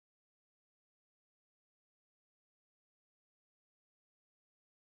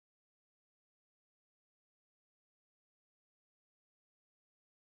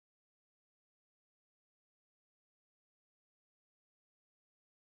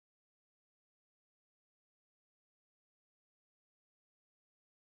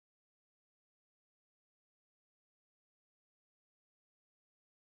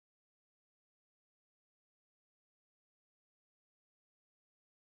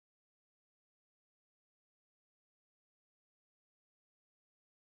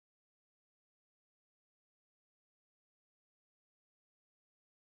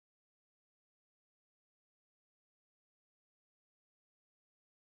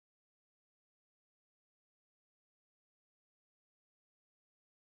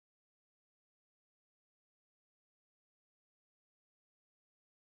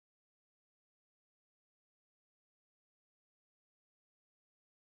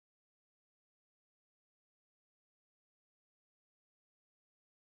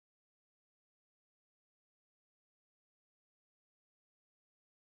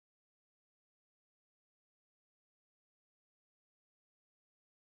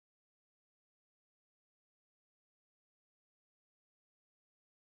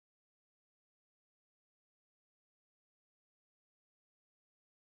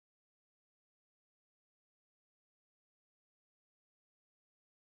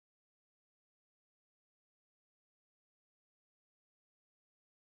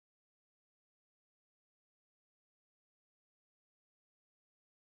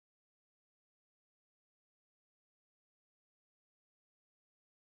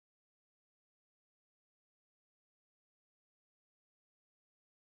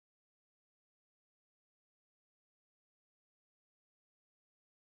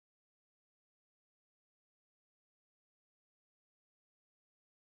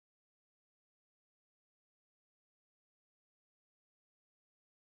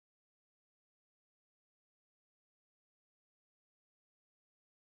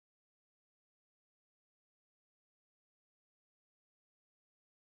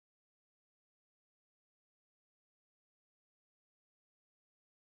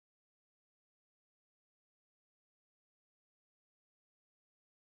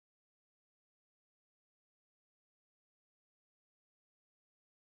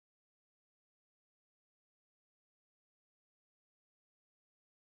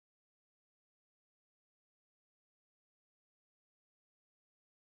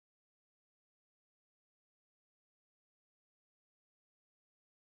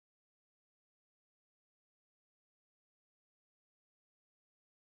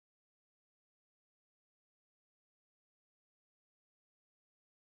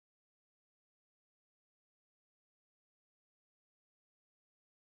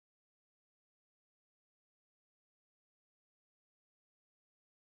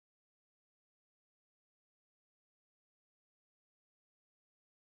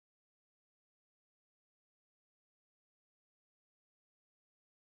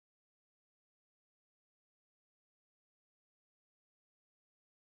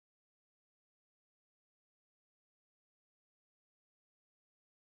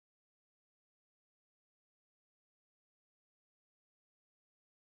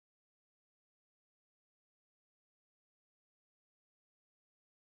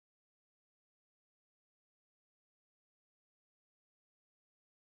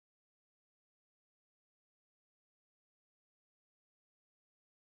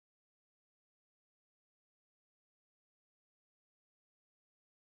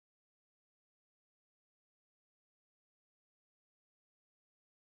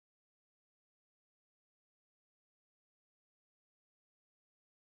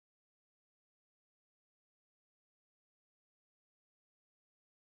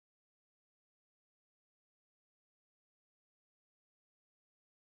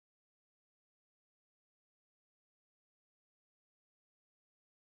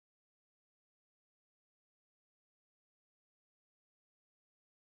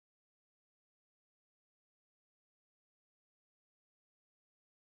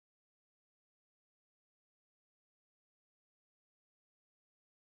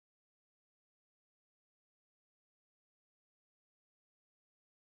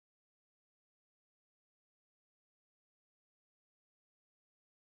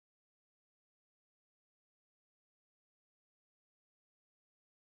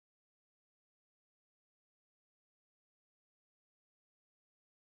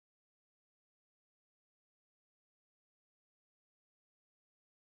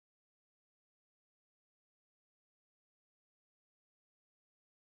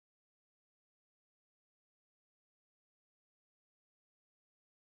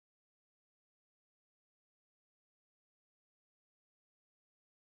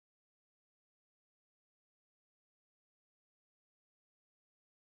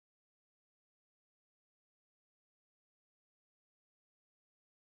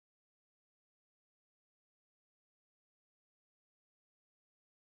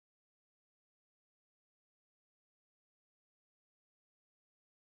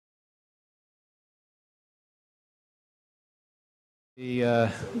The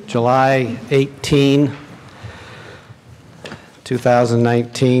July 18,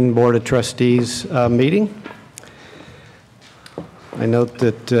 2019 Board of Trustees meeting. I note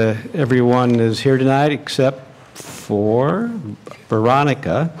that everyone is here tonight except for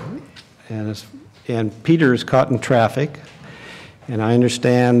Veronica, and Peter is caught in traffic. And I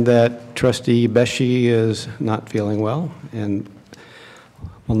understand that Trustee Beshi is not feeling well and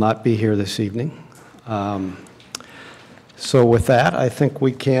will not be here this evening. So with that, I think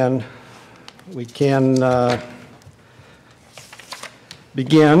we can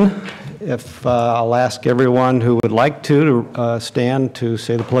begin. If I'll ask everyone who would like to stand to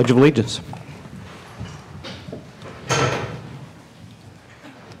say the Pledge of Allegiance.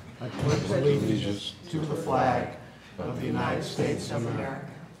 I pledge allegiance to the flag of the United States of America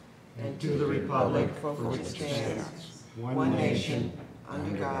and to the republic for which it stands, one nation,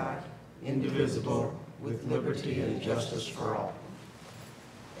 under God, indivisible, with liberty and justice for all.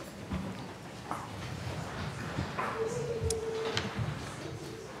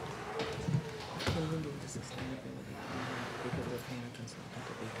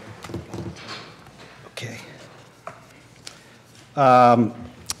 Okay.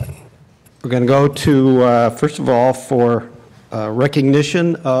 We're going to go to, first of all, for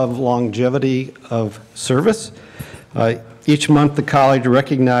recognition of longevity of service. Each month, the college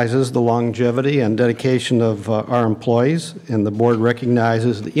recognizes the longevity and dedication of our employees, and the board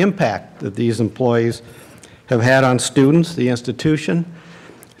recognizes the impact that these employees have had on students, the institution,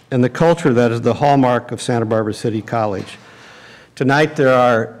 and the culture that is the hallmark of Santa Barbara City College. Tonight, there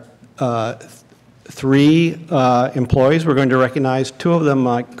are three employees we're going to recognize. Two of them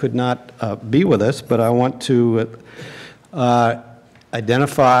could not be with us, but I want to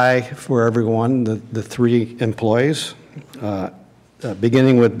identify for everyone the three employees.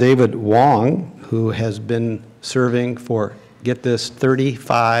 Beginning with David Wong, who has been serving for, get this,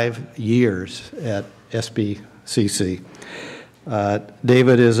 35 years at SBCC.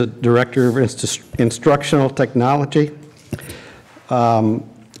 David is a director of instructional technology.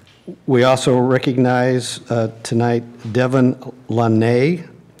 We also recognize tonight Devin Lanay,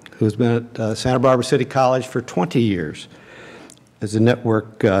 who's been at Santa Barbara City College for 20 years as a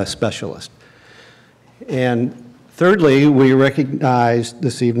network specialist. And thirdly, we recognize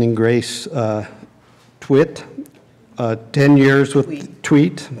this evening Grace Twitt, 10 years with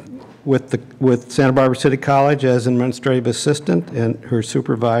Tweet with Santa Barbara City College as an administrative assistant, and her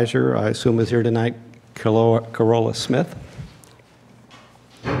supervisor, I assume, is here tonight, Carola Smith.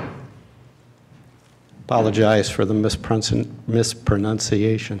 Apologize for the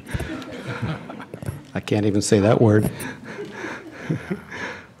mispronunciation. I can't even say that word.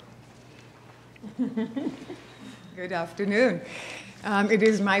 Good afternoon. It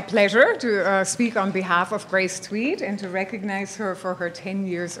is my pleasure to speak on behalf of Grace Tweed and to recognize her for her 10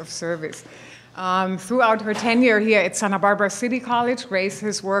 years of service. Throughout her tenure here at Santa Barbara City College, Grace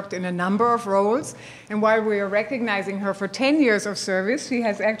has worked in a number of roles, and while we are recognizing her for 10 years of service, she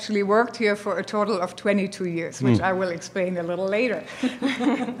has actually worked here for a total of 22 years, which I will explain a little later.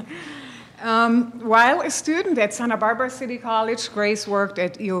 While a student at Santa Barbara City College, Grace worked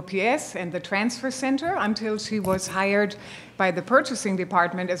at EOPS and the Transfer Center until she was hired by the purchasing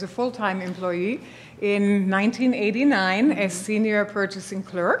department as a full-time employee in 1989 as senior purchasing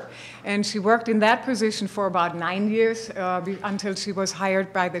clerk. And she worked in that position for about 9 years until she was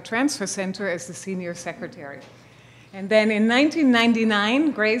hired by the Transfer Center as the senior secretary. And then in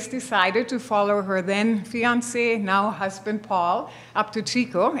 1999, Grace decided to follow her then fiancé, now husband Paul, up to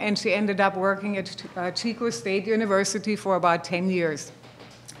Chico, and she ended up working at Chico State University for about 10 years.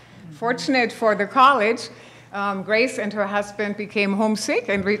 Fortunate for the college, Grace and her husband became homesick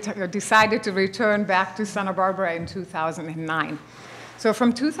and decided to return back to Santa Barbara in 2009. So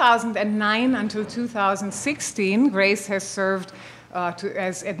from 2009 until 2016, Grace has served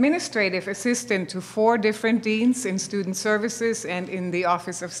as administrative assistant to 4 different deans in student services and in the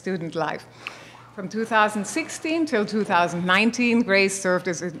Office of Student Life. From 2016 till 2019, Grace served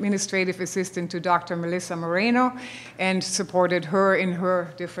as administrative assistant to Dr. Melissa Moreno and supported her in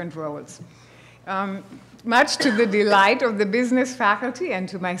her different roles. Much to the delight of the business faculty and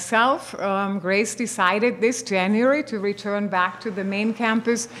to myself, Grace decided this January to return back to the main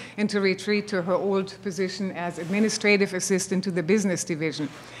campus and to retreat to her old position as administrative assistant to the business division.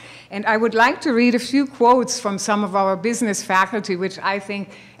 And I would like to read a few quotes from some of our business faculty, which I think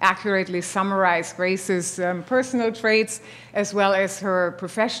accurately summarize Grace's personal traits, as well as her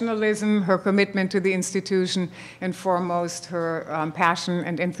professionalism, her commitment to the institution, and foremost, her passion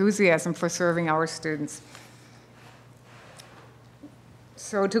and enthusiasm for serving our students.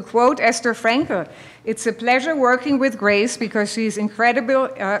 So to quote Esther Frankel, it's a pleasure working with Grace because she's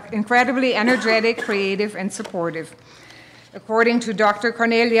incredibly energetic, creative, and supportive. According to Dr.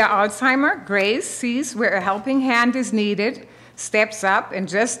 Cornelia Alzheimer, Grace sees where a helping hand is needed, steps up and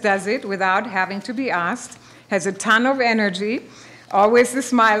just does it without having to be asked, has a ton of energy, always a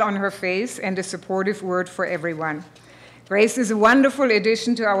smile on her face, and a supportive word for everyone. Grace is a wonderful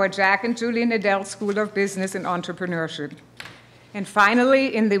addition to our Jack and Julie Nadell School of Business and Entrepreneurship. And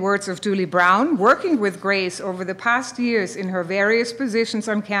finally, in the words of Julie Brown, working with Grace over the past years in her various positions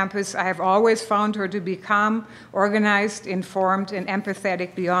on campus, I have always found her to be calm, organized, informed, and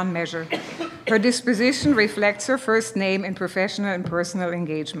empathetic beyond measure. Her disposition reflects her first name in professional and personal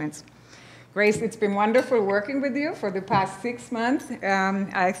engagements. Grace, it's been wonderful working with you for the past 6 months.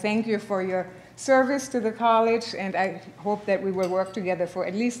 I thank you for your service to the college, and I hope that we will work together for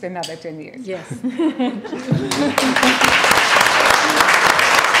at least another 10 years. Yes.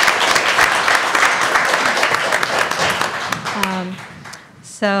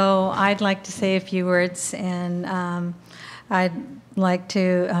 So I'd like to say a few words, and I'd like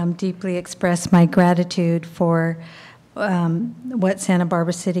to deeply express my gratitude for what Santa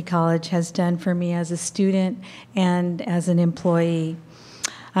Barbara City College has done for me as a student and as an employee.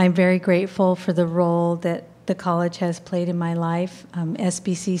 I'm very grateful for the role that the college has played in my life.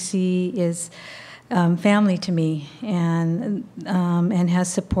 SBCC is family to me and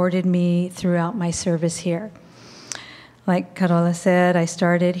has supported me throughout my service here. Like Carola said, I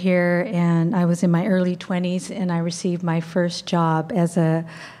started here and I was in my early 20s and I received my first job as a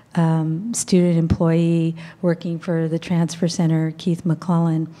student employee working for the Transfer Center, Keith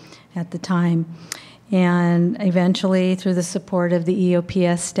McClellan at the time. And eventually, through the support of the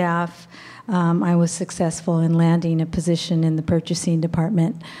EOPS staff, I was successful in landing a position in the purchasing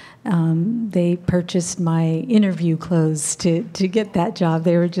department. They purchased my interview clothes to get that job.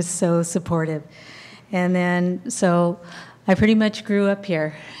 They were just so supportive. And then, so I pretty much grew up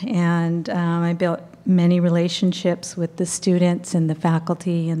here, and I built many relationships with the students and the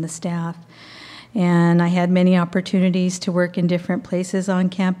faculty and the staff. And I had many opportunities to work in different places on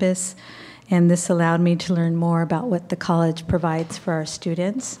campus, and this allowed me to learn more about what the college provides for our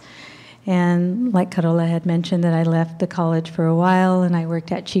students. And like Carola had mentioned, that I left the college for a while, and I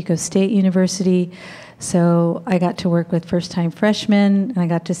worked at Chico State University. So I got to work with first-time freshmen, and I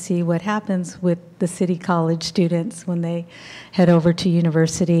got to see what happens with the city college students when they head over to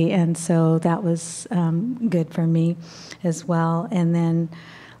university, and so that was good for me as well. And then,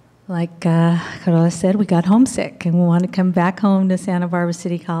 like Carola said, we got homesick, and we wanted to come back home to Santa Barbara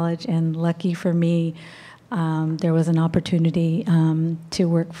City College, and lucky for me, there was an opportunity to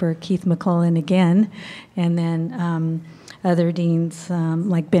work for Keith McClellan again, and then other deans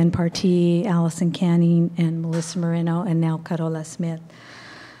like Ben Partee, Allison Canning, and Melissa Moreno, and now Carola Smith.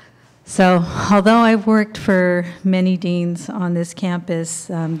 So although I've worked for many deans on this campus,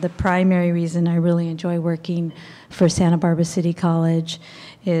 the primary reason I really enjoy working for Santa Barbara City College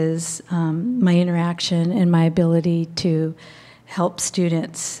is my interaction and my ability to help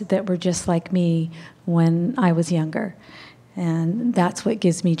students that were just like me when I was younger. And that's what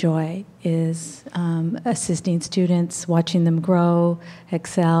gives me joy, is assisting students, watching them grow,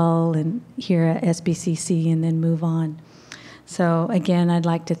 excel, and here at SBCC, and then move on. So again, I'd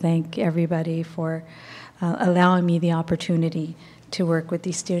like to thank everybody for allowing me the opportunity to work with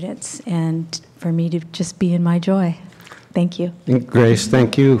these students and for me to just be in my joy. Thank you. Grace,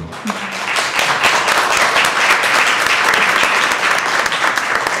 thank you.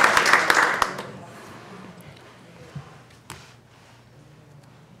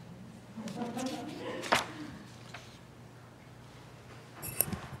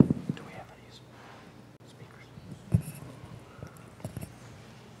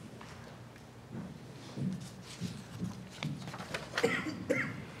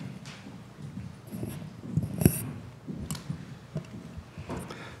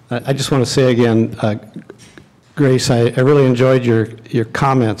 I just want to say again, Grace, I really enjoyed your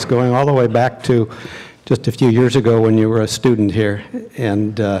comments going all the way back to just a few years ago when you were a student here.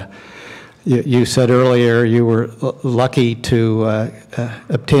 And you said earlier you were lucky to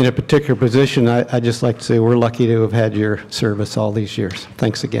obtain a particular position. I'd just like to say we're lucky to have had your service all these years.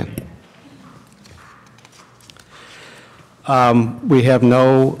 Thanks again. We have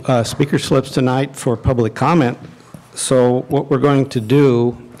no speaker slips tonight for public comment. So what we're going to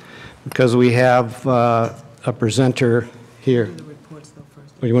do, because we have a presenter here.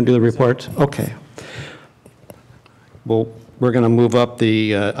 Oh, you want to do the reports? Okay. Well, we're going to move up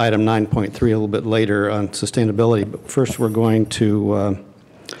the item 9.3 a little bit later on sustainability, but first we're going to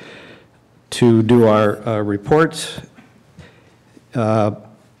do our reports.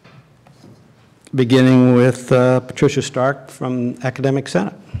 beginning with Patricia Stark from Academic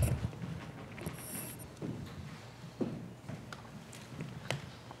Senate.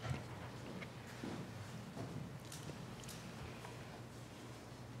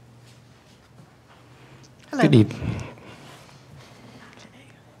 Hello. Good evening.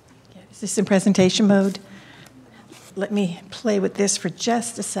 Is this in presentation mode? Let me play with this for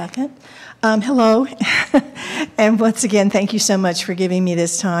just a second. Hello, and once again, thank you so much for giving me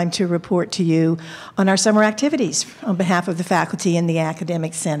this time to report to you on our summer activities on behalf of the faculty and the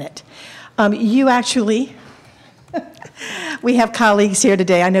Academic Senate. We have colleagues here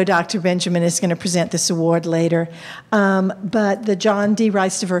today. I know Dr. Benjamin is going to present this award later, but the John D.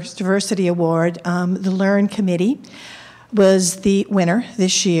 Rice Diversity Award, the Learn Committee, was the winner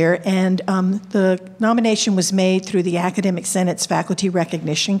this year, and the nomination was made through the Academic Senate's Faculty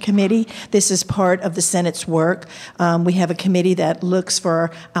Recognition Committee. This is part of the Senate's work. We have a committee that looks for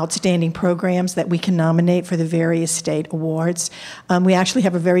outstanding programs that we can nominate for the various state awards. We actually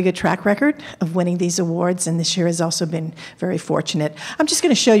have a very good track record of winning these awards, and this year has also been very fortunate. I'm just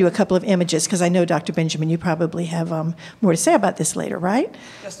going to show you a couple of images, because I know, Dr. Benjamin, you probably have more to say about this later, right?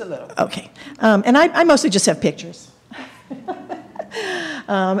 Just a little. Okay. And I mostly just have pictures.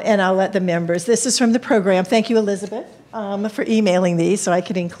 And I'll let the members. This is from the program. Thank you, Elizabeth, for emailing these so I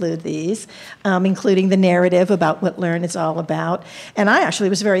could include these, including the narrative about what Learn is all about. And I actually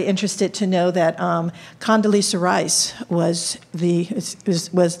was very interested to know that Condoleezza Rice was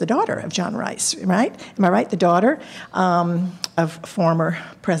the daughter of John Rice, right? Am I right? The daughter of former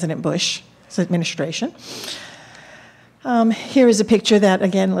President Bush's administration. Here is a picture that,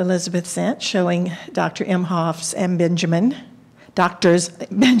 again, Elizabeth sent, showing Dr. Imhoff's and Benjamin, Doctors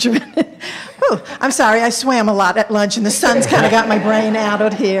Benjamin. Oh, I'm sorry, I swam a lot at lunch, and the sun's kind of got my brain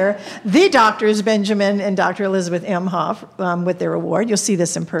addled here. The Doctors Benjamin and Dr. Elizabeth Imhoff with their award. You'll see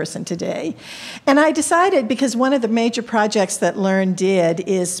this in person today. And I decided, because one of the major projects that Learn did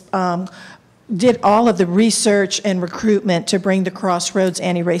is did all of the research and recruitment to bring the Crossroads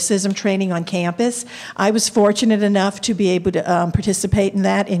anti-racism training on campus. I was fortunate enough to be able to participate in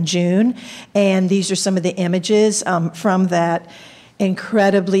that in June, and these are some of the images from that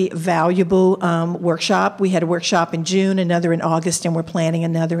incredibly valuable workshop. We had a workshop in June, another in August, and we're planning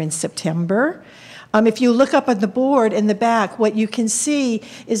another in September. If you look up on the board in the back, what you can see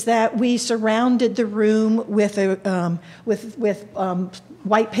is that we surrounded the room with a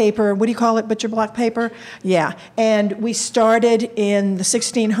white paper. What do you call it? Butcher block paper? Yeah. And we started in the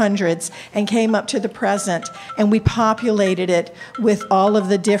 1600s and came up to the present, and we populated it with all of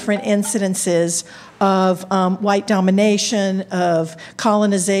the different incidences of white domination, of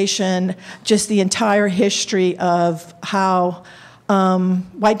colonization, just the entire history of how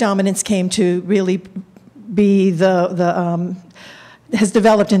white dominance came to really be has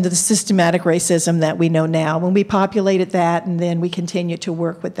developed into the systematic racism that we know now. When we populated that, and then we continue to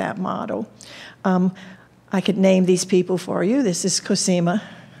work with that model. I could name these people for you. This is Cosima,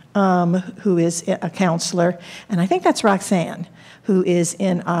 who is a counselor, and I think that's Roxanne, who is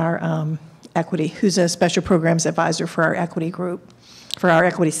in our equity, who's a special programs advisor for our equity group, for our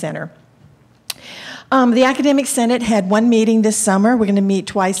equity center. The Academic Senate had one meeting this summer. We're going to meet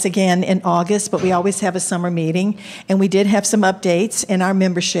twice again in August, but we always have a summer meeting. And we did have some updates in our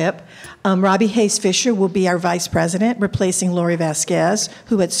membership. Robbie Hayes Fisher will be our vice president, replacing Lori Vasquez,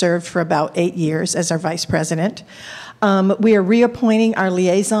 who had served for about 8 years as our vice president. We are reappointing our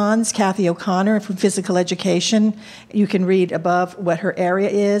liaisons, Kathy O'Connor from Physical Education. You can read above what her area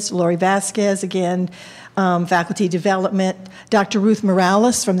is. Lori Vasquez, again, Faculty Development. Dr. Ruth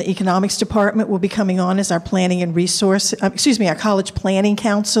Morales from the Economics Department will be coming on as our Planning and Resource, our College Planning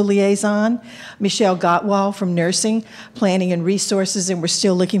Council liaison. Michelle Gottwald from Nursing, Planning and Resources, and we're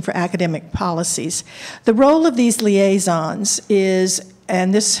still looking for academic policies. The role of these liaisons is,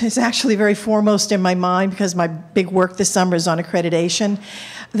 and this is actually very foremost in my mind because my big work this summer is on accreditation,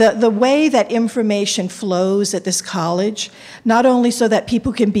 the way that information flows at this college, not only so that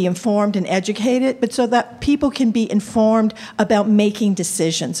people can be informed and educated, but so that people can be informed about making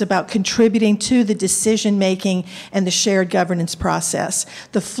decisions, about contributing to the decision-making and the shared governance process.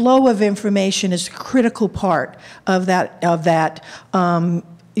 The flow of information is a critical part of that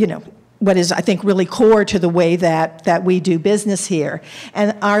what is, I think, really core to the way that we do business here.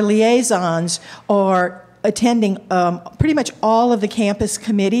 And our liaisons are attending pretty much all of the campus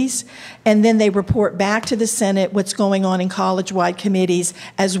committees, and then they report back to the Senate what's going on in college-wide committees,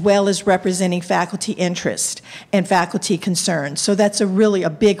 as well as representing faculty interest and faculty concerns. So that's really a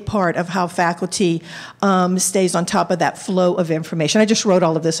big part of how faculty stays on top of that flow of information. I just wrote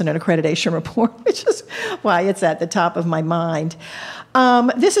all of this in an accreditation report, which is why it's at the top of my mind.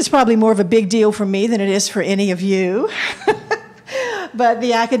 This is probably more of a big deal for me than it is for any of you. But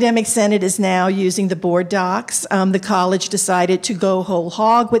the Academic Senate is now using the board docs. The college decided to go whole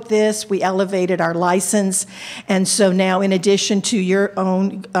hog with this. We elevated our license. And so now, in addition to your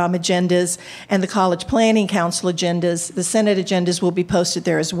own agendas and the College Planning Council agendas, the Senate agendas will be posted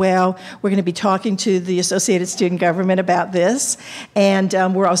there as well. We're going to be talking to the Associated Student Government about this. And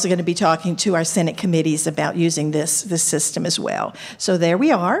we're also going to be talking to our Senate committees about using this system as well. So there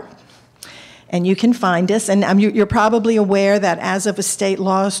we are. And you can find us. And you're probably aware that as of a state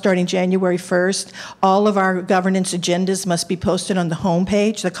law starting January 1st, all of our governance agendas must be posted on the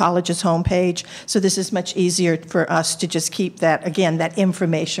homepage, the college's homepage. So this is much easier for us to just keep that, again, that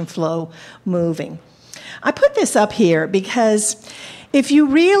information flow moving. I put this up here because if you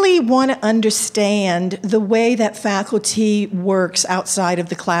really want to understand the way that faculty works outside of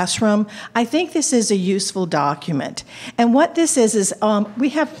the classroom, I think this is a useful document. And what this is we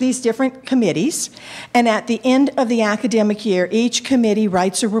have these different committees, and at the end of the academic year, each committee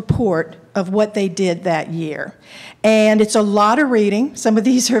writes a report of what they did that year. And it's a lot of reading. Some of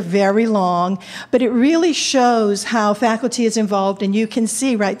these are very long, but it really shows how faculty is involved, and you can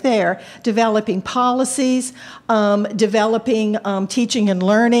see right there, developing policies, developing teaching and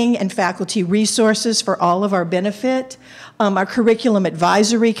learning and faculty resources for all of our benefit. Our Curriculum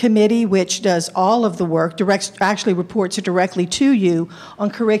Advisory Committee, which does all of the work, actually reports directly to you on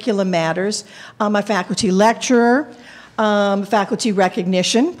curriculum matters. A faculty lecturer, faculty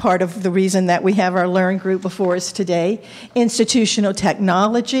recognition, part of the reason that we have our Learn group before us today, institutional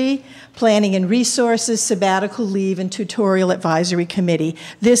technology, planning and resources, sabbatical leave, and tutorial advisory committee.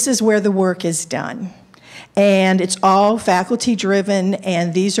 This is where the work is done. And it's all faculty driven,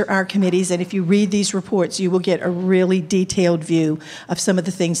 and these are our committees, and if you read these reports, you will get a really detailed view of some of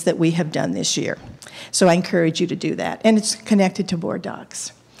the things that we have done this year. So I encourage you to do that, and it's connected to board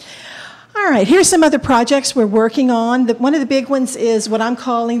docs. All right, here's some other projects we're working on. One of the big ones is what I'm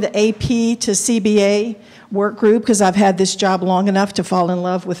calling the AP to CBA work group, because I've had this job long enough to fall in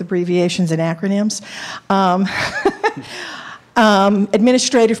love with abbreviations and acronyms.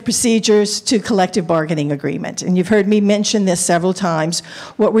 Administrative procedures to collective bargaining agreement. And you've heard me mention this several times.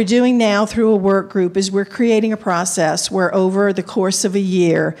 What we're doing now through a work group is we're creating a process where over the course of a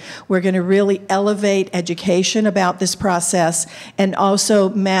year, we're going to really elevate education about this process and also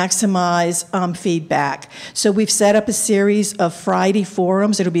maximize feedback. So we've set up a series of Friday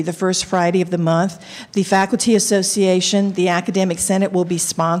forums. It'll be the first Friday of the month. The Faculty Association, the Academic Senate will be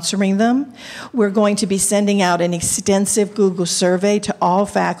sponsoring them. We're going to be sending out an extensive Google survey to all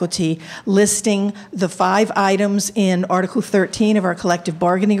faculty listing the 5 items in Article 13 of our collective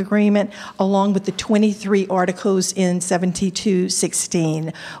bargaining agreement, along with the 23 articles in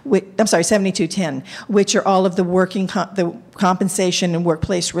 7210, which are all of the compensation and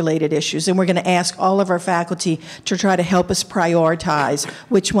workplace-related issues. And we're going to ask all of our faculty to try to help us prioritize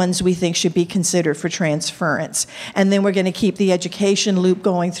which ones we think should be considered for transference. And then we're going to keep the education loop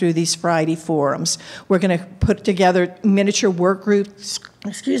going through these Friday forums. We're going to put together miniature work groups,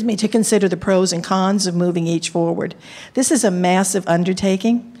 to consider the pros and cons of moving each forward. This is a massive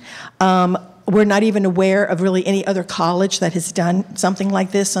undertaking. We're not even aware of really any other college that has done something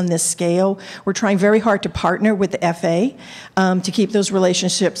like this on this scale. We're trying very hard to partner with the FA to keep those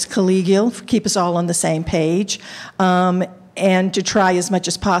relationships collegial, keep us all on the same page, and to try as much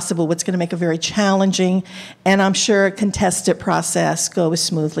as possible what's going to make a very challenging and I'm sure a contested process go as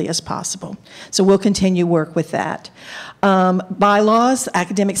smoothly as possible. So we'll continue work with that. Bylaws,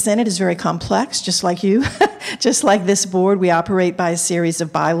 Academic Senate is very complex, just like you. Just like this board, we operate by a series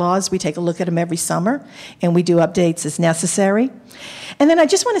of bylaws. We take a look at them every summer, and we do updates as necessary. And then I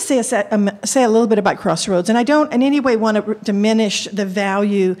just want to say a little bit about Crossroads, and I don't in any way want to diminish the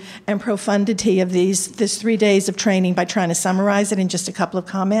value and profundity of this 3 days of training by trying to summarize it in just a couple of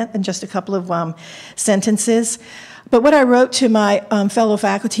comments and just a couple of sentences. But what I wrote to my fellow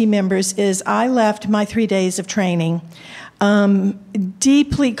faculty members is I left my 3 days of training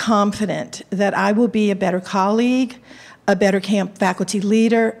deeply confident that I will be a better colleague, a better camp faculty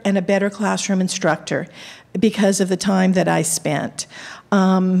leader, and a better classroom instructor because of the time that I spent.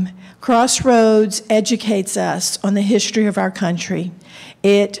 Crossroads educates us on the history of our country.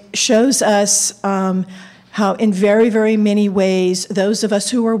 It shows us how in very, very many ways, those of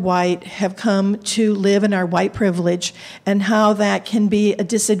us who are white have come to live in our white privilege, and how that can be a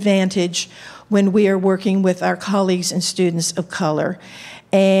disadvantage when we are working with our colleagues and students of color.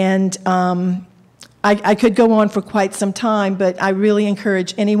 And I could go on for quite some time, but I really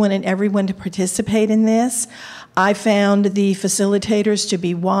encourage anyone and everyone to participate in this. I found the facilitators to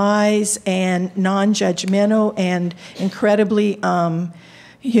be wise and non-judgmental and incredibly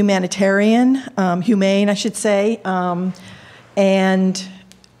humane, I should say. And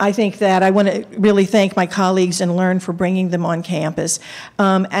I think that I want to really thank my colleagues and Learn for bringing them on campus.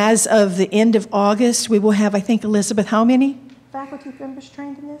 As of the end of August, we will have, I think, Elizabeth, how many faculty members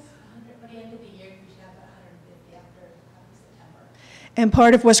trained in this? By the end of the year, we should have 150 after September. And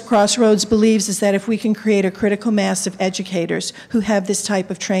part of what Crossroads believes is that if we can create a critical mass of educators who have this type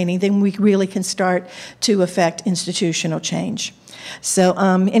of training, then we really can start to affect institutional change. So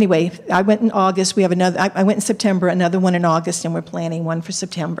anyway, I went in August. We have another. I went in September, another one in August, and we're planning one for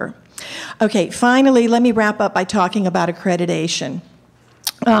September. Okay, finally, let me wrap up by talking about accreditation.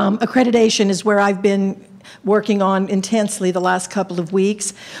 Accreditation is where I've been working on intensely the last couple of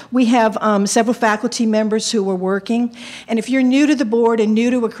weeks. We have several faculty members who are working, and if you're new to the board and new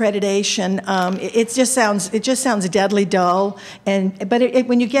to accreditation, it just sounds deadly dull. But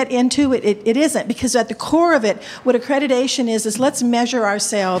when you get into it, it isn't, because at the core of it, what accreditation is let's measure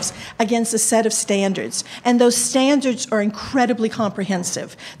ourselves against a set of standards, and those standards are incredibly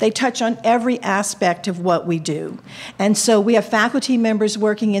comprehensive. They touch on every aspect of what we do, and so we have faculty members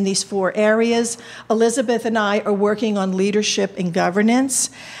working in these 4 areas. Elizabeth and I are working on leadership and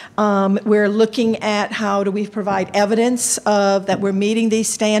governance. We're looking at how do we provide evidence of that we're meeting these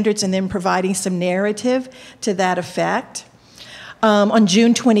standards, and then providing some narrative to that effect. On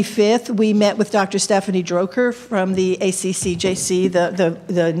June 25th, we met with Dr. Stephanie Droker from the ACCJC,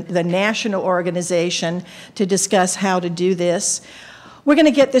 the national organization, to discuss how to do this. We're going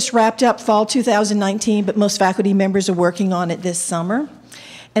to get this wrapped up fall 2019, but most faculty members are working on it this summer.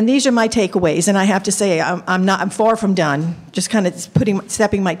 And these are my takeaways, and I have to say I'm far from done, just kind of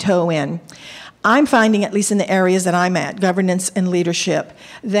stepping my toe in. I'm finding, at least in the areas that I'm at, governance and leadership,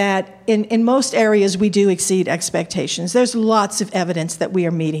 that in most areas we do exceed expectations. There's lots of evidence that we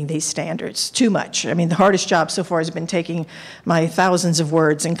are meeting these standards, too much. I mean, the hardest job so far has been taking my thousands of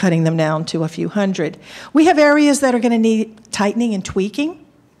words and cutting them down to a few hundred. We have areas that are going to need tightening and tweaking.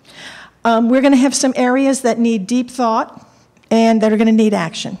 We're going to have some areas that need deep thought and that are going to need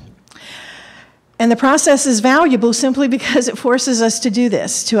action. And the process is valuable simply because it forces us to do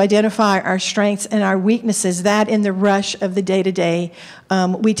this, to identify our strengths and our weaknesses that in the rush of the day-to-day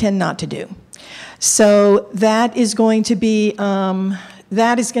we tend not to do. So that is going to be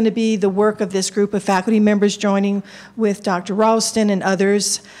the work of this group of faculty members, joining with Dr. Ralston and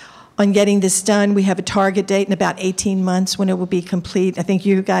others on getting this done. We have a target date in about 18 months when it will be complete. I think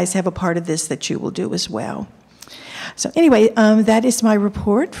you guys have a part of this that you will do as well. So anyway, that is my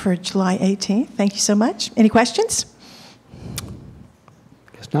report for July 18th. Thank you so much. Any questions?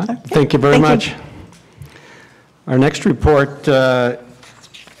 Guess not. Okay. Thank you very much. You. Our next report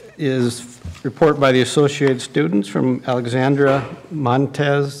is a report by the Associated Students from Alexandra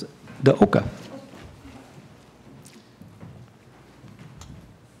Montez de Oca.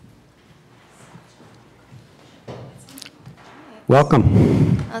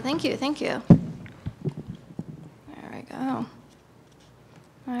 Welcome. Oh, thank you, thank you. Oh.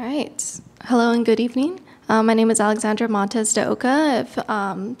 All right. Hello and good evening. My name is Alexandra Montez de Oca. If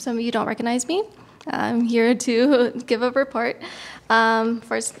some of you don't recognize me, I'm here to give a report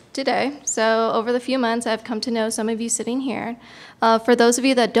for today. So over the few months, I've come to know some of you sitting here. For those of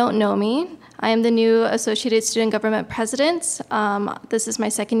you that don't know me, I am the new Associated Student Government President. This is my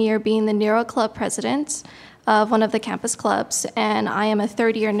second year being the Neuro Club President of one of the campus clubs, and I am a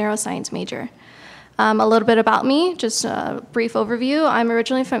third-year neuroscience major. A little bit about me, just a brief overview. I'm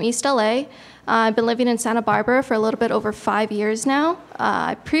originally from East LA. I've been living in Santa Barbara for a little bit over 5 years now.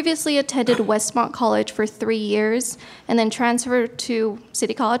 I previously attended Westmont College for 3 years and then transferred to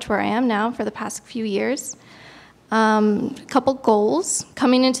City College, where I am now, for the past few years. A couple goals.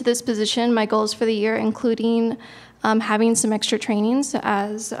 Coming into this position, my goals for the year including having some extra trainings,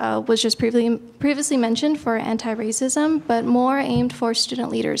 as was just previously mentioned, for anti-racism, but more aimed for student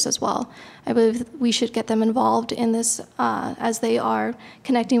leaders as well. I believe we should get them involved in this as they are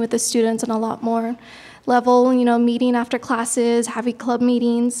connecting with the students on a lot more level, meeting after classes, having club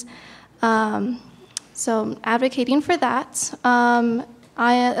meetings. So advocating for that.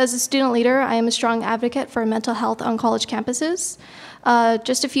 As a student leader, I am a strong advocate for mental health on college campuses.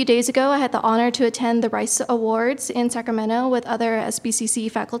 Just a few days ago, I had the honor to attend the Rice Awards in Sacramento with other SBCC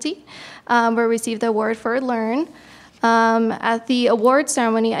faculty, where we received the award for Learn. At the award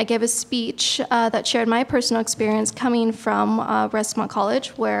ceremony, I gave a speech that shared my personal experience coming from Westmont College,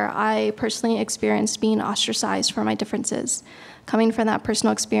 where I personally experienced being ostracized for my differences. Coming from that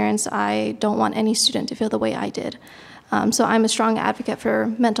personal experience, I don't want any student to feel the way I did. So I'm a strong advocate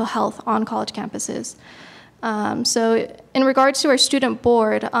for mental health on college campuses. So in regards to our student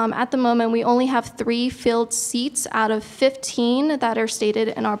board, at the moment, we only have 3 filled seats out of 15 that are stated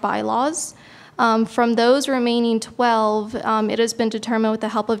in our bylaws. From those remaining 12, it has been determined with the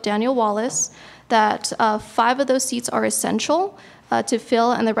help of Daniel Wallace that 5 of those seats are essential to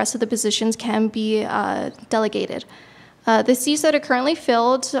fill, and the rest of the positions can be delegated. The seats that are currently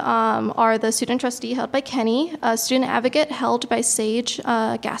filled are the student trustee held by Kenny, student advocate held by Sage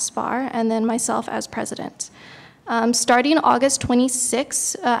Gaspar, and then myself as president. Starting August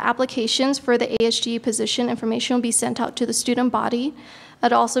 26, applications for the ASG position information will be sent out to the student body.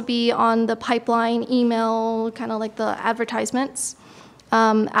 It'll also be on the pipeline, email, kind of like the advertisements.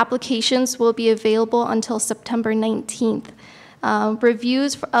 Applications will be available until September 19th.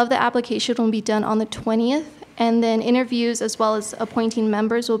 Reviews of the application will be done on the 20th, and then interviews as well as appointing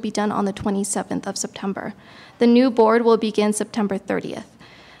members will be done on the 27th of September. The new board will begin September 30th.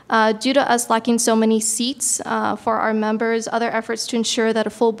 Due to us lacking so many seats for our members, other efforts to ensure that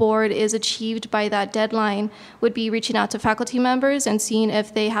a full board is achieved by that deadline would be reaching out to faculty members and seeing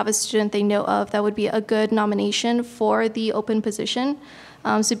if they have a student they know of that would be a good nomination for the open position.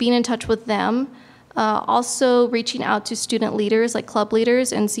 So being in touch with them. Also reaching out to student leaders like club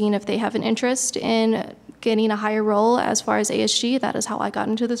leaders and seeing if they have an interest in getting a higher role as far as ASG. That is how I got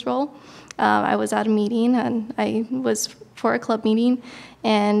into this role. I was at a meeting, and I was for a club meeting,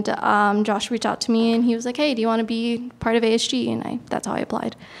 and Josh reached out to me, and he was like, hey, do you want to be part of ASG? And that's how I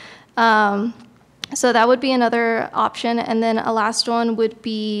applied. So that would be another option. And then a last one would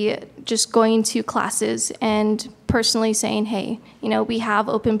be just going to classes and personally saying, hey, we have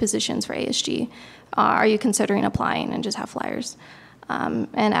open positions for ASG. Are you considering applying? And just have flyers. And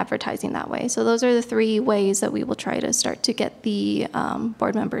advertising that way. So those are the 3 ways that we will try to start to get the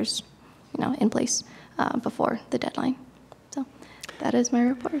board members, in place before the deadline. So that is my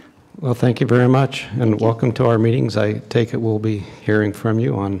report. Well, thank you very much, and welcome to our meetings. I take it we'll be hearing from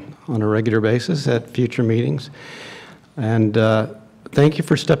you on a regular basis at future meetings. And thank you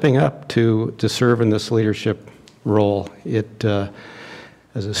for stepping up to serve in this leadership role.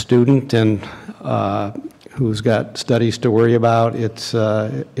 As a student and who's got studies to worry about, it's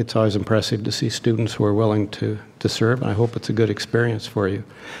always impressive to see students who are willing to serve, and I hope it's a good experience for you.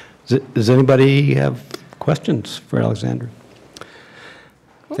 Does anybody have questions for Alexandra?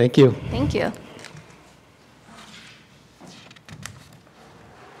 Thank you. Thank you.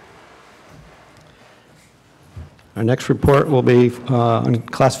 Our next report will be on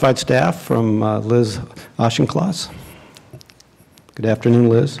classified staff from Liz Auchincloss. Good afternoon,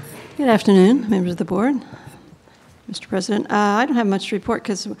 Liz. Good afternoon, members of the board. Mr. President, I don't have much to report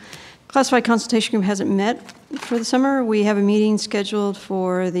because classified consultation group hasn't met for the summer. We have a meeting scheduled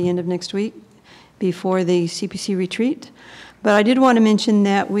for the end of next week before the CPC retreat. But I did want to mention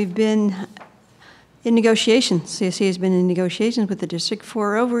that we've been in negotiations. CSC has been in negotiations with the district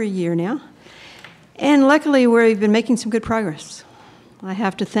for over a year now. And luckily, we've been making some good progress. I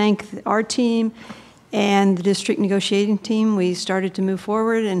have to thank our team and the district negotiating team. We started to move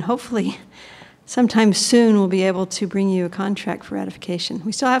forward, and hopefully sometime soon we'll be able to bring you a contract for ratification.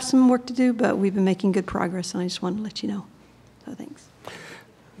 We still have some work to do, but we've been making good progress, and I just wanted to let you know. So thanks.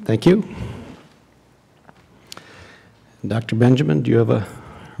 Thank you. Dr. Benjamin, do you have a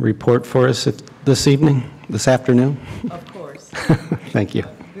report for us this afternoon? Of course. Thank you.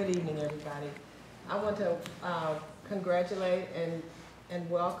 Good evening, everybody. I want to congratulate and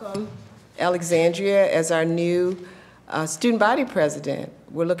welcome Alexandria as our new student body president.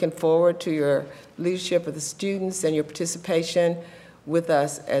 We're looking forward to your leadership of the students and your participation with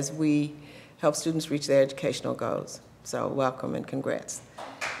us as we help students reach their educational goals. So welcome and congrats.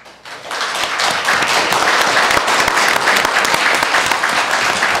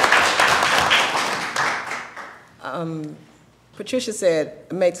 Patricia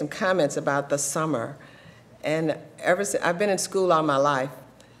made some comments about the summer, and I've been in school all my life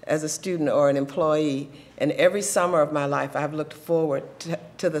as a student or an employee, and every summer of my life I've looked forward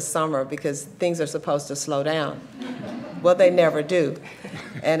to the summer because things are supposed to slow down. Well, they never do,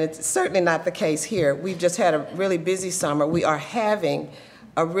 and it's certainly not the case here. We've just had a really busy summer. We are having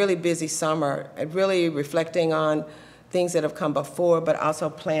a really busy summer, and really reflecting on things that have come before, but also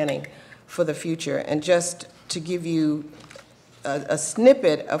planning for the future. And just to give you a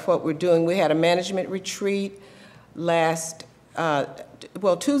snippet of what we're doing, we had a management retreat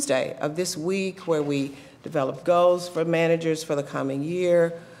Tuesday of this week, where we developed goals for managers for the coming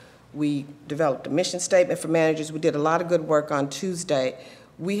year. We developed a mission statement for managers. We did a lot of good work on Tuesday.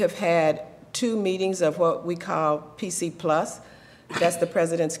 We have had 2 meetings of what we call PC Plus. That's the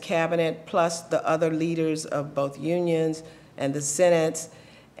President's Cabinet, plus the other leaders of both unions and the Senates.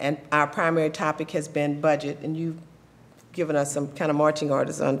 And our primary topic has been budget, and you've given us some kind of marching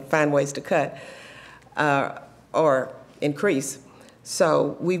orders on find ways to cut or increase.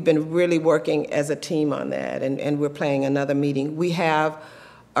 So we've been really working as a team on that, and we're planning another meeting. We have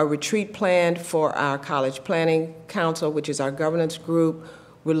a retreat planned for our College Planning Council, which is our governance group.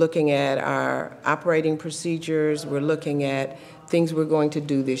 We're looking at our operating procedures. We're looking at things we're going to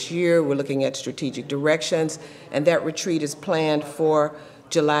do this year. We're looking at strategic directions, and that retreat is planned for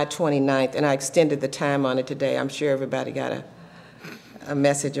July 29th, and I extended the time on it today. I'm sure everybody got a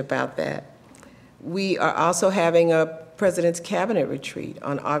message about that. We are also having a President's Cabinet retreat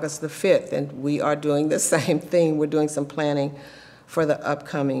on August the 5th, and we are doing the same thing. We're doing some planning for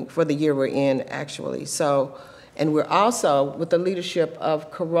the year we're in, actually. So, and we're also, with the leadership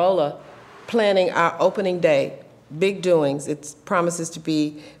of Corolla, planning our opening day, big doings. It promises to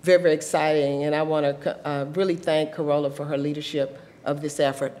be very, very exciting, and I want to really thank Corolla for her leadership of this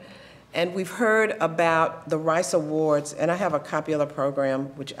effort. And we've heard about the Rice Awards, and I have a copy of the program,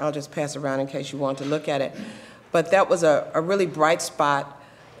 which I'll just pass around in case you want to look at it. But that was a really bright spot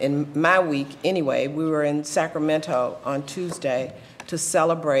in my week anyway. We were in Sacramento on Tuesday to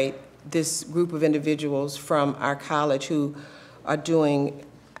celebrate this group of individuals from our college who are doing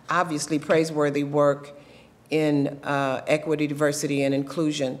obviously praiseworthy work in equity, diversity, and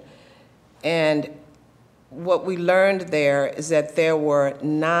inclusion. And what we learned there is that there were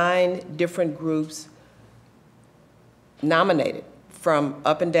 9 different groups nominated from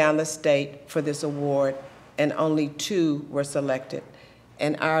up and down the state for this award, and only 2 were selected.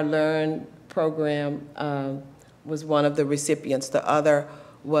 And our Learn program was one of the recipients. The other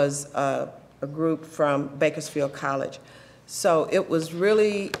was a group from Bakersfield College. So it was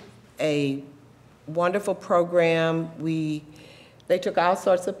really a wonderful program. They took all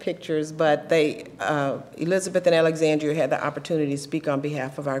sorts of pictures, but Elizabeth and Alexandria had the opportunity to speak on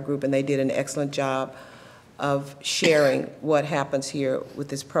behalf of our group, and they did an excellent job of sharing what happens here with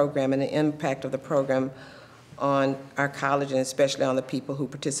this program and the impact of the program on our college, and especially on the people who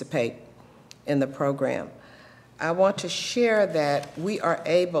participate in the program. I want to share that we are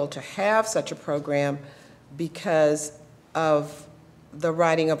able to have such a program because of the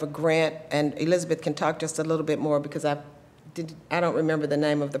writing of a grant, and Elizabeth can talk just a little bit more because I don't remember the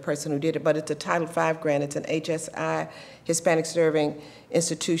name of the person who did it, but it's a Title V grant. It's an HSI, Hispanic Serving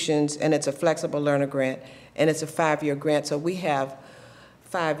Institutions, and it's a flexible learner grant, and it's a 5-year grant. So we have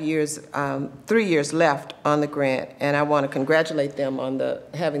 5 years, 3 years left on the grant, and I want to congratulate them on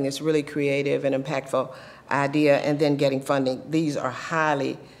having this really creative and impactful idea and then getting funding. These are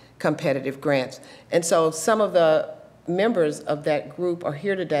highly competitive grants. And so some of the members of that group are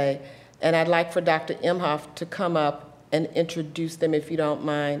here today, and I'd like for Dr. Imhoff to come up and introduce them, if you don't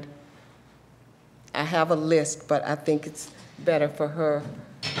mind. I have a list, but I think it's better for her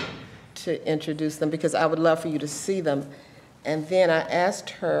to introduce them because I would love for you to see them. And then I asked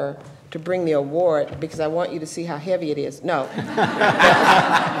her to bring the award because I want you to see how heavy it is. No.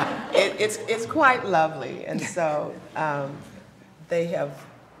 It's quite lovely, and so they have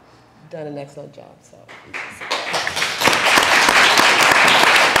done an excellent job. So.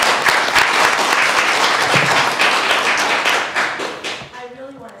 I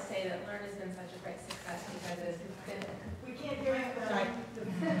really want to say that Learn has been such a great success because it has been. We can't hear you.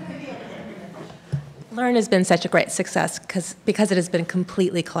 Learn has been such a great success because it has been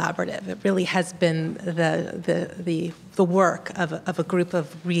completely collaborative. It really has been the work of a group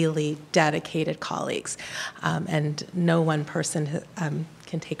of really dedicated colleagues, and no one person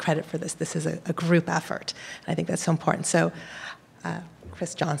can take credit for this. This is a group effort. I think that's so important. So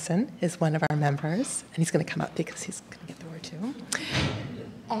Chris Johnson is one of our members, and he's going to come up because he's going to get the word too.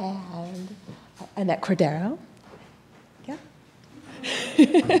 And Annette Cordero.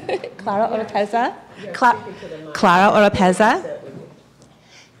 Clara Oropeza, Clara Oropeza,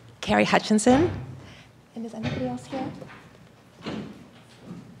 Carrie Hutchinson, and is anybody else here?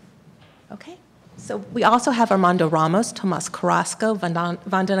 Okay, so we also have Armando Ramos, Tomas Carrasco, Vandana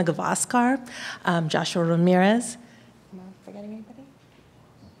Gavaskar, Joshua Ramirez. Am I forgetting anybody?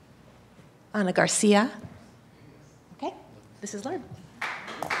 Ana Garcia. Okay, this is Learn.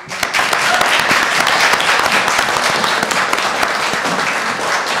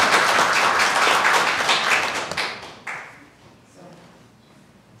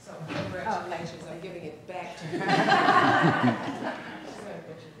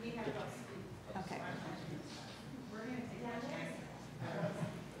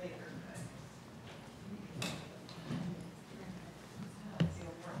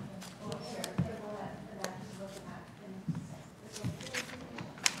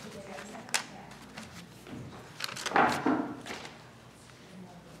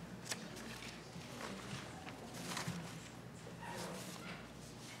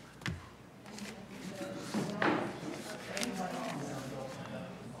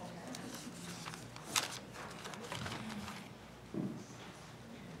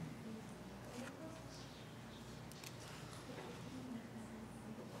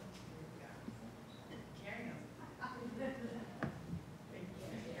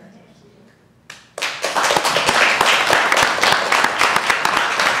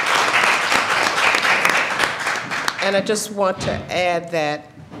 And I just want to add that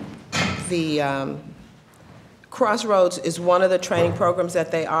the Crossroads is one of the training programs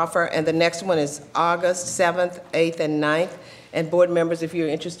that they offer, and the next one is August 7th, 8th, and 9th. And board members, if you're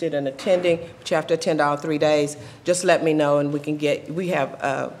interested in attending, but you have to attend all 3 days, just let me know and we can get you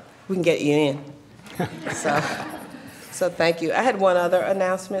in. So thank you. I had one other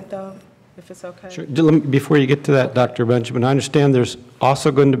announcement though, if it's okay. Sure. Before you get to that, Dr. Benjamin, I understand there's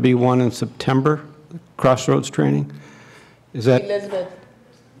also going to be one in September, Crossroads training. Is that? Elizabeth,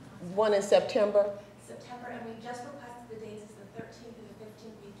 one in September? September, and we just requested the dates is the 13th and the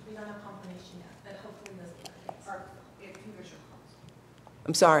 15th. We don't have confirmation yet, but hopefully Elizabeth gets our fee should comes.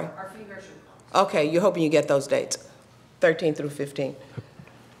 I'm sorry? Our fee should comes. Okay, you're hoping you get those dates, 13 through 15.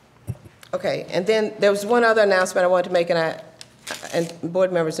 Okay, and then there was one other announcement I wanted to make, and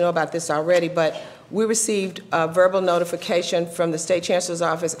board members know about this already, but we received a verbal notification from the State Chancellor's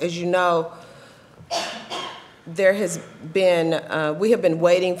Office. As you know, there has been, we have been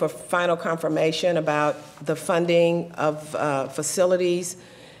waiting for final confirmation about the funding of facilities,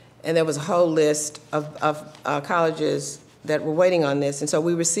 and there was a whole list of colleges that were waiting on this. And so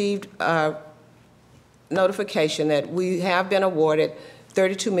we received notification that we have been awarded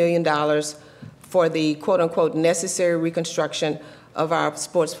 $32 million for the quote-unquote necessary reconstruction of our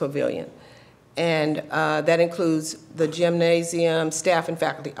sports pavilion. And that includes the gymnasium, staff and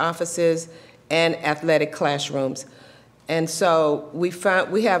faculty offices, and athletic classrooms. And so we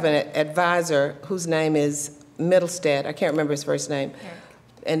have an advisor whose name is Middlestead. I can't remember his first name. Eric.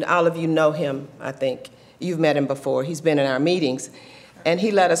 And all of you know him, I think. You've met him before. He's been in our meetings. And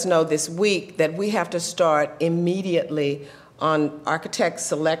he let us know this week that we have to start immediately on architect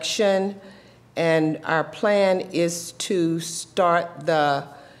selection, and our plan is to start the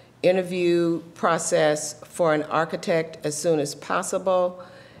interview process for an architect as soon as possible,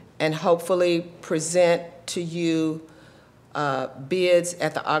 and hopefully present to you bids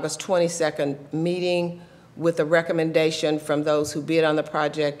at the August 22nd meeting with a recommendation from those who bid on the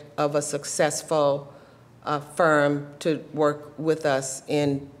project of a successful firm to work with us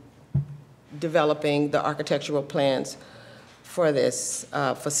in developing the architectural plans for this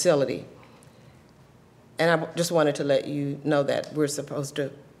facility. And I just wanted to let you know that we're supposed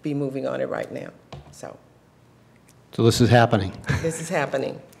to be moving on it right now. So this is happening. This is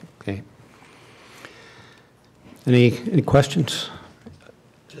happening. Okay. Any questions?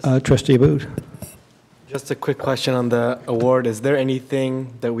 Trustee Abood? Just a quick question on the award. Is there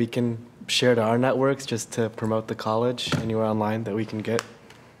anything that we can share to our networks just to promote the college anywhere online that we can get?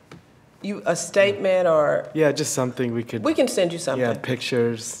 A statement or? Yeah, just something we could. We can send you something. Yeah,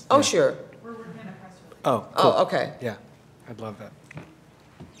 pictures. Oh, yeah. sure. We're working on a press release. Oh, cool. Oh, okay. Yeah, I'd love that.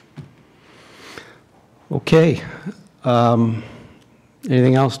 Okay.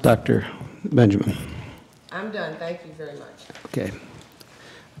 Anything else, Dr. Benjamin? I'm done. Thank you very much. Okay.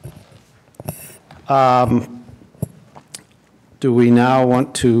 Do we now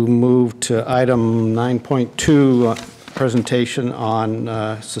want to move to item 9.2, presentation on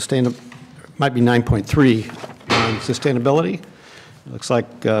might be 9.3 on sustainability? It looks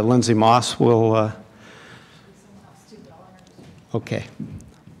like Lindsay Moss will. Okay.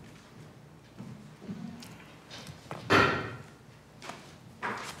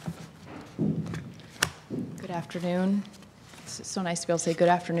 Good afternoon. It's so nice to be able to say good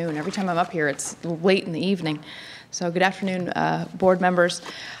afternoon. Every time I'm up here, it's late in the evening. So good afternoon, board members.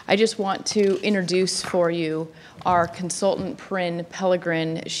 I just want to introduce for you our consultant, Prin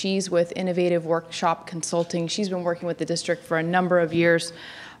Pellegrin. She's with Innovative Workshop Consulting. She's been working with the district for a number of years.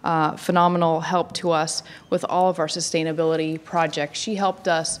 Phenomenal help to us with all of our sustainability projects. She helped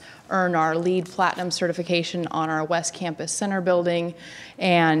us earn our LEED Platinum certification on our West Campus Center building,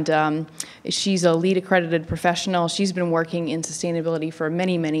 and she's a LEED accredited professional. She's been working in sustainability for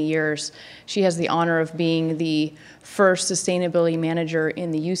many, many years. She has the honor of being the first sustainability manager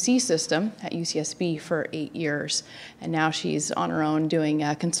in the UC system at UCSB for 8 years, and now she's on her own doing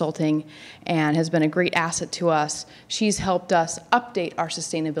consulting and has been a great asset to us. She's helped us update our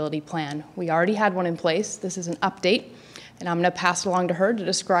sustainability plan. We already had one in place. This is an update. And I'm going to pass it along to her to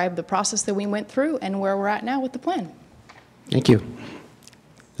describe the process that we went through and where we're at now with the plan. Thank you.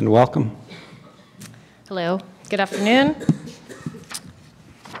 And welcome. Hello. Good afternoon.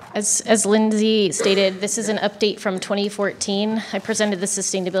 As Lindsay stated, this is an update from 2014. I presented the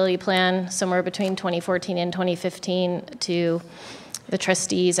sustainability plan somewhere between 2014 and 2015 to the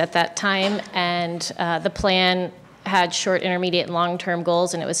trustees at that time. And the plan had short, intermediate, and long-term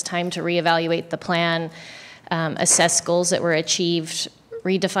goals, and it was time to reevaluate the plan, assess goals that were achieved,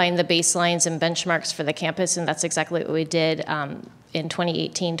 redefine the baselines and benchmarks for the campus, and that's exactly what we did. in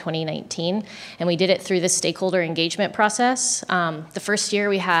 2018, 2019, and we did it through the stakeholder engagement process. The first year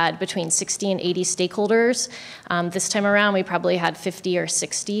we had between 60 and 80 stakeholders. This time around we probably had 50 or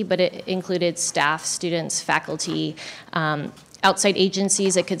 60, but it included staff, students, faculty, outside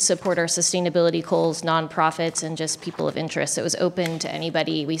agencies that could support our sustainability goals, nonprofits, and just people of interest. It was open to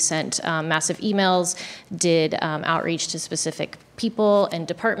anybody. We sent massive emails, did outreach to specific people and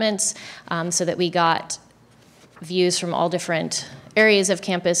departments so that we got views from all different areas of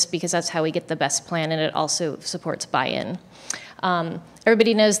campus, because that's how we get the best plan, and it also supports buy-in.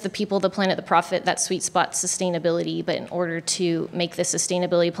 Everybody knows the people, the planet, the profit, that sweet spot sustainability, but in order to make the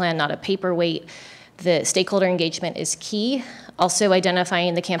sustainability plan not a paperweight, the stakeholder engagement is key. Also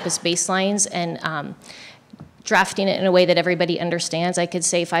identifying the campus baselines and drafting it in a way that everybody understands. I could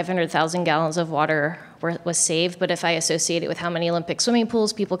say 500,000 gallons of water was saved, but if I associate it with how many Olympic swimming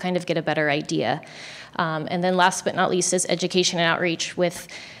pools, people kind of get a better idea. And then last but not least is education and outreach. With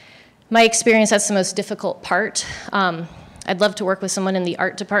my experience, that's the most difficult part. I'd love to work with someone in the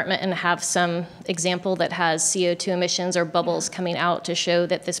art department and have some example that has CO2 emissions or bubbles coming out to show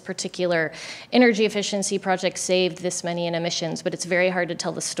that this particular energy efficiency project saved this many in emissions, but it's very hard to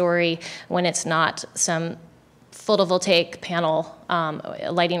tell the story when it's not some photovoltaic panel.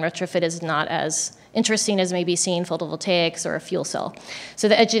 A lighting retrofit is not as interesting as maybe seeing photovoltaics or a fuel cell. So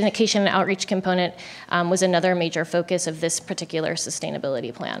the education and outreach component was another major focus of this particular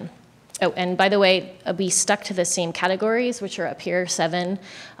sustainability plan. Oh, and by the way, we stuck to the same categories, which are up here, 7,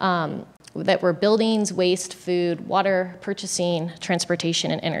 that were buildings, waste, food, water, purchasing,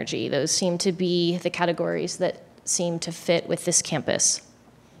 transportation, and energy. Those seem to be the categories that seem to fit with this campus.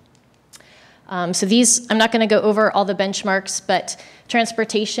 So these, I'm not going to go over all the benchmarks, but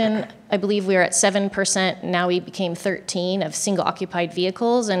transportation, I believe we were at 7%. Now we became 13 of single occupied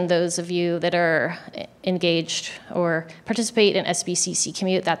vehicles. And those of you that are engaged or participate in SBCC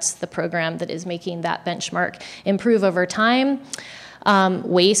Commute, that's the program that is making that benchmark improve over time.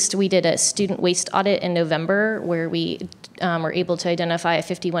 Waste, we did a student waste audit in November where we were able to identify a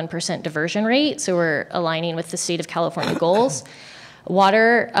 51% diversion rate. So we're aligning with the state of California goals.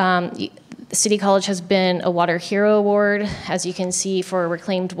 Water, City College has been a Water Hero Award. As you can see, for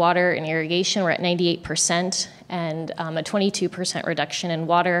reclaimed water and irrigation, we're at 98% and a 22% reduction in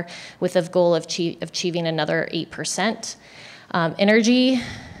water with a goal of achieving another 8%. Energy,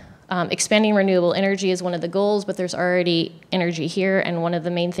 expanding renewable energy is one of the goals, but there's already energy here, and one of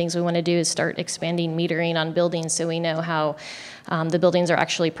the main things we want to do is start expanding metering on buildings so we know how the buildings are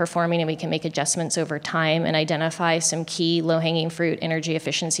actually performing, and we can make adjustments over time and identify some key low-hanging fruit energy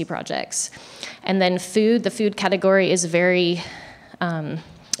efficiency projects. And then food, the food category is very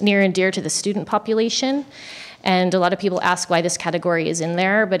near and dear to the student population. And a lot of people ask why this category is in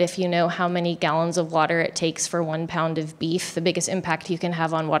there, but if you know how many gallons of water it takes for 1 pound of beef, the biggest impact you can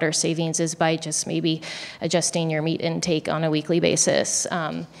have on water savings is by just maybe adjusting your meat intake on a weekly basis.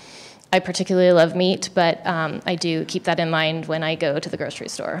 I particularly love meat, but I do keep that in mind when I go to the grocery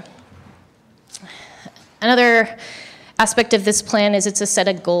store. Another aspect of this plan is it's a set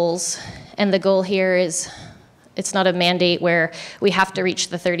of goals, and the goal here is it's not a mandate where we have to reach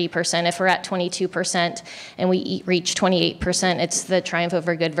the 30%. If we're at 22% and we reach 28%, it's the triumph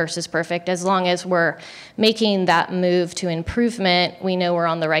over good versus perfect. As long as we're making that move to improvement, we know we're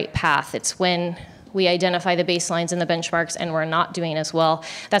on the right path. It's when we identify the baselines and the benchmarks and we're not doing as well,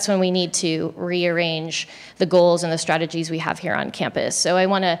 that's when we need to rearrange the goals and the strategies we have here on campus. So I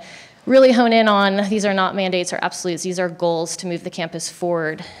want to really hone in on, these are not mandates or absolutes, these are goals to move the campus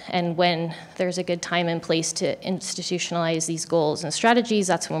forward. And when there's a good time and place to institutionalize these goals and strategies,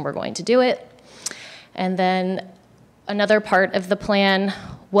 that's when we're going to do it. And then another part of the plan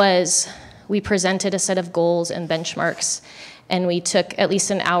was we presented a set of goals and benchmarks, and we took at least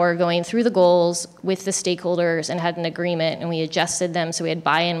an hour going through the goals with the stakeholders and had an agreement, and we adjusted them so we had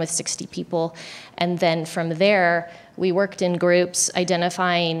buy-in with 60 people. And then from there, we worked in groups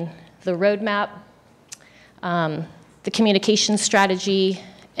identifying the roadmap, the communication strategy,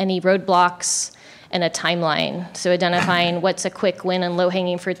 any roadblocks, and a timeline. So identifying what's a quick win and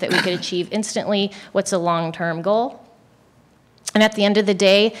low-hanging fruit that we could achieve instantly, what's a long-term goal. And at the end of the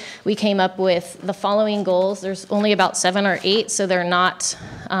day, we came up with the following goals. There's only about 7 or 8, so they're not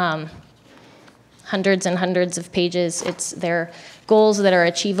hundreds and hundreds of pages. They're goals that are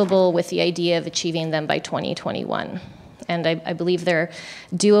achievable with the idea of achieving them by 2021. And I believe they're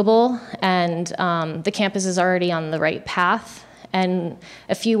doable, and the campus is already on the right path. And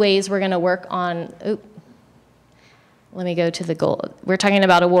a few ways we're going to work on, let me go to the goal. We're talking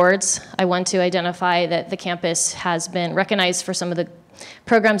about awards. I want to identify that the campus has been recognized for some of the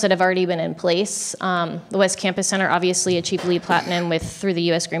programs that have already been in place. The West Campus Center obviously achieved LEED Platinum through the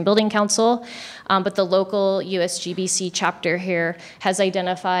U.S. Green Building Council, but the local USGBC chapter here has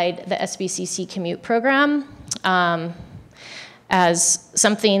identified the SBCC commute program as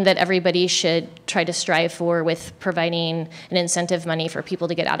something that everybody should try to strive for, with providing an incentive money for people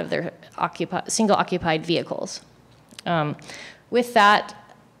to get out of their single-occupied vehicles. With that,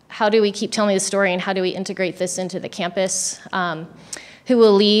 how do we keep telling the story, and how do we integrate this into the campus? Who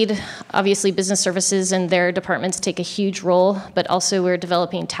will lead? Obviously, business services and their departments take a huge role, but also we're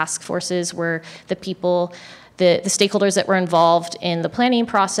developing task forces where the people, the stakeholders that were involved in the planning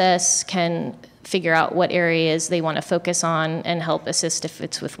process can figure out what areas they want to focus on and help assist if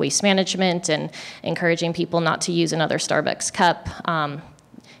it's with waste management and encouraging people not to use another Starbucks cup,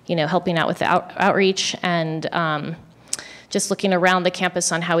 helping out with the outreach, and just looking around the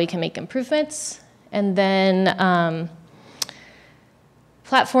campus on how we can make improvements. And then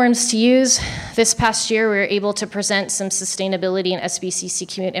platforms to use. This past year, we were able to present some sustainability and SBCC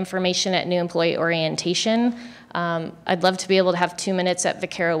commute information at new employee orientation. I'd love to be able to have 2 minutes at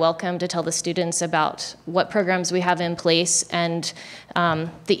Vaquero Welcome to tell the students about what programs we have in place and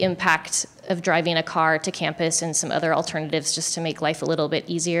the impact of driving a car to campus and some other alternatives just to make life a little bit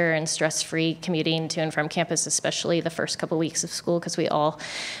easier and stress-free commuting to and from campus, especially the first couple weeks of school, because we all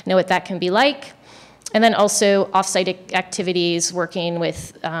know what that can be like. And then also off-site activities, working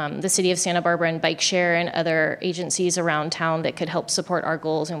with the City of Santa Barbara and Bike Share and other agencies around town that could help support our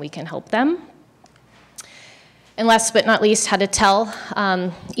goals, and we can help them. And last but not least, how to tell.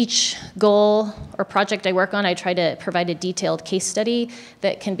 Each goal or project I work on, I try to provide a detailed case study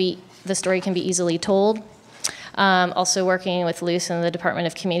that the story can be easily told. Also working with Luce and the Department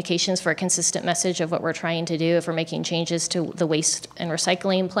of Communications for a consistent message of what we're trying to do if we're making changes to the waste and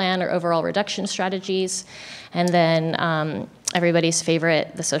recycling plan or overall reduction strategies. And then everybody's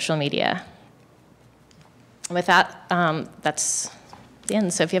favorite, the social media. And with that, that's the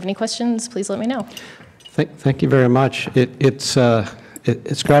end. So if you have any questions, please let me know. Thank you very much.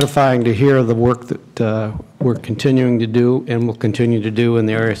 It's gratifying to hear the work that we're continuing to do and will continue to do in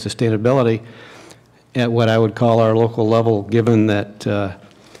the area of sustainability at what I would call our local level, given that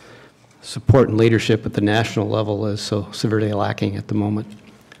support and leadership at the national level is so severely lacking at the moment.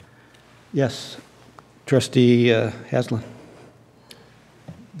 Yes, Trustee Haslam.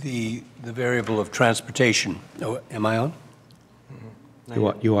 The variable of transportation. Oh, am I on?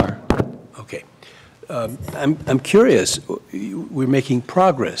 You are. Okay. I'm curious. We're making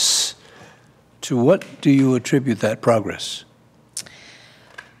progress. To what do you attribute that progress?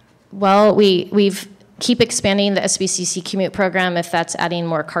 Well, we've keep expanding the SBCC commute program, if that's adding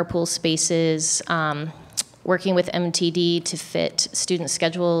more carpool spaces, working with MTD to fit student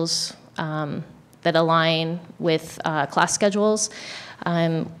schedules that align with class schedules.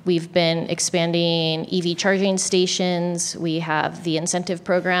 We've been expanding EV charging stations. We have the incentive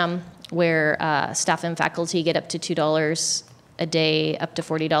program where staff and faculty get up to $2 a day, up to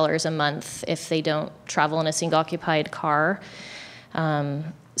 $40 a month if they don't travel in a single-occupied car.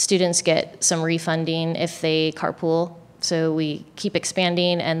 Students get some refunding if they carpool, so we keep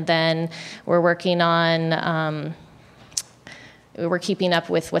expanding, and then we're working on, we're keeping up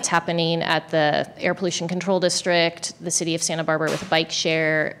with what's happening at the Air Pollution Control District, the City of Santa Barbara with Bike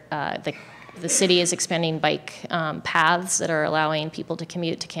Share. The city is expanding bike paths that are allowing people to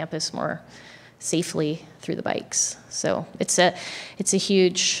commute to campus more safely through the bikes. So it's a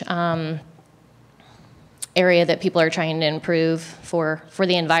huge area that people are trying to improve for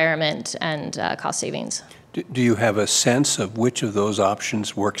the environment and cost savings. Do you have a sense of which of those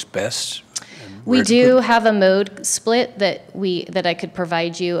options works best? We do have a mode split that I could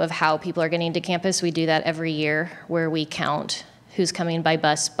provide you of how people are getting to campus. We do that every year, where we count who's coming by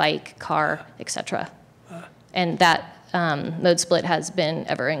bus, bike, car, etc. And that mode split has been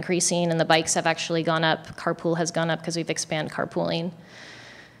ever increasing, and the bikes have actually gone up. Carpool has gone up because we've expanded carpooling.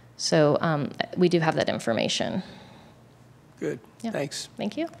 So we do have that information. Good. Yeah. Thanks.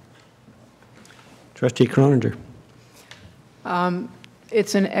 Thank you. Trustee Croninger.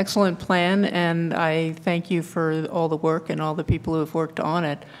 It's an excellent plan, and I thank you for all the work and all the people who have worked on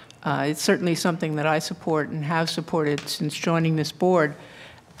it. It's certainly something that I support and have supported since joining this board.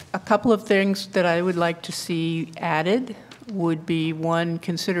 A couple of things that I would like to see added would be, one,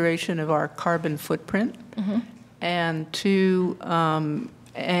 consideration of our carbon footprint, and two,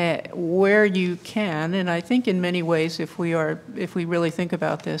 where you can, and I think in many ways, if we really think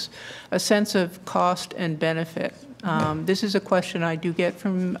about this, a sense of cost and benefit. This is a question I do get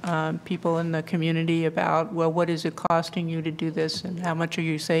from people in the community about, well, what is it costing you to do this, and how much are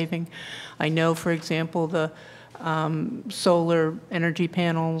you saving? I know, for example, the Solar energy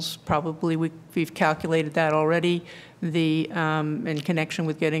panels, probably we've calculated that already. In connection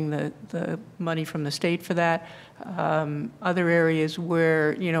with getting the money from the state for that. Other areas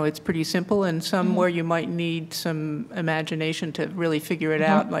where, it's pretty simple, and some where you might need some imagination to really figure it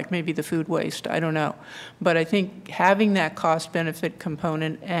out, like maybe the food waste, I don't know. But I think having that cost-benefit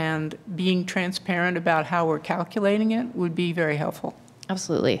component and being transparent about how we're calculating it would be very helpful.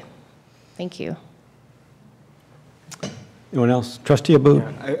 Absolutely. Thank you. Anyone else? Trustee Abboud?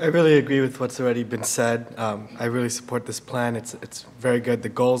 Yeah, I really agree with what's already been said. I really support this plan. It's very good. The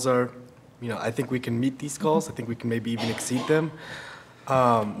goals are, I think we can meet these goals. I think we can maybe even exceed them.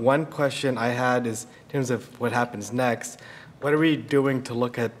 One question I had is in terms of what happens next, what are we doing to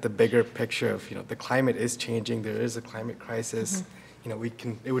look at the bigger picture of, the climate is changing, there is a climate crisis.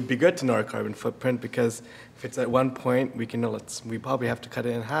 It would be good to know our carbon footprint, because if it's at one point, we can know we probably have to cut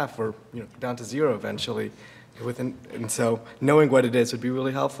it in half or, down to zero eventually. And so knowing what it is would be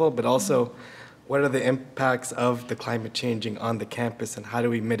really helpful, but also what are the impacts of the climate changing on the campus, and how do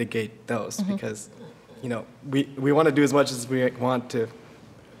we mitigate those? Because, we want to do as much as we want to,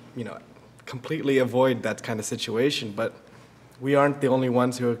 completely avoid that kind of situation, but we aren't the only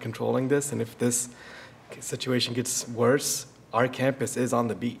ones who are controlling this, and if this situation gets worse, our campus is on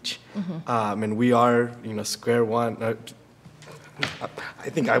the beach, and we are, square one. I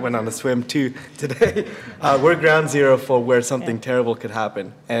think I went on a swim too today. We're ground zero for where something terrible could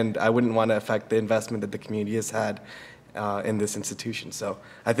happen, and I wouldn't want to affect the investment that the community has had in this institution. So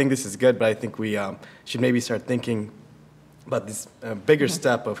I think this is good, but I think we should maybe start thinking about this bigger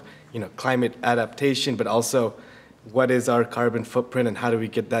step of climate adaptation, but also what is our carbon footprint and how do we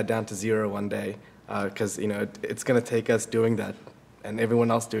get that down to zero one day? Because it's going to take us doing that and everyone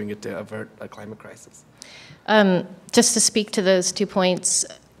else doing it to avert a climate crisis. Just to speak to those 2 points,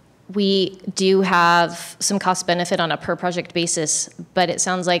 we do have some cost benefit on a per project basis, but it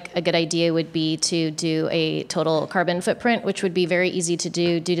sounds like a good idea would be to do a total carbon footprint, which would be very easy to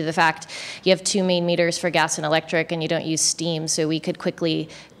do due to the fact you have 2 main meters for gas and electric and you don't use steam, so we could quickly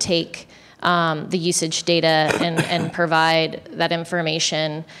take the usage data and provide that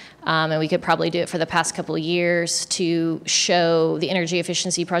information. And we could probably do it for the past couple of years to show the energy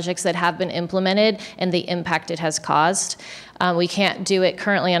efficiency projects that have been implemented and the impact it has caused. We can't do it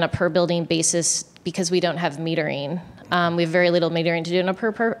currently on a per building basis because we don't have metering. We have very little metering to do on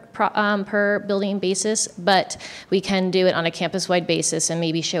a per building basis, but we can do it on a campus-wide basis and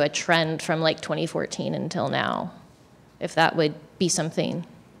maybe show a trend from like 2014 until now, if that would be something.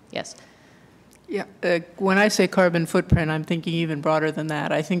 Yes. Yeah, when I say carbon footprint, I'm thinking even broader than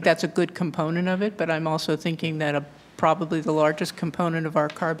that. I think that's a good component of it, but I'm also thinking that probably the largest component of our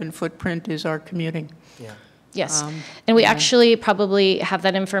carbon footprint is our commuting. Yeah. Yes, and we actually probably have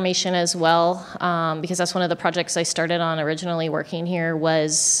that information as well, because that's one of the projects I started on originally working here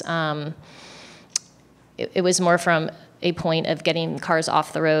was, it was more from a point of getting cars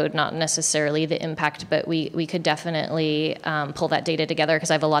off the road, not necessarily the impact, but we could definitely pull that data together because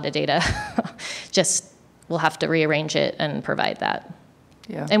I have a lot of data. Just we'll have to rearrange it and provide that.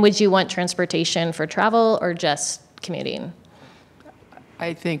 Yeah. And would you want transportation for travel or just commuting?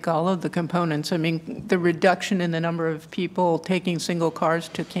 I think all of the components. I mean, the reduction in the number of people taking single cars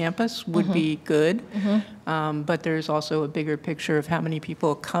to campus would be good, but there's also a bigger picture of how many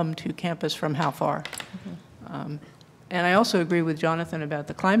people come to campus from how far. And I also agree with Jonathan about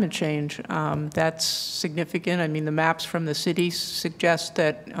the climate change. That's significant. I mean, the maps from the city suggest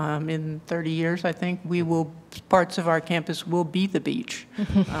that in 30 years, I think, parts of our campus will be the beach,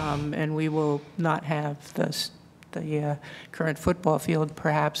 and we will not have the current football field,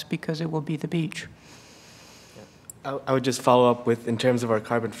 perhaps, because it will be the beach. I would just follow up with, in terms of our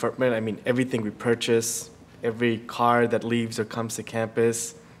carbon footprint, I mean, everything we purchase, every car that leaves or comes to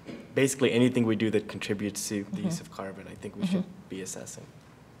campus, basically anything we do that contributes to the use of carbon, I think we should be assessing.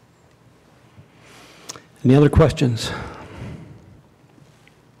 Any other questions?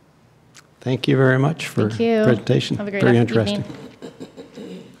 Thank you very much for the presentation. Have a great Very interesting. evening.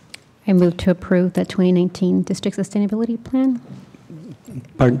 I move to approve the 2019 District Sustainability Plan.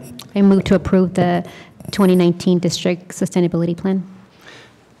 Pardon? I move to approve the 2019 District Sustainability Plan.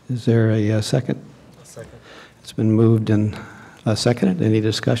 Is there a second? A second. It's been moved and seconded. Any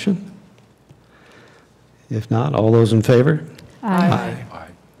discussion? If not, all those in favor? Aye. Aye.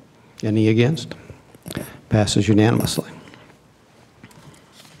 Any against? Passes unanimously.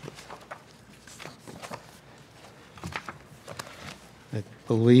 I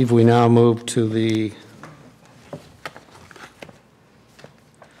believe we now move to the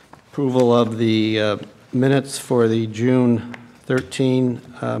approval of the minutes for the June 13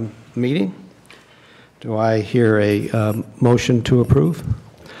 meeting. Do I hear a motion to approve?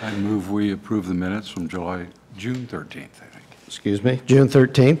 I move we approve the minutes from June 13th, I think. Excuse me, June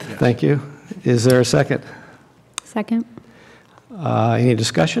 13th. Yeah. Thank you. Is there a second? Second. Any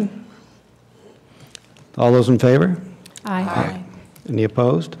discussion? All those in favor? Aye. Any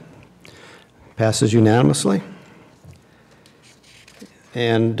opposed? Passes unanimously.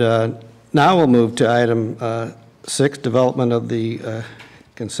 And now we'll move to item 6, development of the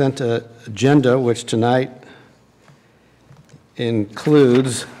consent agenda, which tonight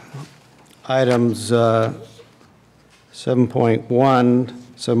includes items 7.1,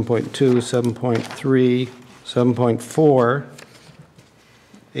 7.2, 7.3, 7.4,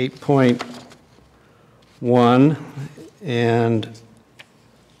 8.1, and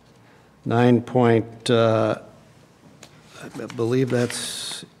 9. I believe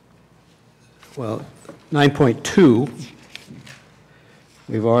that's, well, 9.2.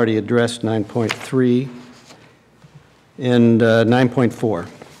 We've already addressed 9.3 and 9.4.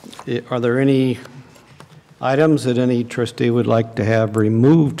 Are there any items that any trustee would like to have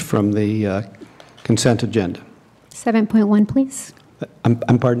removed from the consent agenda? 7.1, please. I'm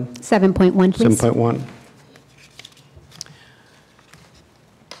pardon? 7.1, please. 7.1.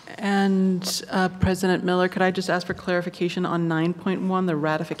 And President Miller, could I just ask for clarification on 9.1, the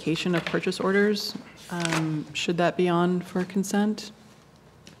ratification of purchase orders? Should that be on for consent?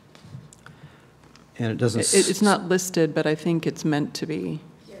 And it doesn't... It's not listed, but I think it's meant to be.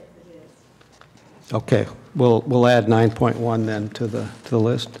 Okay, we'll add 9.1 then to the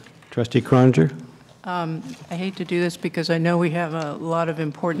list. Trustee Croninger? I hate to do this because I know we have a lot of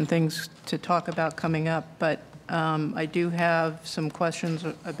important things to talk about coming up, but I do have some questions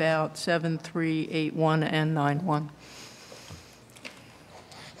about 7.3, 8.1, and 9.1.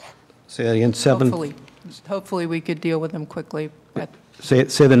 Say that again, 7... Hopefully we could deal with them quickly. But Say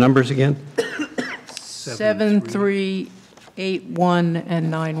the numbers again. 7.3, 8.1,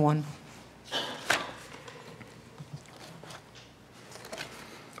 and 9.1.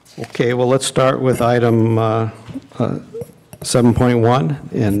 Okay, well, let's start with item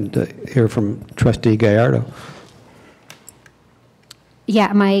 7.1 and hear from Trustee Gallardo.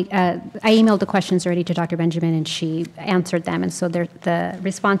 Yeah, I emailed the questions already to Dr. Benjamin, and she answered them, and so the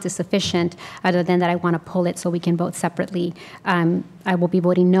response is sufficient, other than that I want to pull it so we can vote separately. I will be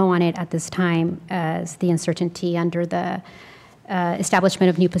voting no on it at this time, as the uncertainty under the establishment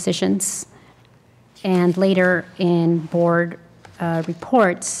of new positions. And later in board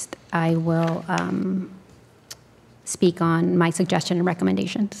reports, I will speak on my suggestion and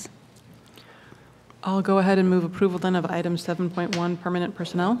recommendations. I'll go ahead and move approval then of item 7.1, permanent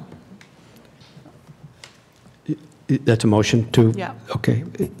personnel. That's a motion to? Yeah. Okay.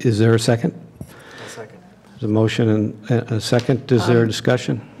 Is there a second? A second. There's a motion and a second. Is there a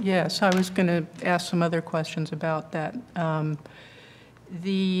discussion? Yes, I was going to ask some other questions about that.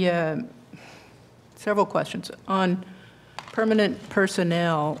 Several questions. On permanent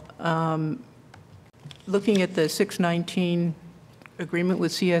personnel, looking at the 619 agreement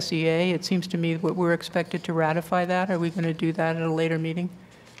with CSEA, it seems to me that we're expected to ratify that. Are we going to do that at a later meeting?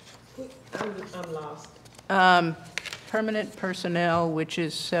 I'm lost. Permanent personnel, which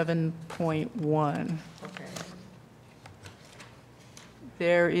is 7.1. Okay.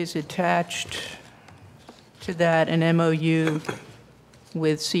 There is attached to that an MOU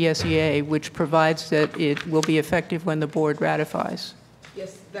with CSEA, which provides that it will be effective when the board ratifies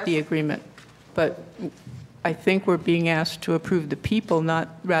the agreement. But I think we're being asked to approve the people, not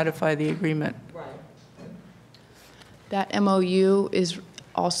ratify the agreement. Right. That MOU is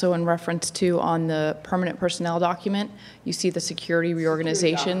also in reference to on the permanent personnel document. You see the security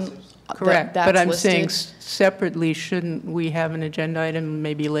reorganization. Correct, that's but I'm listed. saying separately, shouldn't we have an agenda item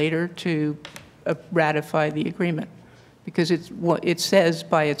maybe later to ratify the agreement? Because it says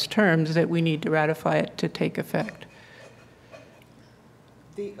by its terms that we need to ratify it to take effect.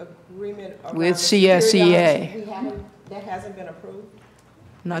 The agreement around With the security CSEA. officers, that hasn't been approved?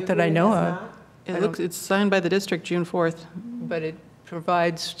 Not The that I agreement know has of. not? It's signed by the district June 4th. But it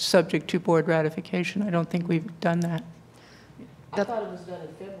provides subject to board ratification. I don't think we've done that. I thought it was done in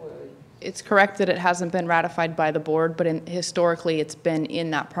February. It's correct that it hasn't been ratified by the board, but historically it's been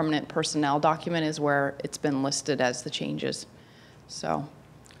in that permanent personnel document is where it's been listed as the changes. So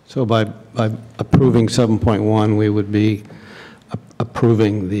by approving 7.1, we would be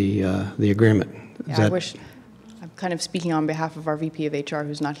approving the agreement. yeah, I wish, I'm kind of speaking on behalf of our VP of HR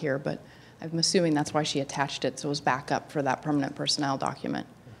who's not here, but I'm assuming that's why she attached it, so it was backup for that permanent personnel document.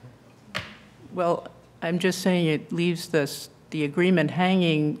 Well, I'm just saying it leaves the agreement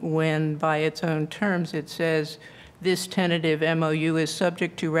hanging when, by its own terms, it says this tentative MOU is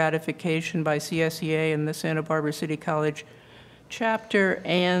subject to ratification by CSEA and the Santa Barbara City College chapter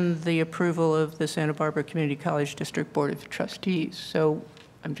and the approval of the Santa Barbara Community College District Board of Trustees. So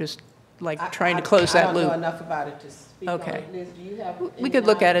I'm just trying to close that loop. I don't know enough about it to speak on Okay. it. Liz, do you have? We could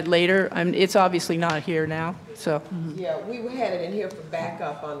look at it later. It's obviously not here now, so. Yeah, we had it in here for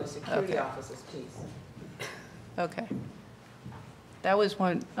backup on the security Okay. officers piece. Okay. That was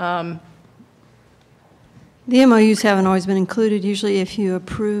one. The MOUs haven't always been included. Usually if you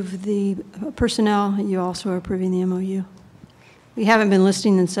approve the personnel, you also are approving the MOU. We haven't been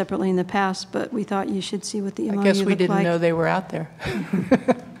listing them separately in the past, but we thought you should see what the MOU I looked like. guess we didn't know they were out there.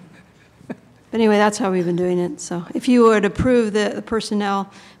 But anyway, that's how we've been doing it. So if you would approve the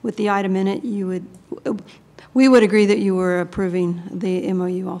personnel with the item in it, we would agree that you were approving the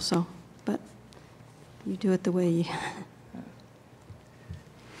MOU also. But you do it the way you...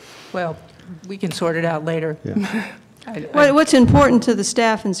 Well, we can sort it out later. Yeah. What's important to the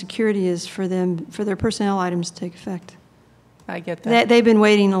staff and security is for their personnel items to take effect. I get that. They've been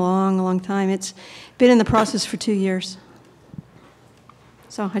waiting a long time. It's been in the process for 2 years.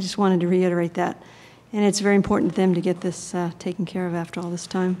 So I just wanted to reiterate that. And it's very important to them to get this taken care of after all this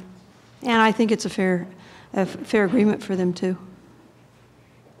time. And I think it's a fair agreement for them too.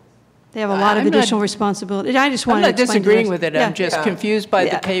 They have a lot of additional responsibility. I just wanted to explain. I'm not disagreeing with it. I'm just confused by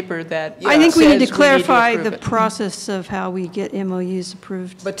the paper that I think we need to clarify approve the it. process of how we get MOUs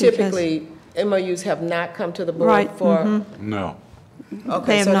approved. But because- typically, MOUs have not come to the board Right, for... mhm. No. They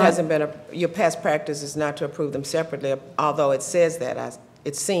Okay, have so it not. hasn't been, your past practice is not to approve them separately, although it says that,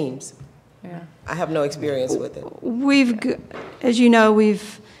 it seems. Yeah. I have no experience with it. As you know,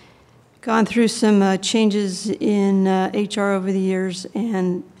 we've gone through some changes in HR over the years,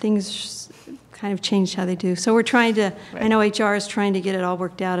 and things kind of changed how they do. So we're trying to, I know HR is trying to get it all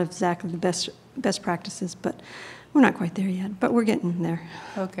worked out of exactly the best practices, but we're not quite there yet, but we're getting there.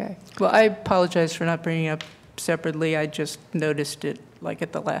 Okay. Well, I apologize for not bringing it up separately. I just noticed it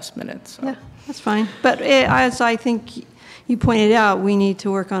at the last minute. So. Yeah, that's fine. But as I think you pointed out, we need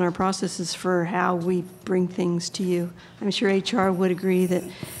to work on our processes for how we bring things to you. I'm sure HR would agree that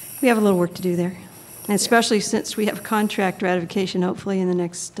we have a little work to do there, and especially since we have contract ratification hopefully in the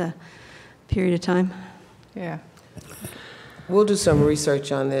next period of time. Yeah. We'll do some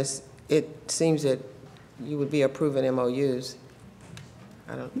research on this. It seems that you would be approving MOUs.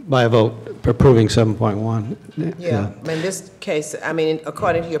 By a vote approving 7.1. Yeah, in this case,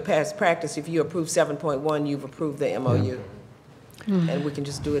 according to your past practice, if you approve 7.1, you've approved the MOU. And we can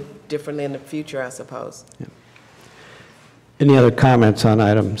just do it differently in the future, I suppose. Yeah. Any other comments on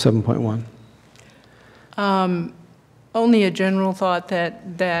item 7.1? Only a general thought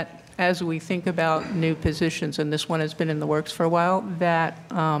that as we think about new positions, and this one has been in the works for a while, that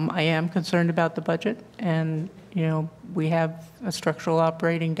I am concerned about the budget. And, we have a structural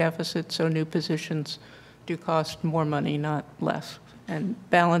operating deficit, so new positions do cost more money, not less. And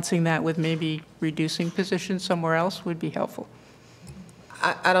balancing that with maybe reducing positions somewhere else would be helpful.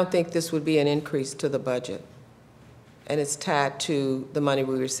 I don't think this would be an increase to the budget. And it's tied to the money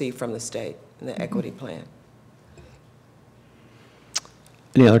we receive from the state and the equity plan.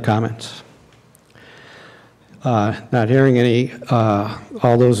 Any other comments? Not hearing any.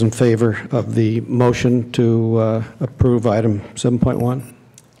 All those in favor of the motion to approve item 7.1?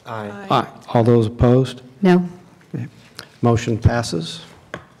 Aye. Aye. All those opposed? No. Okay. Motion passes.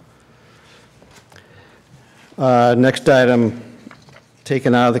 Next item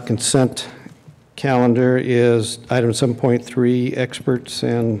taken out of the consent calendar is item 7.3, experts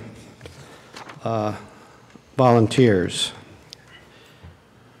and volunteers.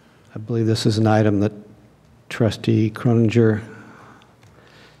 I believe this is an item that Trustee Croninger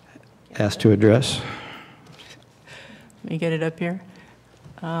asked to address. Let me get it up here.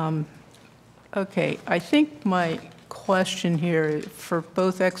 Okay, I think my question here for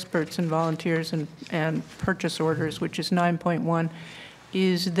both experts and volunteers and purchase orders, which is 9.1,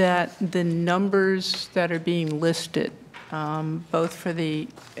 is that the numbers that are being listed, both for the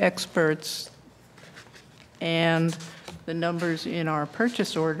experts and the numbers in our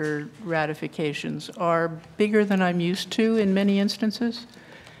purchase order ratifications, are bigger than I'm used to in many instances.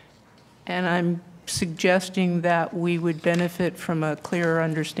 And I'm suggesting that we would benefit from a clearer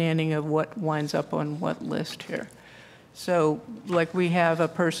understanding of what winds up on what list here. So, we have a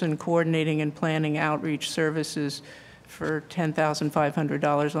person coordinating and planning outreach services for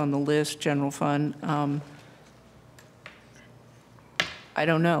 $10,500 on the list, general fund. I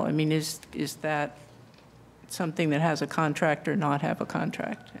don't know. Is that something that has a contract or not have a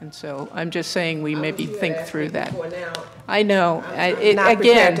contract? And so I'm just saying we maybe think through that. I know. I'm not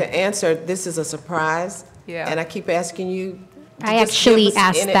prepared to answer. This is a surprise. Yeah. And I keep asking you. I actually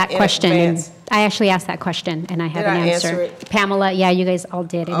asked that question. I actually asked that question, and I have an answer. Answer it? Pamela, yeah, you guys all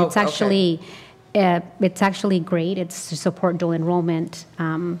did, and Oh, it's actually great. It's to support dual enrollment,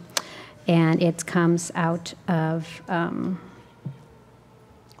 and it comes out of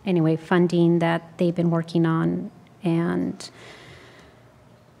anyway funding that they've been working on, and.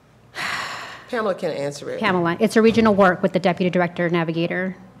 Pamela can answer it. Pamela, it's original work with the Deputy Director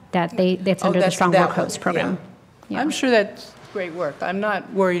Navigator that's under the Strong Work Host program. I'm sure that's great work. I'm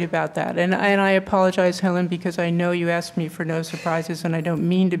not worried about that. And I apologize, Helen, because I know you asked me for no surprises, and I don't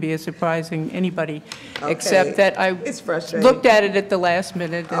mean to be surprising anybody, except that I looked at it at the last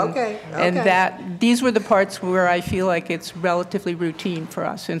minute. And, and that these were the parts where I feel like it's relatively routine for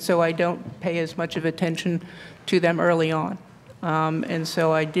us, and so I don't pay as much of attention to them early on. And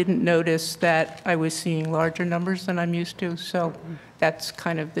so I didn't notice that I was seeing larger numbers than I'm used to. So that's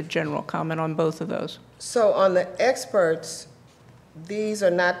kind of the general comment on both of those. So on the experts, these are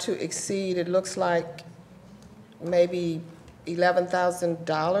not to exceed, it looks like maybe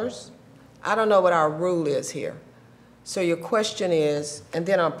 $11,000. I don't know what our rule is here. So your question is, and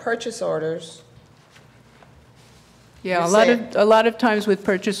then on purchase orders. Yeah, a lot of times with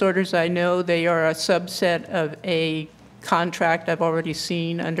purchase orders, I know they are a subset of a contract I've already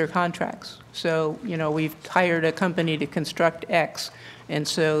seen under contracts. So, you know, we've hired a company to construct X, and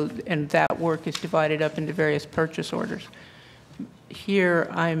that work is divided up into various purchase orders. Here,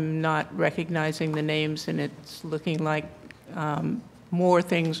 I'm not recognizing the names, and it's looking like more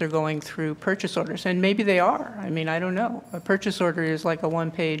things are going through purchase orders, and maybe they are. I mean, I don't know. A purchase order is like a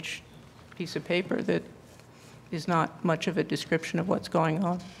one-page piece of paper that is not much of a description of what's going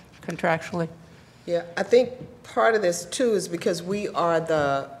on contractually. Yeah, I think part of this too is because we are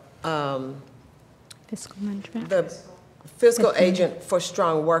the fiscal management, the fiscal agent for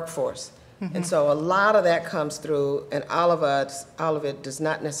Strong Workforce, and so a lot of that comes through, and all of it does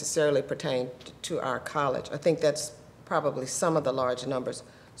not necessarily pertain to our college. I think that's probably some of the large numbers.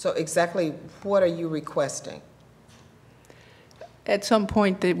 So exactly what are you requesting? At some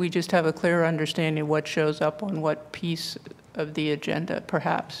point that we just have a clearer understanding of what shows up on what piece of the agenda,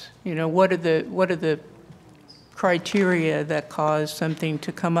 perhaps. You know, what are the criteria that cause something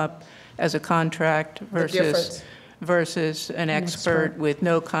to come up as a contract versus an expert with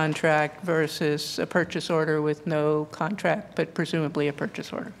no contract versus a purchase order with no contract, but presumably a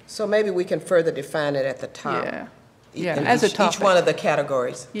purchase order. So maybe we can further define it at the top. Yeah, as a topic. Each one of the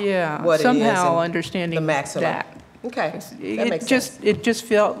categories. Yeah, what somehow it is understanding the maximum. that. Okay, that makes sense. It just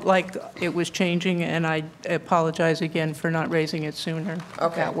felt like it was changing, and I apologize again for not raising it sooner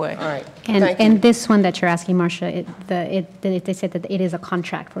that way. All right. And this one that you're asking, Marcia, they said that it is a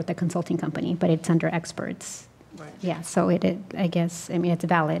contract with the consulting company, but it's under experts. Right. Yeah, so I guess, I mean, it's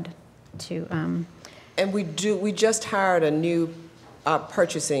valid to. And we just hired a new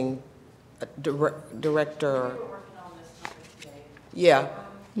purchasing director. Yeah.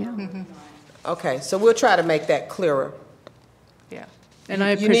 Yeah. Okay, so we'll try to make that clearer. Yeah, and I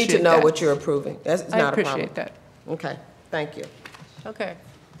appreciate You need to know that. what you're approving. That's not a problem. I appreciate that. Okay, thank you. Okay.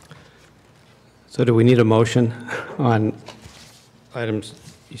 So do we need a motion on items,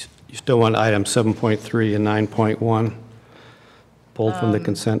 you still want items 7.3 and 9.1 pulled from the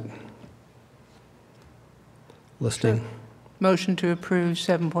consent listing? Sure. Motion to approve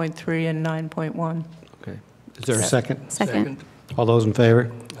 7.3 and 9.1. Okay. Is there a second? Second. All those in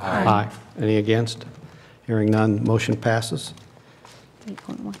favor? Aye. Any against? Hearing none, motion passes.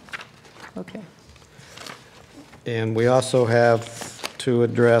 8.1. Okay. And we also have to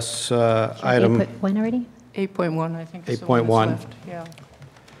address item 8.1 already? 8.1, I think. Is the one 8.1. that's left. Yeah.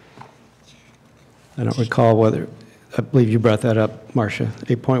 I don't recall whether, I believe you brought that up, Marcia,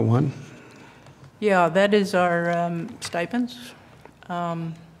 8.1? Yeah, that is our stipends.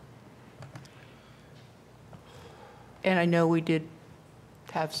 And I know we did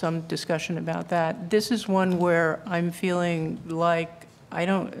have some discussion about that. This is one where I'm feeling like I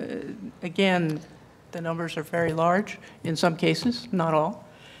don't, again, the numbers are very large in some cases, not all.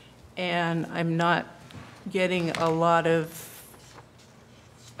 And I'm not getting a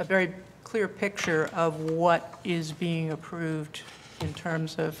very clear picture of what is being approved in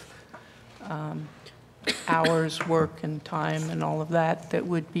terms of hours, work, and time, and all of that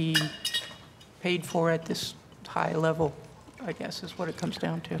would be paid for at this high level, I guess, is what it comes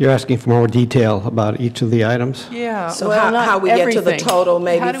down to. You're asking for more detail about each of the items? Yeah. So well, how we get to the total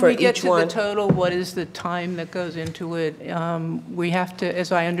maybe for each one? How do we get to the total? What is the time that goes into it? We have to,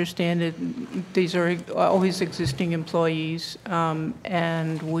 as I understand it, these are always existing employees,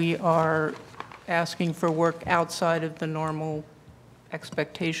 and we are asking for work outside of the normal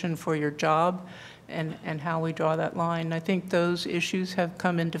expectation for your job. and how we draw that line. I think those issues have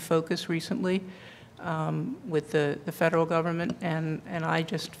come into focus recently with the federal government, and I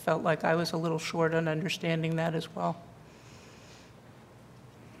just felt like I was a little short on understanding that as well.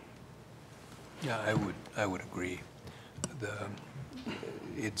 Yeah, I would agree.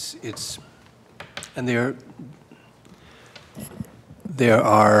 And there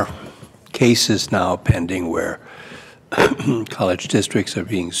are cases now pending where college districts are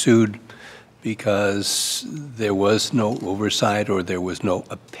being sued because there was no oversight or there was no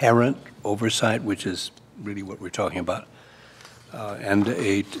apparent oversight, which is really what we're talking about. And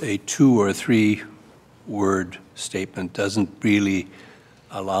a 2 or 3 word statement doesn't really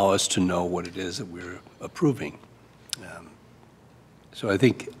allow us to know what it is that we're approving. So I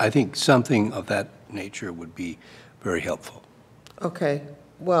think something of that nature would be very helpful. Okay,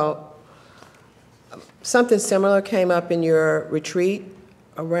 well, something similar came up in your retreat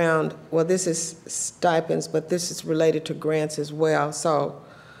around, well, this is stipends, but this is related to grants as well. So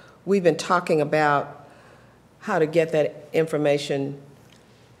we've been talking about how to get that information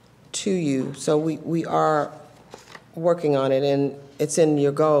to you. So we are working on it, and it's in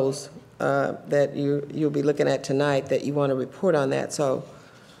your goals that you'll be looking at tonight, that you want to report on that. So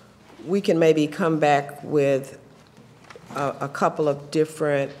we can maybe come back with a couple of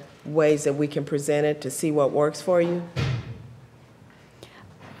different ways that we can present it to see what works for you.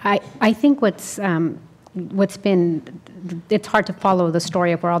 I think what's been, it's hard to follow the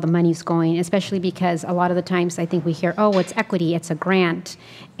story of where all the money's going, especially because a lot of the times I think we hear, oh, it's equity, it's a grant.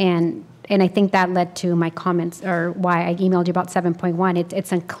 And I think that led to my comments, or why I emailed you about 7.1.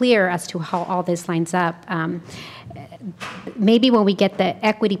 It's unclear as to how all this lines up. Maybe when we get the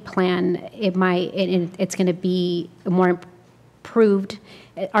equity plan, it's going to be more improved.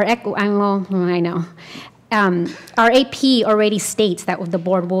 I know. Our AP already states that the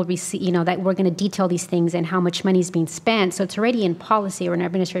board will receive, that we're going to detail these things and how much money is being spent. So it's already in policy or an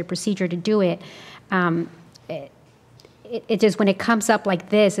administrative procedure to do it. It just, when it comes up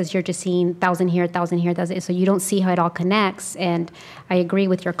like this, as you're just seeing 1,000 here, 1,000 here, 1,000, so you don't see how it all connects. And I agree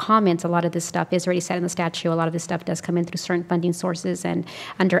with your comments. A lot of this stuff is already set in the statute. A lot of this stuff does come in through certain funding sources and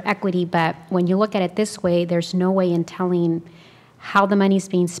under equity. But when you look at it this way, there's no way in telling how the money's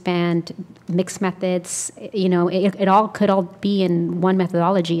being spent, mixed methods. It all could all be in one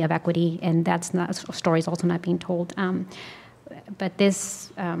methodology of equity, and that's not, story's also not being told. But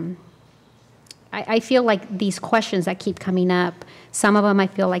this. I feel like these questions that keep coming up, some of them I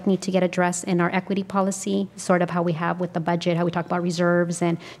feel like need to get addressed in our equity policy, sort of how we have with the budget, how we talk about reserves,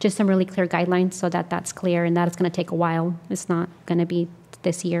 and just some really clear guidelines so that that's clear, and that it's going to take a while. It's not going to be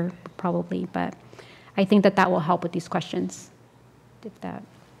this year, probably, but I think that will help with these questions. If that.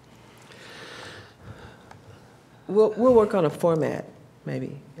 We'll work on a format,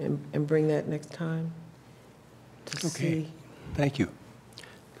 maybe, and bring that next time to see. Thank you.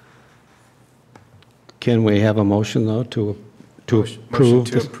 Can we have a motion, though, to approve? Motion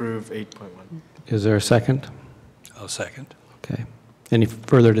to approve 8.1. Is there a second? I'll second. Okay. Any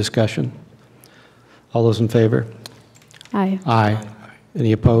further discussion? All those in favor? Aye. Aye.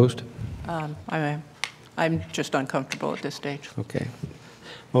 Any opposed? I'm just uncomfortable at this stage. Okay.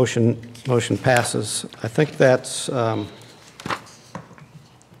 Motion passes. I think that's the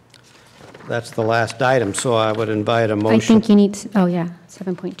last item, so I would invite a motion. I think you need,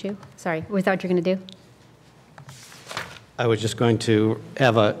 7.2. Sorry, was that what you're going to do? I was just going to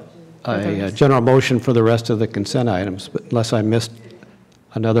have a general motion for the rest of the consent items, but unless I missed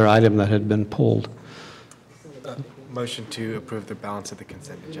another item that had been pulled. Motion to approve the balance of the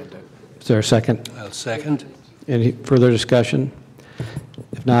consent agenda. Is there a second? I'll second. Any further discussion?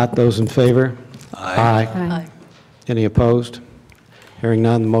 If not, those in favor? Aye. Aye. Any opposed? Hearing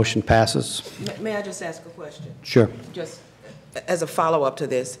none, the motion passes. May I just ask a question? Sure. Just as a follow-up to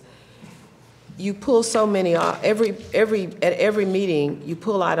this. You pull so many off, at every meeting, you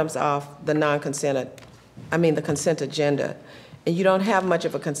pull items off the the consent agenda, and you don't have much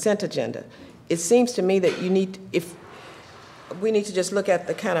of a consent agenda. It seems to me that we need to just look at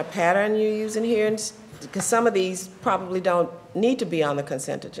the kind of pattern you're using here, because some of these probably don't need to be on the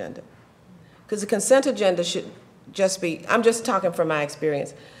consent agenda. Because the consent agenda should just be, I'm just talking from my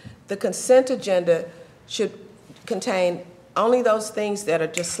experience, the consent agenda should contain only those things that are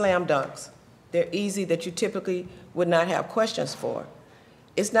just slam dunks. They're easy, that you typically would not have questions for.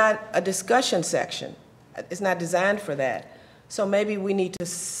 It's not a discussion section. It's not designed for that. So maybe we need to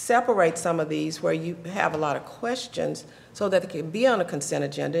separate some of these where you have a lot of questions so that it can be on a consent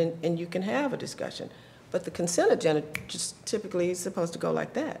agenda and you can have a discussion. But the consent agenda just typically is supposed to go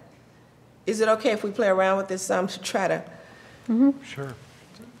like that. Is it okay if we play around with this some to try to? Sure.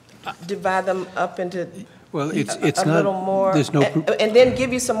 divide them up into Well, it's a not, little more, there's no, and then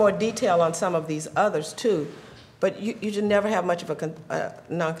give you some more detail on some of these others too. But you should never have much of a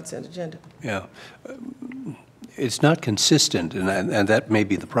non-consent agenda. yeah. It's not consistent, and that may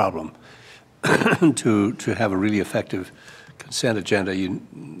be the problem. To have a really effective consent agenda,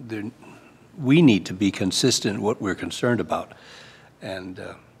 we need to be consistent in what we're concerned about, and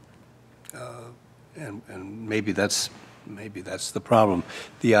maybe that's the problem.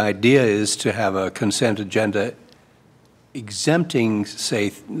 The idea is to have a consent agenda exempting,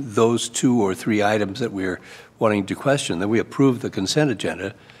 say, those 2 or 3 items that we're wanting to question. Then we approve the consent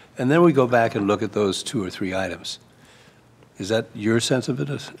agenda, and then we go back and look at those 2 or 3 items. Is that your sense of it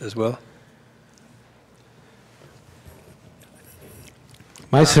as well?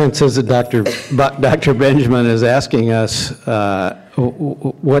 My sense is that Dr. Benjamin is asking us,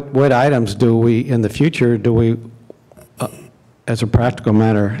 what items do we, in the future, do we, as a practical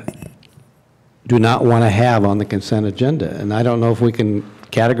matter, do not want to have on the consent agenda? And I don't know if we can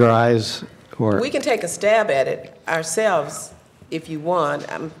categorize or... We can take a stab at it ourselves if you want.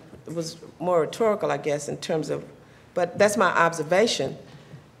 It was more rhetorical, I guess, in terms of, but that's my observation,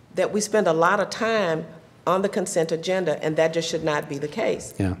 that we spend a lot of time on the consent agenda, and that just should not be the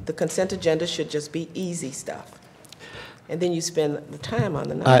case. Yeah. The consent agenda should just be easy stuff. And then you spend the time on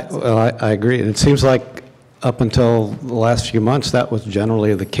the non-consent. I agree. And it seems like up until the last few months, that was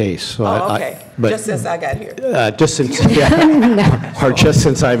generally the case. So okay. Just since I got here. Just since, yeah, or just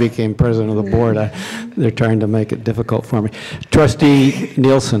since I became president of the board, they're trying to make it difficult for me. Trustee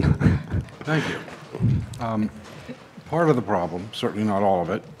Nielsen. Thank you. Part of the problem, certainly not all of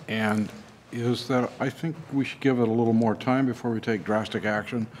it, and is that I think we should give it a little more time before we take drastic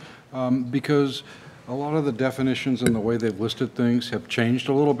action, because a lot of the definitions and the way they've listed things have changed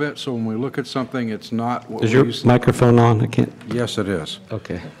a little bit. So when we look at something, it's not what Is your microphone on? I can't. Yes, it is.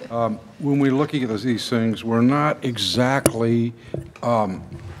 Okay. When we're looking at these things, we're not exactly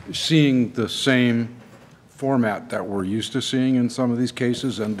seeing the same format that we're used to seeing in some of these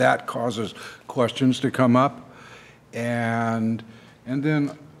cases, and that causes questions to come up. And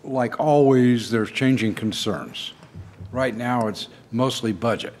then, like always, there's changing concerns. Right now, it's mostly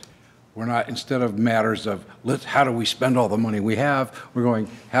budget. We're not, instead of matters of, how do we spend all the money we have, we're going,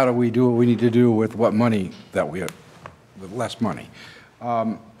 how do we do what we need to do with what money that we have, with less money.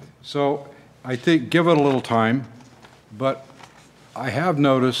 So I think give it a little time, but I have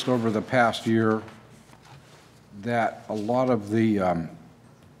noticed over the past year that a lot of the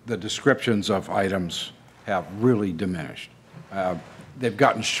descriptions of items have really diminished. They've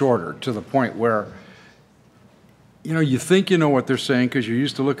gotten shorter to the point where, you know, you think you know what they're saying because you're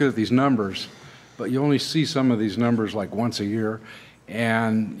used to looking at these numbers, but you only see some of these numbers like once a year,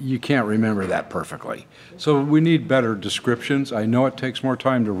 and you can't remember that perfectly. So we need better descriptions. I know it takes more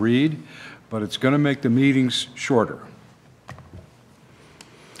time to read, but it's going to make the meetings shorter.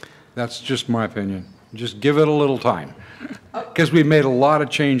 That's just my opinion. Just give it a little time. Because we've made a lot of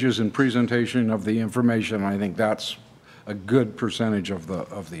changes in presentation of the information, and I think that's a good percentage of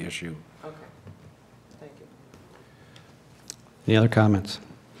the issue. Okay. Thank you. Any other comments?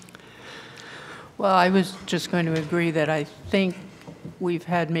 Well, I was just going to agree that I think we've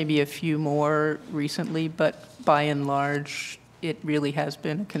had maybe a few more recently, but by and large, it really has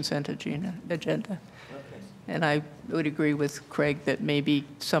been a consent agenda. Okay. And I would agree with Craig that maybe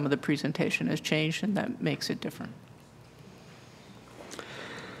some of the presentation has changed, and that makes it different.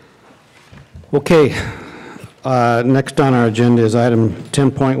 Okay. Next on our agenda is item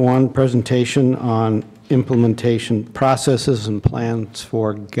 10.1, presentation on implementation processes and plans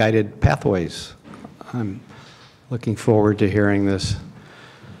for guided pathways. I'm looking forward to hearing this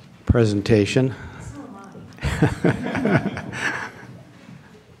presentation.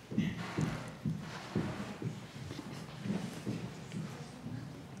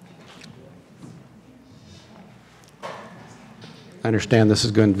 I understand this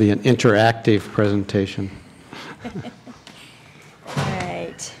is going to be an interactive presentation. All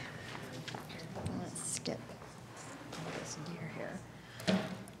right. Let's get this gear here. There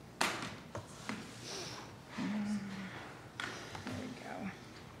we go.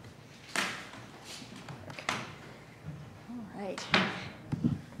 Okay. All right.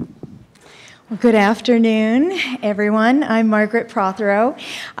 Well, good afternoon, everyone. I'm Margaret Prothero,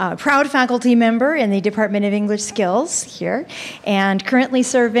 proud faculty member in the Department of English Skills here, and currently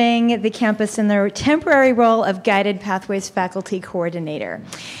serving the campus in the temporary role of Guided Pathways Faculty Coordinator.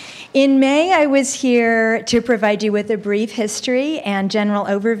 In May, I was here to provide you with a brief history and general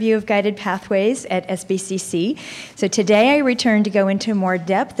overview of Guided Pathways at SBCC. So today I return to go into more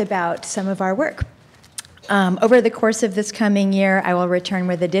depth about some of our work. Over the course of this coming year, I will return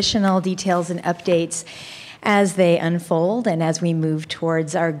with additional details and updates as they unfold and as we move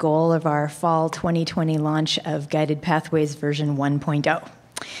towards our goal of our fall 2020 launch of Guided Pathways version 1.0.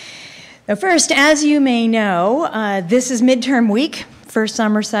 Now first, as you may know, this is midterm week for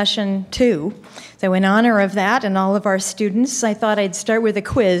summer session 2. So in honor of that and all of our students, I thought I'd start with a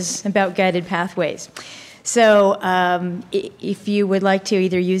quiz about Guided Pathways. So if you would like to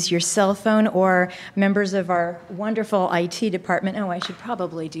either use your cell phone or members of our wonderful IT department, oh, I should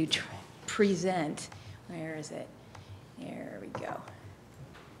probably do present. Where is it? There we go.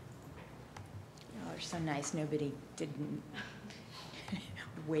 Oh, they're so nice. Nobody didn't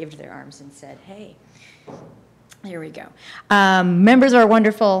waved their arms and said, hey. Here we go. Members of our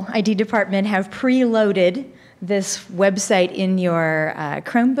wonderful IT department have preloaded this website in your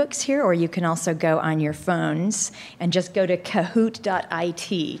Chromebooks here, or you can also go on your phones and just go to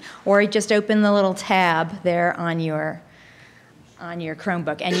kahoot.it, or just open the little tab there on your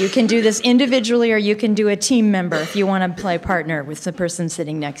Chromebook. And you can do this individually, or you can do a team member if you want to play partner with the person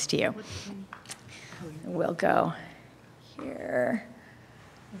sitting next to you. We'll go here.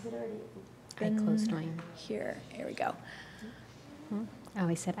 Is it already open? I closed mine. Here we go. Oh,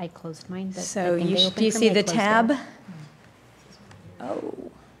 I said I closed mine. But So I think they do opened you for see me. I the closed tab? it.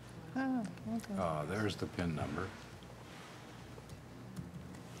 Oh. Oh, there's the PIN number.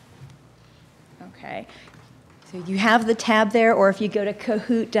 Okay. So you have the tab there, or if you go to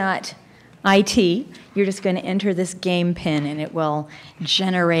kahoot.it, you're just going to enter this game pin and it will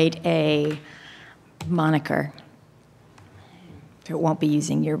generate a moniker. So it won't be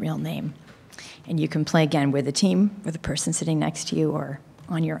using your real name. And you can play again with a team, with a person sitting next to you, or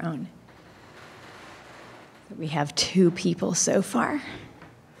on your own. We have 2 people so far.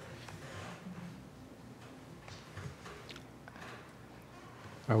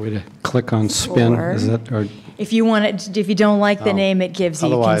 Are we to click on spin? Or Is that, or if you want it, if you don't like the name it gives you,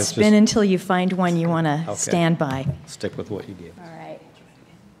 you can Otherwise, spin just- until you find one you want to Okay. stand by. stick with what you gave? All right.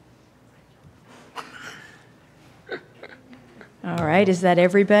 All right, is that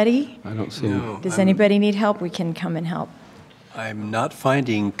everybody? I don't see. No, Does I'm- anybody need help? We can come and help. I'm not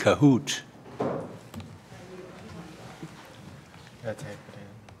finding Kahoot. That's type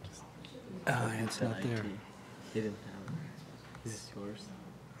it in. It's not there. They didn't have it. Is this yours?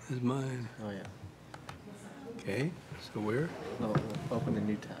 This is mine. Oh, yeah. Okay, so where? No, open a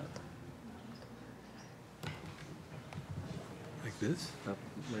new tab. Like this? Up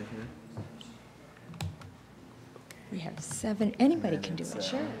right here. We have 7. Anybody can do it,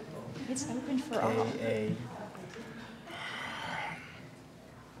 sure. It's open for all.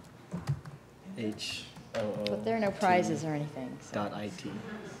 H-O-O. But there are no prizes or anything. so- Dot IT. Yeah.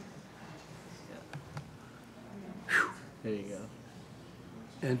 There you go.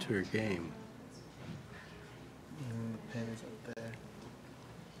 Enter game. The pen is up there.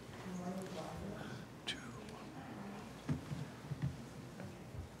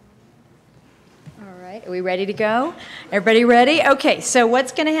 All right, are we ready to go? Everybody ready? Okay, so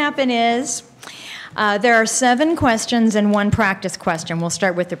what's going to happen is there are 7 questions and 1 practice question. We'll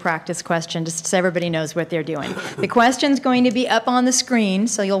start with the practice question just so everybody knows what they're doing. The question's going to be up on the screen,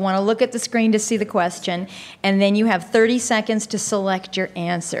 so you'll want to look at the screen to see the question, and then you have 30 seconds to select your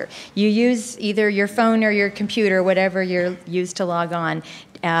answer. You use either your phone or your computer, whatever you're used to log on,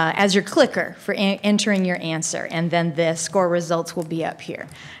 as your clicker for entering your answer, and then the score results will be up here.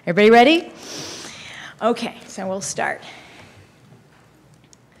 Everybody ready? Okay, so we'll start.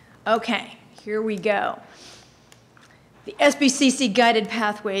 Okay, here we go. The SBCC Guided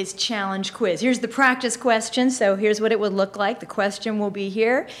Pathways Challenge Quiz. Here's the practice question, so here's what it would look like. The question will be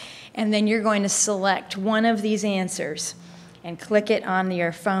here, and then you're going to select one of these answers and click it on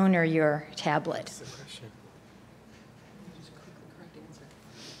your phone or your tablet.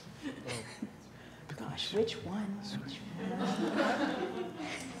 Gosh, which one?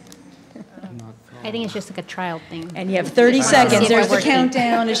 I think it's just like a trial thing. And you have 30 seconds. There's the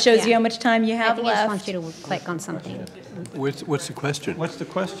countdown. It shows you how much time you have I think left. I just want you to click on something. What's the question? What's the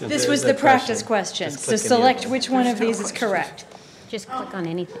question? This was the practice question. So select which one of these is correct. Just click on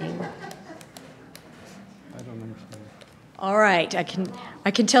anything. I don't understand. All right,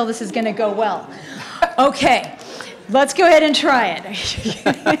 I can tell this is going to go well. Okay, let's go ahead and try it.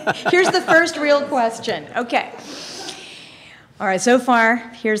 Here's the first real question. Okay. All right, so far,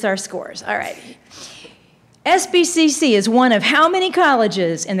 here's our scores. All right. SBCC is one of how many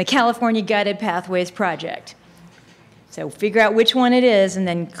colleges in the California Guided Pathways Project? So figure out which one it is and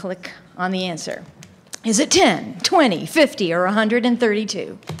then click on the answer. Is it 10, 20, 50, or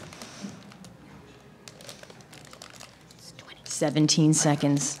 132? 17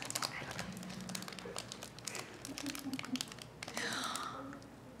 seconds.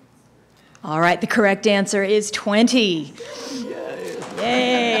 All right, the correct answer is 20.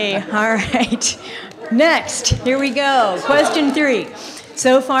 Yay. All right. Next, here we go. Question 3.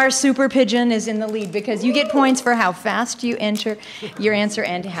 So far, Super Pigeon is in the lead because you get points for how fast you enter your answer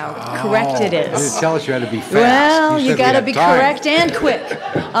and how correct it You is. didn't tell us you had to be fast. Well, you said we got to had be time. correct and quick.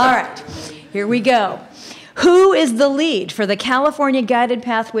 All right, here we go. Who is the lead for the California Guided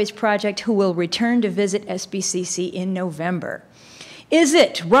Pathways Project who will return to visit SBCC in November? Is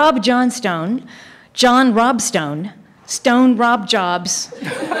it Rob Johnstone, John Robstone, Stone Rob Jobs,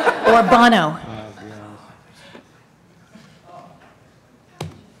 or Bono?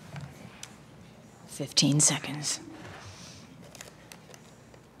 15 seconds.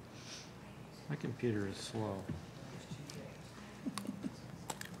 My computer is slow.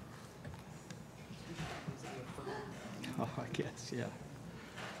 Oh, I guess, yeah.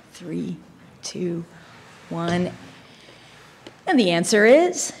 3, 2, 1. And the answer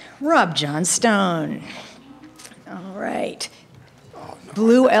is Rob Johnstone. All right.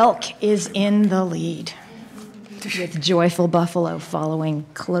 Blue Elk is in the lead, with Joyful Buffalo following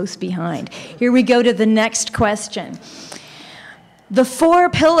close behind. Here we go to the next question. The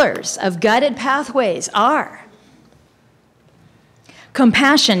 4 pillars of guided pathways are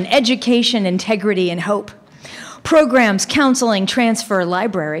compassion, education, integrity, and hope. Programs, counseling, transfer,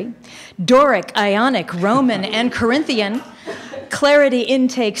 library. Doric, Ionic, Roman, and Corinthian. Clarity,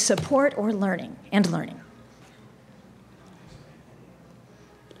 intake, support, or learning, and learning.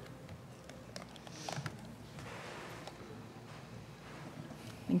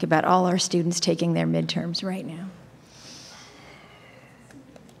 Think about all our students taking their midterms right now.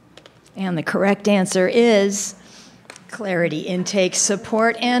 And the correct answer is clarity, intake,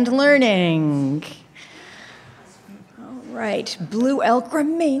 support, and learning. All right, Blue Elk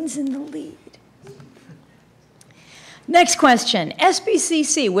remains in the lead. Next question.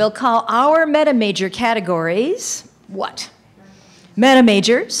 SBCC will call our meta major categories what? Meta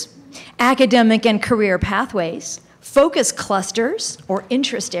majors, academic and career pathways, focus clusters, or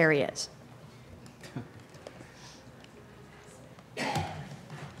interest areas?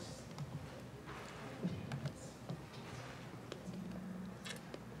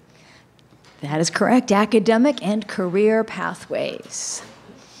 That is correct, academic and career pathways.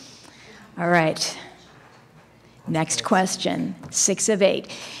 All right, next question, 6 of 8.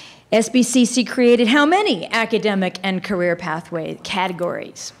 SBCC created how many academic and career pathway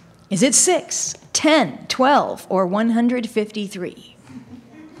categories? Is it 6, 10, 12, or 153?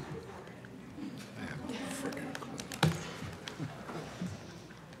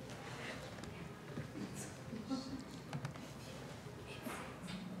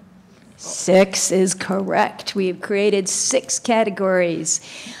 Six is correct. We have created 6 categories.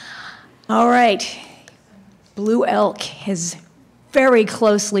 All right. Blue Elk is very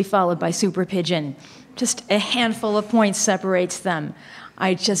closely followed by Super Pigeon. Just a handful of points separates them.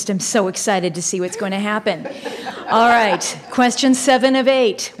 I just am so excited to see what's going to happen. All right, question 7 of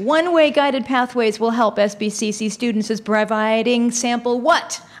 8. One-way guided pathways will help SBCC students is providing sample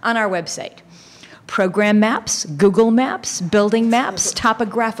what on our website? Program maps, Google Maps, building maps,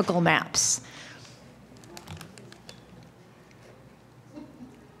 topographical maps.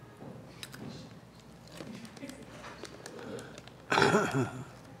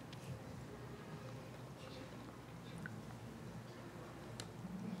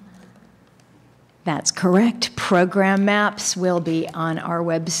 That's correct. Program maps will be on our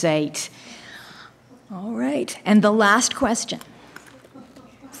website. All right, and the last question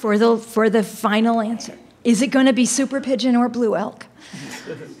for the final answer. Is it going to be Super Pigeon or Blue Elk?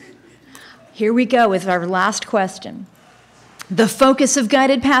 Here we go with our last question. The focus of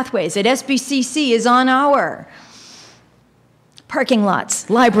guided pathways at SBCC is on our parking lots,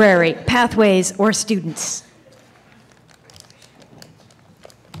 library, pathways, or students.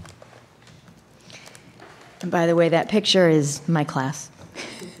 And by the way, that picture is my class.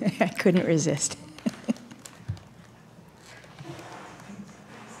 I couldn't resist.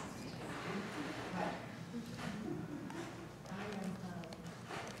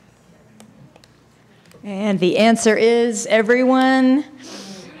 And the answer is everyone,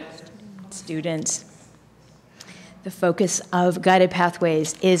 students. The focus of guided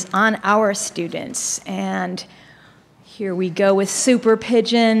pathways is on our students. And here we go with Super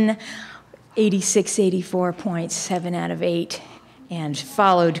Pigeon, 86, 84 points, 7 out of 8, and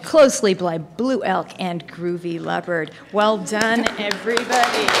followed closely by Blue Elk and Groovy Leopard. Well done,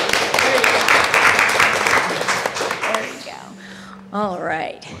 everybody. There you go. All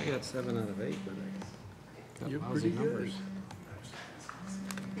right. Well, I got 7 out of 8, but you're pretty good.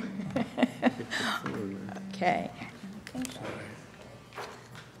 Okay.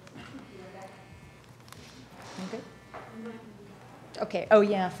 okay. Oh,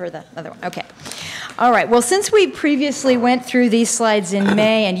 yeah, for the other one. Okay. All right. Well, since we previously went through these slides in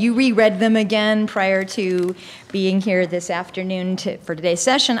May and you reread them again prior to being here this afternoon for today's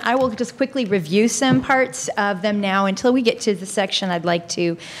session, I will just quickly review some parts of them now until we get to the section I'd like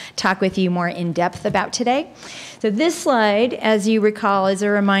to talk with you more in depth about today. So this slide, as you recall, is a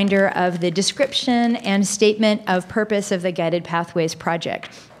reminder of the description and statement of purpose of the Guided Pathways project.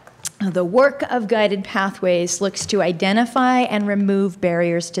 The work of Guided Pathways looks to identify and remove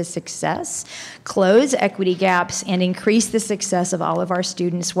barriers to success, close equity gaps, and increase the success of all of our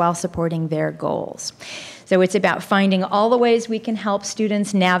students while supporting their goals. So it's about finding all the ways we can help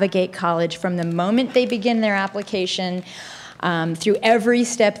students navigate college from the moment they begin their application through every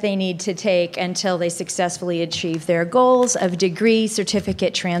step they need to take until they successfully achieve their goals of degree,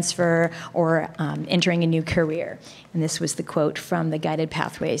 certificate transfer, or entering a new career. And this was the quote from the Guided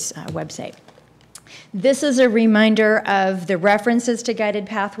Pathways website. This is a reminder of the references to Guided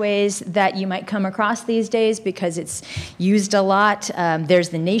Pathways that you might come across these days because it's used a lot. There's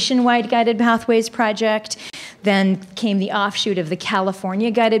the nationwide Guided Pathways project. Then came the offshoot of the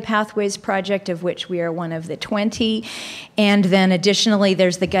California Guided Pathways project, of which we are one of the 20. And then additionally,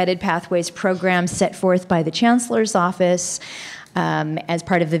 there's the Guided Pathways program set forth by the Chancellor's Office as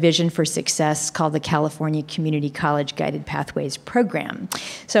part of the Vision for Success called the California Community College Guided Pathways Program.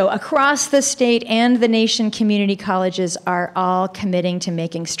 So across the state and the nation, community colleges are all committing to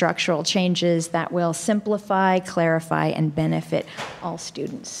making structural changes that will simplify, clarify, and benefit all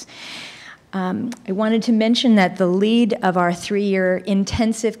students. I wanted to mention that the lead of our 3-year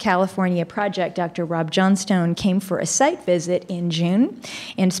intensive California project, Dr. Rob Johnstone, came for a site visit in June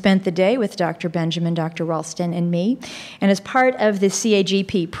and spent the day with Dr. Benjamin, Dr. Ralston, and me. And as part of the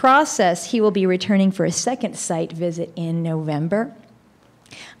CAGP process, he will be returning for a second site visit in November.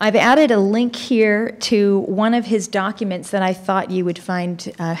 I've added a link here to one of his documents that I thought you would find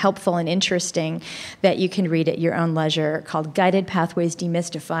helpful and interesting that you can read at your own leisure, called Guided Pathways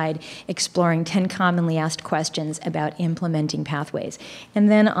Demystified, Exploring 10 Commonly Asked Questions About Implementing Pathways. And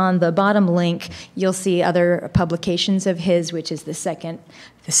then on the bottom link, you'll see other publications of his, which is the second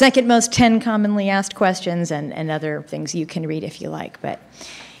most 10 commonly asked questions, and other things you can read if you like. But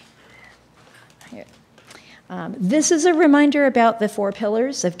this is a reminder about the 4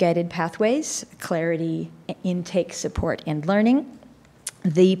 pillars of Guided Pathways: clarity, intake, support, and learning.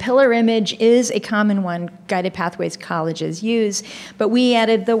 The pillar image is a common one Guided Pathways colleges use, but we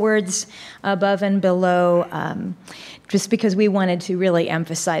added the words above and below just because we wanted to really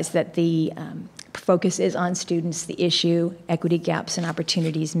emphasize that the focus is on students, the issue, equity gaps and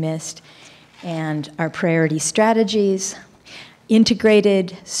opportunities missed, and our priority strategies: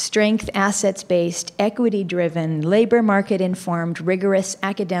 integrated, strength assets-based, equity-driven, labor market-informed, rigorous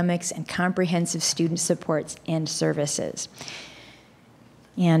academics, and comprehensive student supports and services.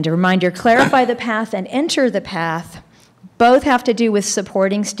 And a reminder, clarify the path and enter the path. Both have to do with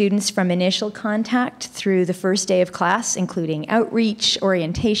supporting students from initial contact through the first day of class, including outreach,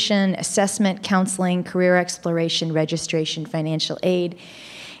 orientation, assessment, counseling, career exploration, registration, financial aid.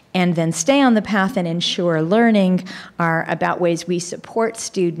 And then stay on the path and ensure learning are about ways we support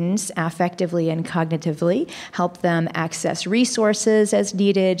students affectively and cognitively, help them access resources as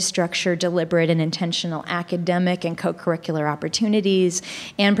needed, structure deliberate and intentional academic and co-curricular opportunities,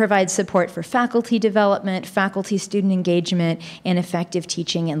 and provide support for faculty development, faculty-student engagement, and effective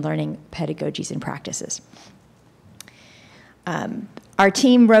teaching and learning pedagogies and practices. Our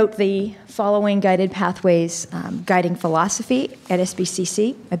team wrote the following Guided Pathways guiding philosophy at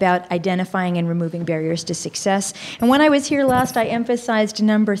SBCC about identifying and removing barriers to success. And when I was here last, I emphasized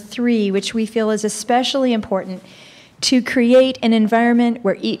number 3, which we feel is especially important: to create an environment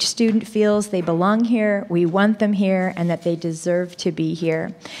where each student feels they belong here, we want them here, and that they deserve to be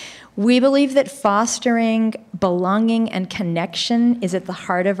here. We believe that fostering belonging and connection is at the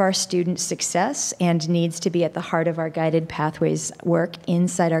heart of our students' success and needs to be at the heart of our Guided Pathways work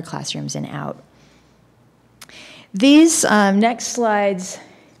inside our classrooms and out. These next slides,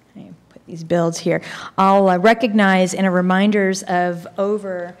 I put these builds here, I'll recognize and are reminders of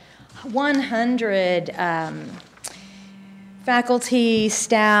over 100 faculty,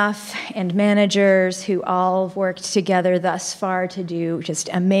 staff, and managers who all worked together thus far to do just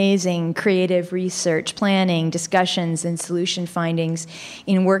amazing creative research, planning, discussions, and solution findings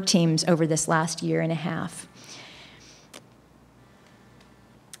in work teams over this last year and a half.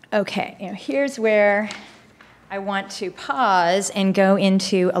 Okay, here's where I want to pause and go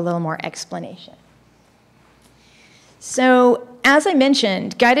into a little more explanation. So as I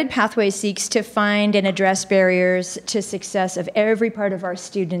mentioned, Guided Pathways seeks to find and address barriers to success of every part of our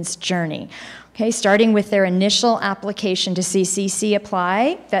students' journey. Okay, starting with their initial application to CCC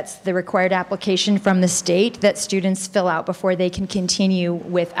Apply, that's the required application from the state that students fill out before they can continue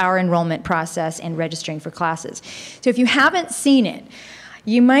with our enrollment process and registering for classes. So if you haven't seen it,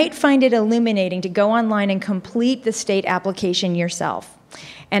 you might find it illuminating to go online and complete the state application yourself.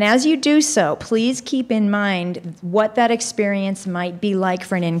 And as you do so, please keep in mind what that experience might be like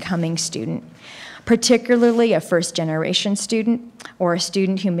for an incoming student, particularly a first-generation student or a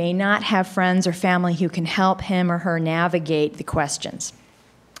student who may not have friends or family who can help him or her navigate the questions.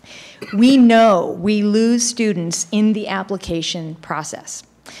 We know we lose students in the application process.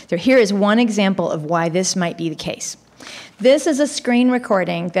 So here is one example of why this might be the case. This is a screen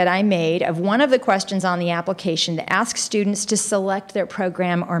recording that I made of one of the questions on the application to ask students to select their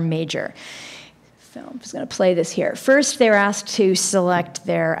program or major. So I'm just going to play this here. First, they're asked to select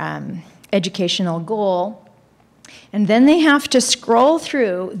their educational goal, and then they have to scroll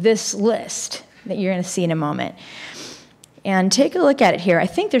through this list that you're going to see in a moment. And take a look at it here. I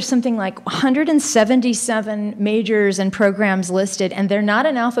think there's something like 177 majors and programs listed, and they're not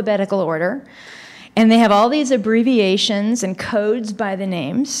in alphabetical order. And they have all these abbreviations and codes by the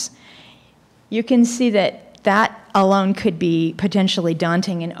names. You can see that that alone could be potentially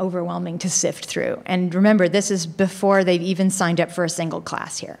daunting and overwhelming to sift through. And remember, this is before they've even signed up for a single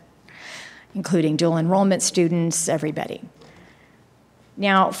class here, including dual enrollment students, everybody.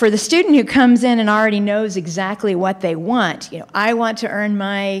 Now, for the student who comes in and already knows exactly what they want, I want to earn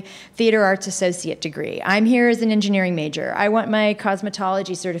my theater arts associate degree. I'm here as an engineering major. I want my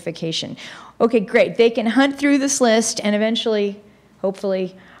cosmetology certification. Okay, great. They can hunt through this list and eventually,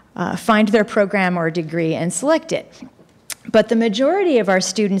 hopefully, find their program or degree and select it. But the majority of our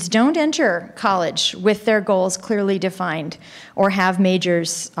students don't enter college with their goals clearly defined or have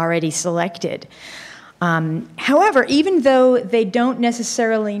majors already selected. However, even though they don't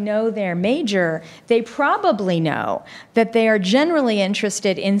necessarily know their major, they probably know that they are generally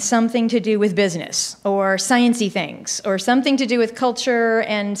interested in something to do with business or sciencey things or something to do with culture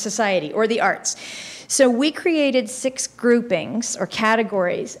and society or the arts. So we created 6 groupings or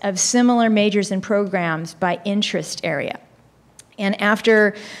categories of similar majors and programs by interest area. And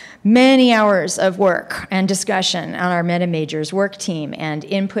after many hours of work and discussion on our meta majors work team and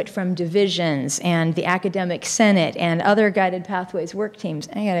input from divisions and the academic senate and other guided pathways work teams.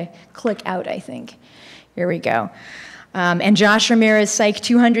 I gotta click out, I think. Here we go. And Josh Ramirez Psych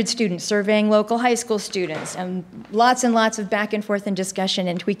 200 students surveying local high school students and lots of back and forth and discussion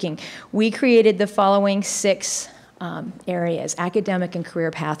and tweaking. We created the following 6 areas, academic and career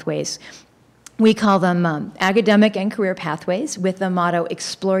pathways. We call them academic and career pathways with the motto,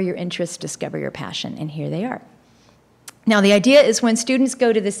 explore your interests, discover your passion, and here they are. Now, the idea is when students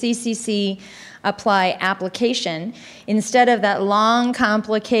go to the CCC Apply application, instead of that long,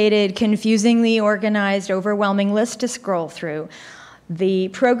 complicated, confusingly organized, overwhelming list to scroll through, the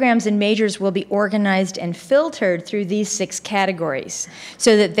programs and majors will be organized and filtered through these 6 categories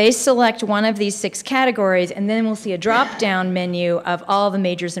so that they select one of these 6 categories, and then we'll see a drop-down menu of all the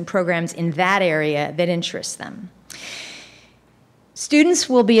majors and programs in that area that interests them. Students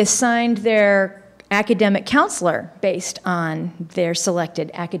will be assigned their academic counselor based on their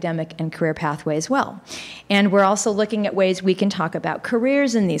selected academic and career pathway as well. And we're also looking at ways we can talk about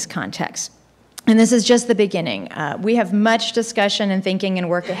careers in these contexts. And this is just the beginning. We have much discussion and thinking and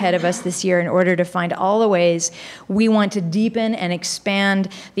work ahead of us this year in order to find all the ways we want to deepen and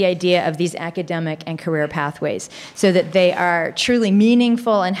expand the idea of these academic and career pathways so that they are truly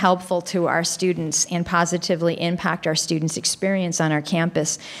meaningful and helpful to our students and positively impact our students' experience on our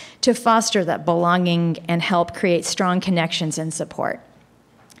campus to foster that belonging and help create strong connections and support.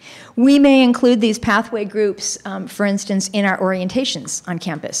 We may include these pathway groups, for instance, in our orientations on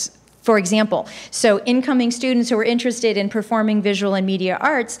campus. For example, so incoming students who are interested in performing visual and media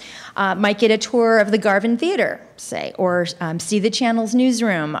arts might get a tour of the Garvin Theater, say, or see the Channel's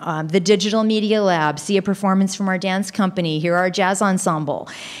newsroom, the Digital Media Lab, see a performance from our dance company, hear our jazz ensemble,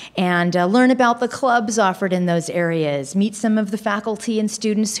 and learn about the clubs offered in those areas, meet some of the faculty and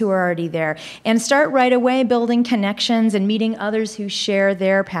students who are already there, and start right away building connections and meeting others who share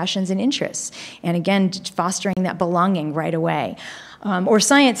their passions and interests. And again, fostering that belonging right away. Or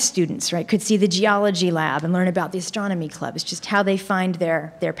science students, right, could see the geology lab and learn about the astronomy club. It's just how they find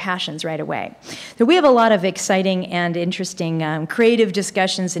their passions right away. So we have a lot of exciting and interesting creative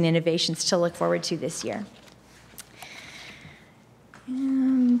discussions and innovations to look forward to this year.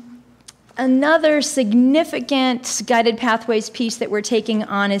 Another significant guided pathways piece that we're taking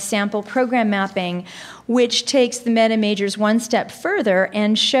on is sample program mapping. which takes the meta majors one step further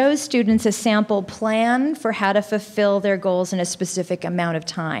and shows students a sample plan for how to fulfill their goals in a specific amount of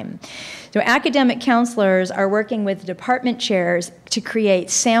time. So academic counselors are working with department chairs to create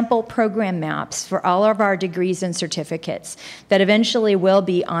sample program maps for all of our degrees and certificates that eventually will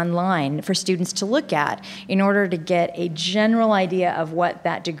be online for students to look at in order to get a general idea of what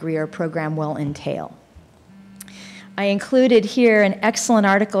that degree or program will entail. I included here an excellent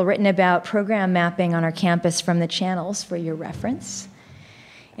article written about program mapping on our campus from the channels for your reference.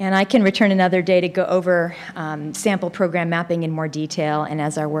 And I can return another day to go over sample program mapping in more detail and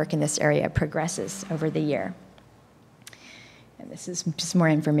as our work in this area progresses over the year. And this is just more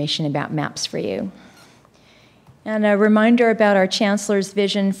information about maps for you. And a reminder about our Chancellor's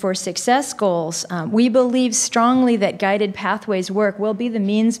Vision for Success goals. We believe strongly that guided pathways work will be the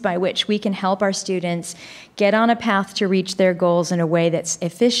means by which we can help our students get on a path to reach their goals in a way that's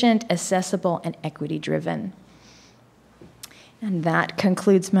efficient, accessible, and equity-driven. And that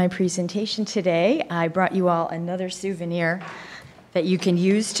concludes my presentation today. I brought you all another souvenir that you can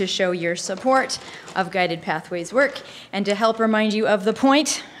use to show your support of Guided Pathways work and to help remind you of the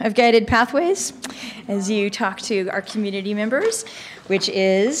point of Guided Pathways as you talk to our community members, which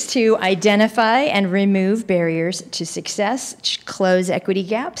is to identify and remove barriers to success, close equity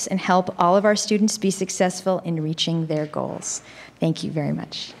gaps, and help all of our students be successful in reaching their goals. Thank you very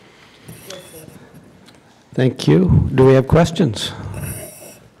much. Thank you. Do we have questions?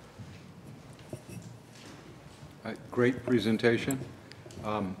 Great presentation.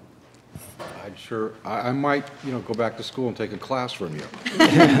 I might, go back to school and take a class from you.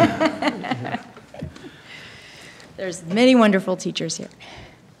 There's many wonderful teachers here.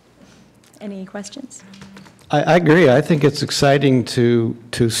 Any questions? I agree. I think it's exciting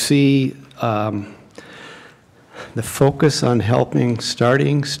to see the focus on helping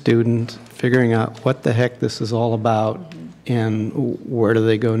starting students figuring out what the heck this is all about and where do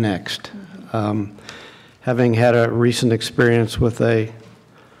they go next. Having had a recent experience with a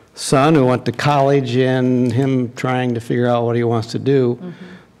son who went to college and him trying to figure out what he wants to do,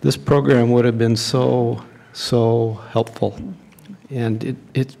 this program would have been so helpful. And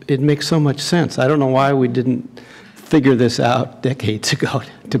it makes so much sense. I don't know why we didn't figure this out decades ago,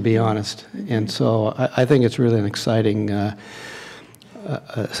 to be honest. And so I think it's really an exciting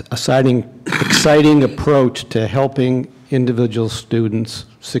approach to helping individual students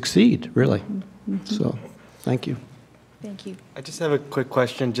succeed, really. So, thank you. Thank you. I just have a quick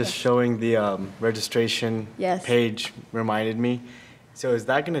question, just showing the registration page reminded me. So is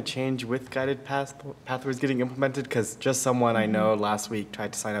that going to change with guided pathways getting implemented? Because just someone I know last week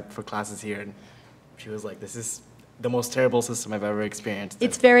tried to sign up for classes here, and she was like, this is the most terrible system I've ever experienced.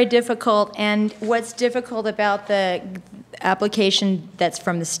 It's very difficult, and what's difficult about the application that's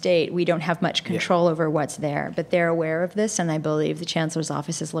from the state, we don't have much control over what's there, but they're aware of this, and I believe the Chancellor's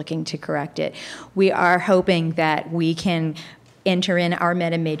Office is looking to correct it. We are hoping that we can enter in our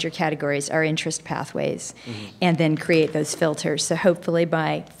meta major categories, our interest pathways, and then create those filters. So hopefully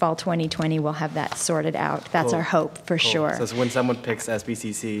by fall 2020, we'll have that sorted out. That's our hope, for sure. So when someone picks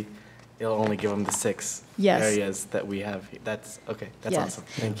SBCC, it'll only give them the 6 areas that we have. That's okay. That's awesome.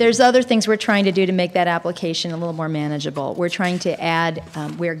 Thank you. There's other things we're trying to do to make that application a little more manageable. We're trying to add,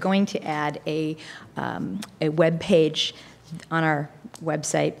 we're going to add a web page on our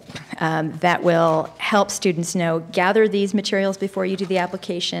website that will help students know, gather these materials before you do the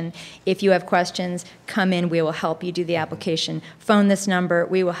application. If you have questions, come in, we will help you do the application. Phone this number,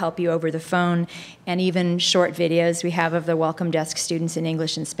 we will help you over the phone. And even short videos we have of the welcome desk students in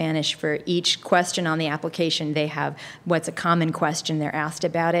English and Spanish. For each question on the application, they have what's a common question they're asked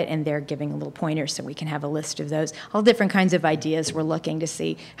about it, and they're giving a little pointer so we can have a list of those. All different kinds of ideas we're looking to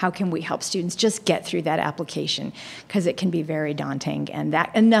see how can we help students just get through that application, because it can be very daunting, and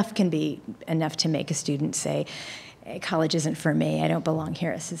that enough can be enough to make a student say, hey, college isn't for me, I don't belong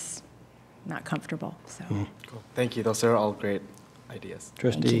here, this is not comfortable. So. Cool. Thank you. Those are all great ideas.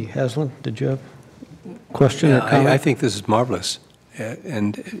 Trustee Haslam, did you have a question or comment? I think this is marvelous.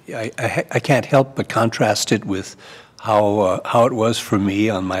 And I can't help but contrast it with how it was for me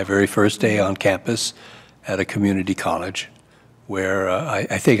on my very first day on campus at a community college, where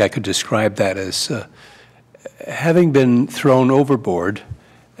I think I could describe that as having been thrown overboard,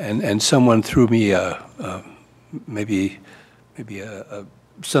 and someone threw me maybe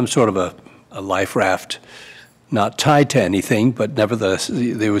some sort of a life raft, not tied to anything, but nevertheless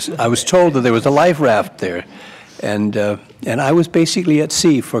I was told that there was a life raft there, and I was basically at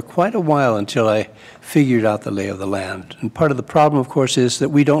sea for quite a while until I figured out the lay of the land. And part of the problem, of course, is that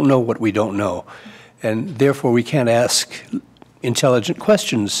we don't know what we don't know, and therefore we can't ask intelligent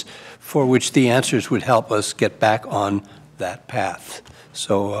questions for which the answers would help us get back on that path.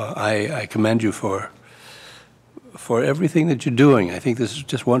 So I commend you for everything that you're doing. I think this is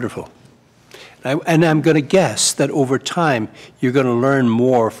just wonderful. And I'm going to guess that over time you're going to learn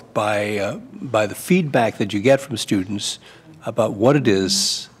more by the feedback that you get from students about what it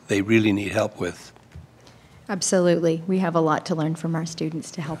is they really need help with. Absolutely. We have a lot to learn from our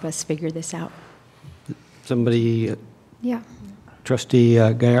students to help us figure this out. Somebody, Yeah. Trustee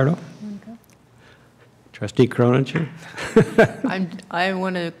Gallardo? Trustee Croninger? I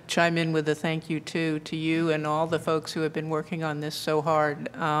want to chime in with a thank you to you and all the folks who have been working on this so hard.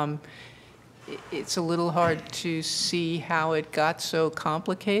 It's a little hard to see how it got so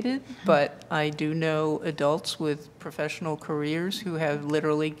complicated, but I do know adults with professional careers who have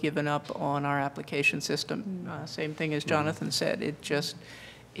literally given up on our application system. Same thing as Jonathan said, it just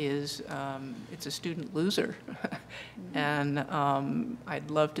is, it's a student loser. And I'd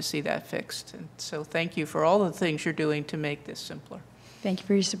love to see that fixed. And so thank you for all the things you're doing to make this simpler. Thank you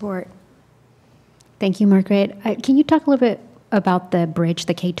for your support. Thank you, Margaret. Can you talk a little bit about the bridge,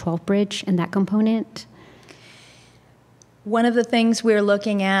 the K-12 bridge, and that component? One of the things we're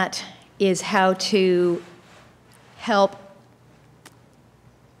looking at is how to help.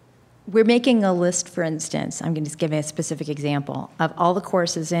 We're making a list, for instance, I'm going to just give you a specific example, of all the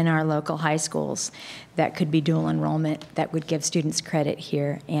courses in our local high schools that could be dual enrollment, that would give students credit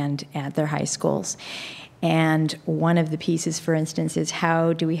here and at their high schools. And one of the pieces, for instance, is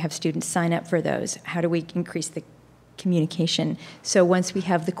how do we have students sign up for those? How do we increase the communication? So once we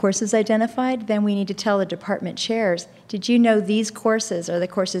have the courses identified, then we need to tell the department chairs, did you know these courses are the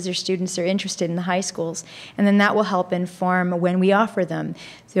courses your students are interested in the high schools? And then that will help inform when we offer them.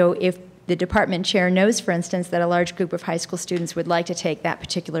 So if the department chair knows, for instance, that a large group of high school students would like to take that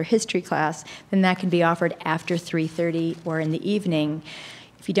particular history class, then that can be offered after 3:30 or in the evening.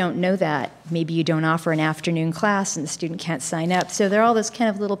 If you don't know that, maybe you don't offer an afternoon class and the student can't sign up. So there are all those kind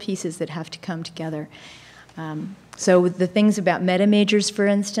of little pieces that have to come together. So the things about meta majors, for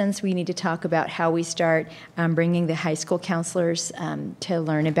instance, we need to talk about how we start bringing the high school counselors to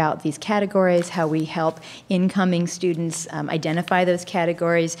learn about these categories, how we help incoming students identify those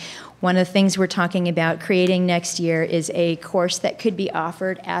categories. One of the things we're talking about creating next year is a course that could be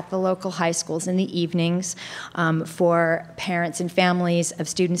offered at the local high schools in the evenings for parents and families of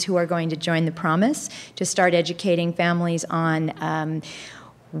students who are going to join the Promise, to start educating families on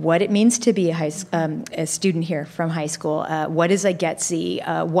what it means to be a student here from high school. What is a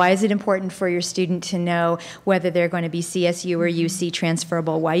GETC? Why is it important for your student to know whether they're going to be CSU or UC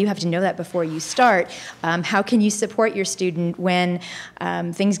transferable? Why you have to know that before you start? How can you support your student when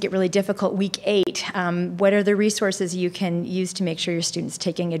things get really difficult week 8? What are the resources you can use to make sure your student's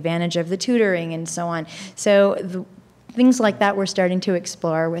taking advantage of the tutoring and so on? So things like that we're starting to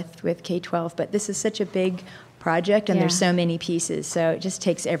explore with K-12, but this is such a big project, and there's so many pieces, so it just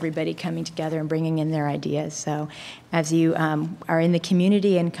takes everybody coming together and bringing in their ideas. So as you are in the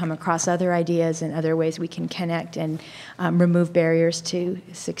community and come across other ideas and other ways we can connect and remove barriers to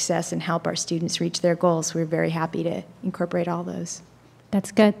success and help our students reach their goals, we're very happy to incorporate all those.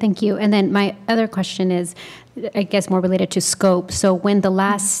 That's good, thank you. And then my other question is, I guess more related to scope. So when the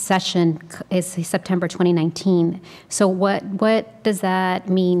last session is September 2019, so what does that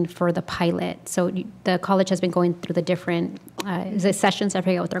mean for the pilot? So the college has been going through the different, is it sessions? I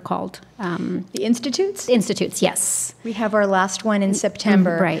forget what they're called. The institutes? Institutes, yes. We have our last one in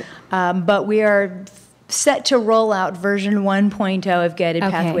September. Right. But we are set to roll out version 1.0 of Guided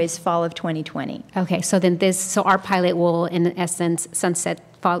Pathways fall of 2020. Okay, so then so our pilot will, in essence, sunset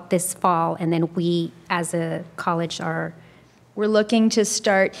this fall, and then we, as a college, we're looking to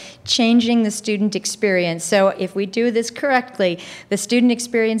start changing the student experience. So if we do this correctly, the student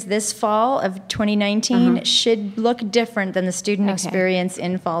experience this fall of 2019 should look different than the student experience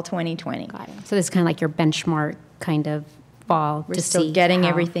in fall 2020. Got it. So this is kind of like your benchmark kind of fall. We're still getting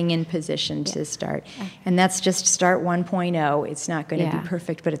everything in position to start. And that's just start 1.0. It's not going to be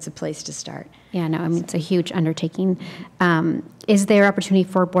perfect, but it's a place to start. Yeah, no, I mean, it's a huge undertaking. Is there opportunity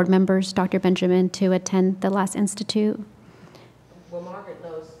for board members, Dr. Benjamin, to attend the last institute? Well, Margaret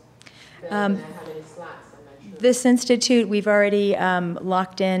knows better than how many slots. I'm not sure. This institute, we've already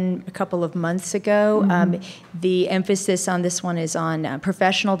locked in a couple of months ago. The emphasis on this one is on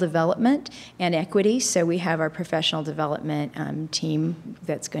professional development and equity. So we have our professional development team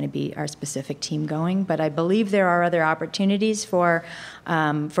that's going to be our specific team going. But I believe there are other opportunities for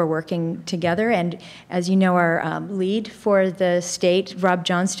working together. And as you know, our lead for the state, Rob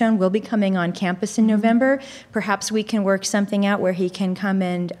Johnstone, will be coming on campus in November. Perhaps we can work something out where he can come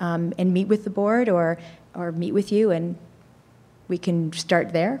and meet with the board or meet with you and we can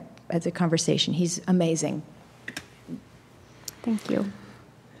start there as a conversation. He's amazing. Thank you.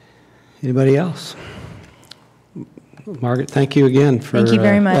 Anybody else? Margaret, thank you again for Thank you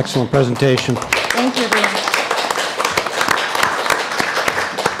very much. Excellent presentation. Thank you, everyone.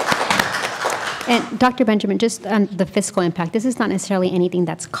 And Dr. Benjamin, just on the fiscal impact, this is not necessarily anything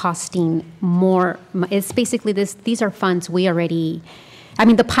that's costing more. It's basically these are funds we already, I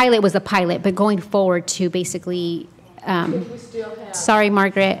mean, the pilot was a pilot, but going forward to basically, We still have. sorry,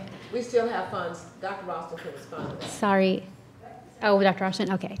 Margaret. We still have funds. Dr. Ralston can respond to that. Sorry. Oh, Dr.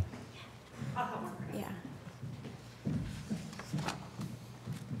 Ralston, okay. Yeah.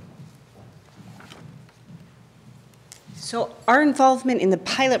 So our involvement in the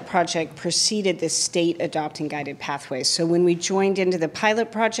pilot project preceded the state adopting guided pathways. So when we joined into the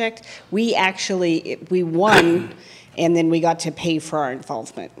pilot project, we won, and then we got to pay for our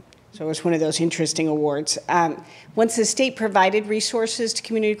involvement. So it was one of those interesting awards. Once the state provided resources to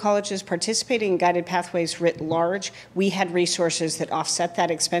community colleges participating in guided pathways writ large, we had resources that offset that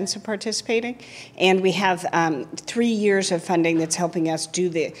expense of participating. And we have 3 years of funding that's helping us do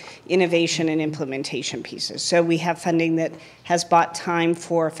the innovation and implementation pieces. So we have funding that has bought time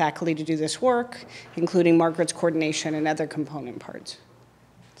for faculty to do this work, including Margaret's coordination and other component parts.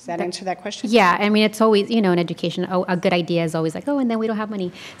 Does that answer that question? Yeah, I mean, it's always, in education, a good idea is always like, oh, and then we don't have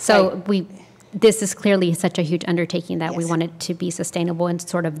money. So this is clearly such a huge undertaking that we want it to be sustainable and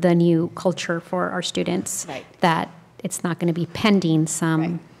sort of the new culture for our students, that it's not going to be pending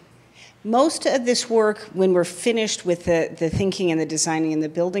some. Most of this work, when we're finished with the thinking and the designing and the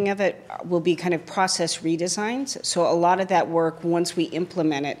building of it, will be kind of process redesigns. So a lot of that work, once we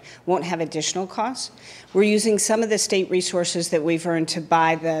implement it, won't have additional costs. We're using some of the state resources that we've earned to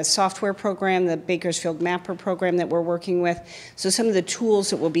buy the software program, the Bakersfield Mapper program that we're working with. So some of the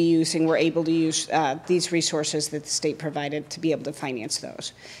tools that we'll be using, we're able to use these resources that the state provided to be able to finance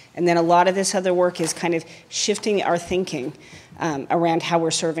those. And then a lot of this other work is kind of shifting our thinking around how we're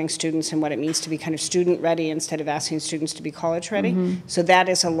serving students and what it means to be kind of student-ready instead of asking students to be college-ready. So that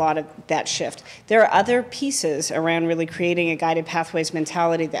is a lot of that shift. There are other pieces around really creating a guided pathways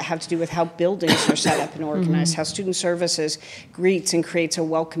mentality that have to do with how buildings are set up and organized, how student services greets and creates a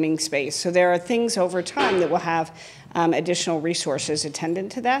welcoming space. So there are things over time that will have additional resources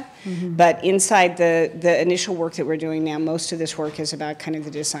attendant to that. But inside the initial work that we're doing now, most of this work is about kind of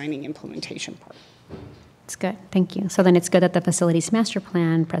the designing implementation part. It's good, thank you. So then it's good that the facilities master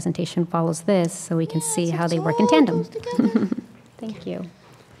plan presentation follows this, so we can see how they work in tandem. Thank you.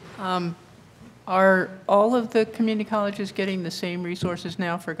 Are all of the community colleges getting the same resources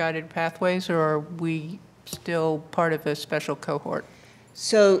now for guided pathways, or are we still part of a special cohort?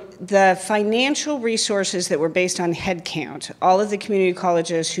 So the financial resources that were based on head count, all of the community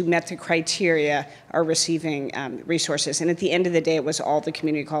colleges who met the criteria are receiving resources. And at the end of the day, it was all the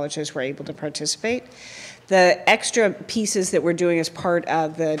community colleges were able to participate. The extra pieces that we're doing as part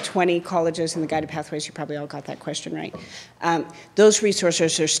of the 20 colleges in the guided pathways, you probably all got that question right, those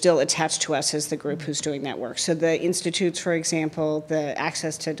resources are still attached to us as the group who's doing that work. So the institutes, for example, the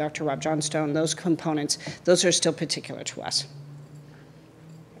access to Dr. Rob Johnstone, those components, those are still particular to us.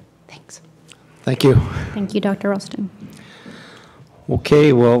 Thanks. Thank you. Thank you, Dr. Ralston.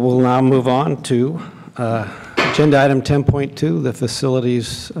 Okay, well, we'll now move on to agenda item 10.2, the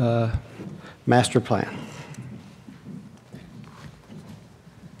facilities master plan.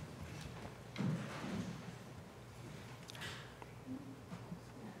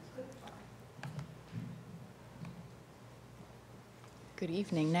 Good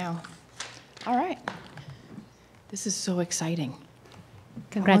evening now. All right. This is so exciting.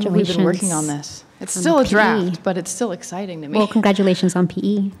 Congratulations. How long have we been working on this? It's on still a PE. draft, but it's still exciting to me. Well, congratulations on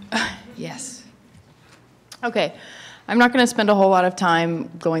PE. Yes. Okay. I'm not going to spend a whole lot of time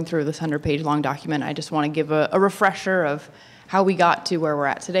going through this 100-page long document. I just want to give a refresher of how we got to where we're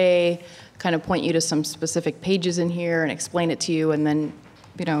at today, kind of point you to some specific pages in here and explain it to you, and then,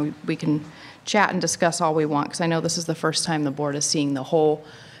 we can chat and discuss all we want, because I know this is the first time the board is seeing the whole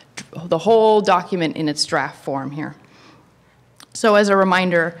document in its draft form here. So as a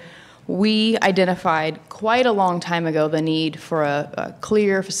reminder, we identified quite a long time ago the need for a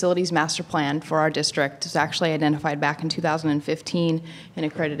clear facilities master plan for our district. It was actually identified back in 2015 in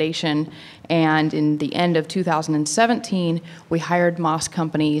accreditation, and in the end of 2017, we hired Moss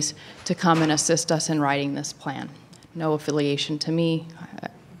companies to come and assist us in writing this plan. No affiliation to me.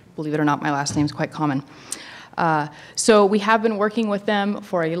 Believe it or not, my last name is quite common. So we have been working with them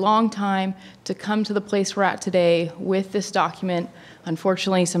for a long time to come to the place we're at today with this document.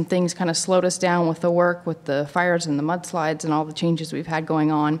 Unfortunately, some things kind of slowed us down with the work, with the fires and the mudslides and all the changes we've had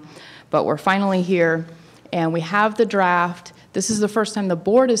going on. But we're finally here, and we have the draft. This is the first time the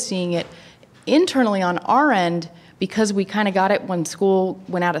board is seeing it. Internally on our end, because we kind of got it when school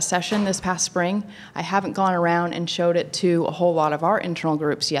went out of session this past spring, I haven't gone around and showed it to a whole lot of our internal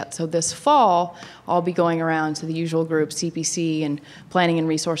groups yet. So this fall, I'll be going around to the usual groups, CPC and Planning and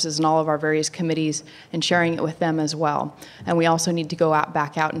Resources and all of our various committees, and sharing it with them as well. And we also need to go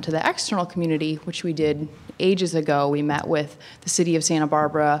back out into the external community, which we did ages ago. We met with the City of Santa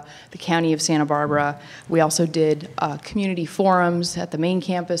Barbara, the County of Santa Barbara. We also did community forums at the main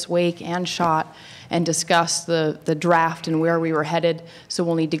campus, Wake and Schott, and discussed the draft and where we were headed. So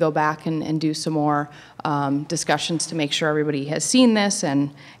we'll need to go back and do some more discussions to make sure everybody has seen this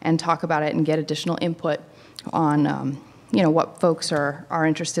and talk about it and get additional input on what folks are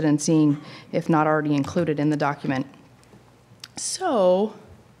interested in seeing, if not already included in the document. So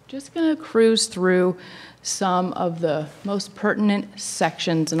just going to cruise through some of the most pertinent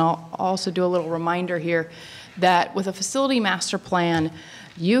sections, and I'll also do a little reminder here that with a facility master plan,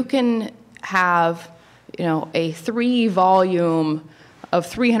 you can have, a 3-volume of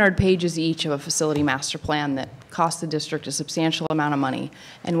 300 pages each of a facility master plan that costs the district a substantial amount of money.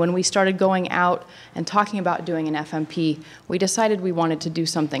 And when we started going out and talking about doing an FMP, we decided we wanted to do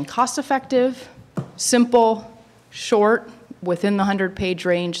something cost-effective, simple, short, within the 100-page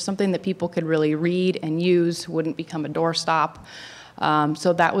range, something that people could really read and use, wouldn't become a doorstop.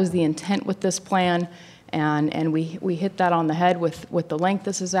 So that was the intent with this plan, and we hit that on the head with the length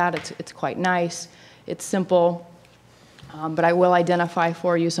this is at. It's quite nice. It's simple, but I will identify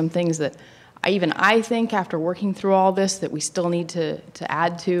for you some things that I think after working through all this that we still need to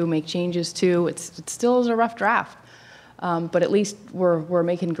add to, make changes to. It still is a rough draft. But at least we're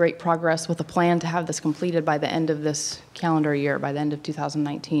making great progress with a plan to have this completed by the end of this calendar year, by the end of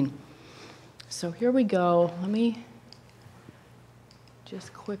 2019. So here we go. Let me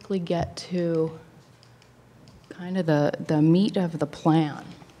just quickly get to kind of the meat of the plan.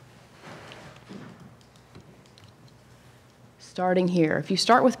 Starting here, if you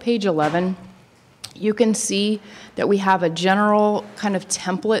start with page 11, you can see that we have a general kind of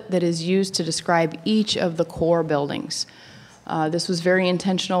template that is used to describe each of the core buildings. This was very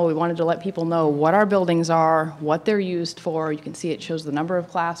intentional. We wanted to let people know what our buildings are, what they're used for. You can see it shows the number of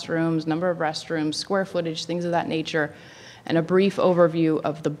classrooms, number of restrooms, square footage, things of that nature, and a brief overview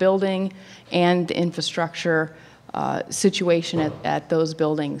of the building and the infrastructure situation at those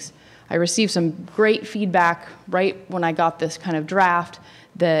buildings. I received some great feedback right when I got this kind of draft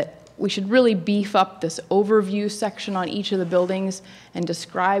that we should really beef up this overview section on each of the buildings and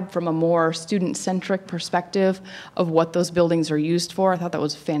describe from a more student-centric perspective of what those buildings are used for. I thought that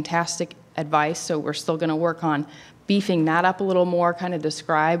was fantastic advice, so we're still going to work on beefing that up a little more, kind of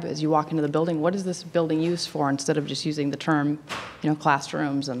describe as you walk into the building, what is this building used for, instead of just using the term,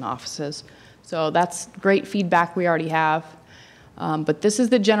 classrooms and offices. So that's great feedback we already have. But this is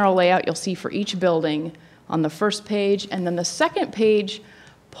the general layout you'll see for each building on the first page, and then the second page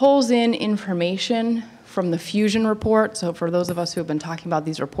pulls in information from the Fusion report. So for those of us who have been talking about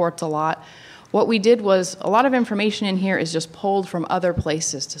these reports a lot, what we did was a lot of information in here is just pulled from other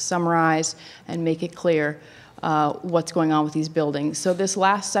places to summarize and make it clear what's going on with these buildings. So this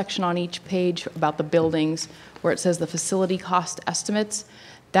last section on each page about the buildings, where it says the facility cost estimates,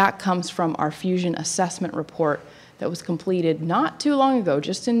 that comes from our Fusion assessment report that was completed not too long ago,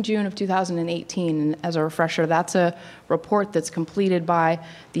 just in June of 2018. And as a refresher, that's a report that's completed by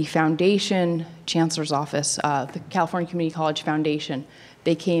the Foundation Chancellor's Office, the California Community College Foundation.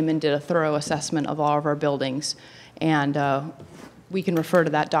 They came and did a thorough assessment of all of our buildings. And we can refer to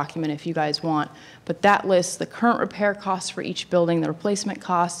that document if you guys want. But that lists the current repair costs for each building, the replacement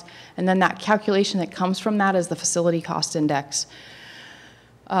costs, and then that calculation that comes from that is the facility cost index.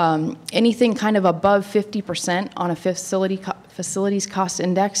 Anything kind of above 50% on a facilities cost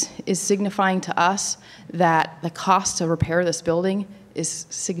index is signifying to us that the cost to repair this building is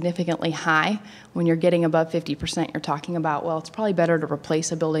significantly high. When you're getting above 50%, you're talking about, well, it's probably better to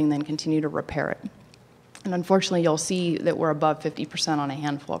replace a building than continue to repair it. And unfortunately, you'll see that we're above 50% on a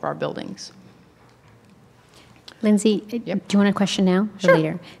handful of our buildings. Lindsay, do you want a question now or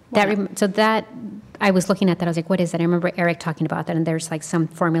later? So that, I was looking at that, I was like, what is that? I remember Eric talking about that, and there's like some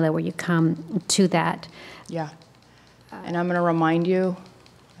formula where you come to that. Yeah. And I'm going to remind you,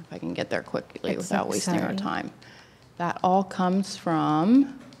 if I can get there quickly without wasting our time. That all comes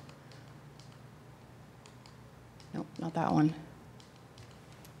from, nope, not that one.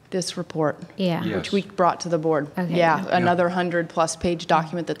 This report, which we brought to the board. Okay. Another 100+ page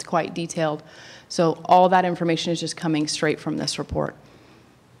document that's quite detailed. So all that information is just coming straight from this report.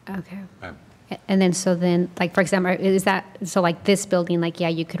 Okay. And then, so then, like, for example, is that, so like this building, like, yeah,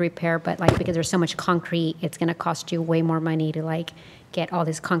 you could repair, but like, because there's so much concrete, it's gonna cost you way more money to like get all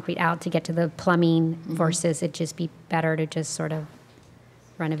this concrete out to get to the plumbing versus it'd just be better to just sort of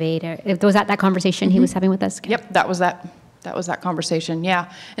renovate? Or, was that conversation he was having with us? Yep, that was that conversation,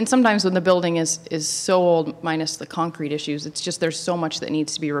 yeah. And sometimes when the building is so old, minus the concrete issues, it's just there's so much that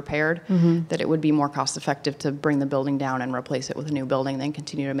needs to be repaired that it would be more cost effective to bring the building down and replace it with a new building than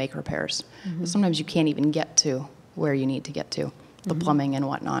continue to make repairs. Sometimes you can't even get to where you need to get to, the plumbing and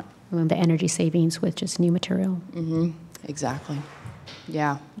whatnot. And the energy savings with just new material. Exactly.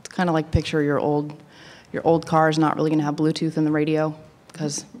 Yeah, it's kind of like picture your old car is not really going to have Bluetooth in the radio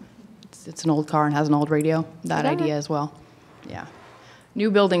because it's an old car and has an old radio. That idea as well. Yeah.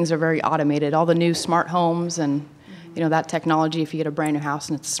 New buildings are very automated. All the new smart homes and that technology, if you get a brand new house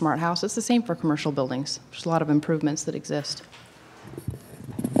and it's a smart house, it's the same for commercial buildings. There's a lot of improvements that exist.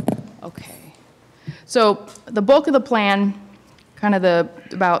 Okay. So the bulk of the plan, kind of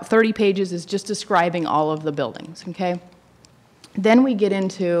about 30 pages, is just describing all of the buildings, okay? Then we get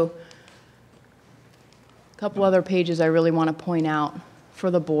into a couple other pages I really want to point out for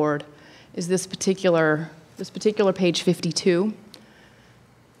the board is this particular page 52.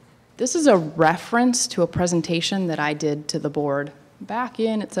 This is a reference to a presentation that I did to the board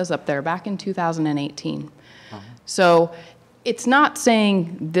it says up there, back in 2018. So it's not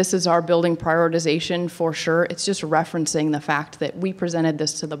saying this is our building prioritization for sure. It's just referencing the fact that we presented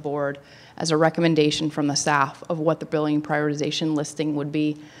this to the board as a recommendation from the staff of what the building prioritization listing would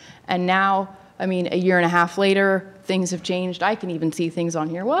be. And now, I mean, a year and a half later, things have changed. I can even see things on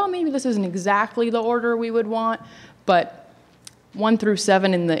here. Well, maybe this isn't exactly the order we would want, but 1 through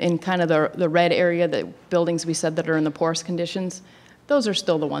 7 in kind of the red area, the buildings we said that are in the poorest conditions, those are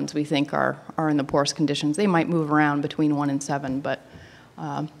still the ones we think are in the poorest conditions. They might move around between 1 and 7, but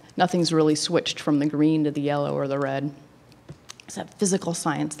nothing's really switched from the green to the yellow or the red. Except physical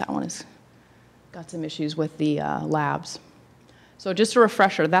science, that one has got some issues with the labs. So just a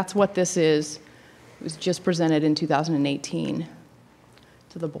refresher, that's what this is. It was just presented in 2018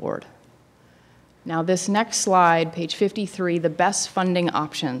 to the board. Now this next slide, page 53, the best funding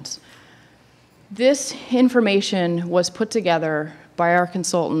options. This information was put together by our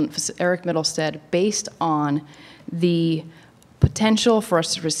consultant, Eric Middlestead, based on the potential for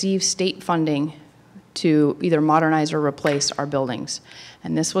us to receive state funding to either modernize or replace our buildings.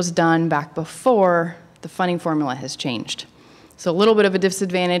 And this was done back before the funding formula has changed. So a little bit of a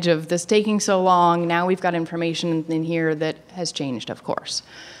disadvantage of this taking so long. Now we've got information in here that has changed, of course.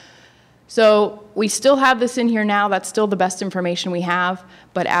 So we still have this in here now. That's still the best information we have.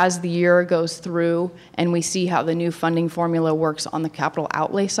 But as the year goes through and we see how the new funding formula works on the capital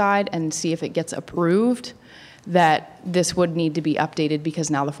outlay side and see if it gets approved, that this would need to be updated because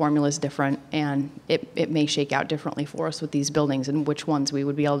now the formula is different and it may shake out differently for us with these buildings and which ones we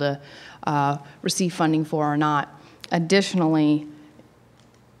would be able to receive funding for or not. Additionally,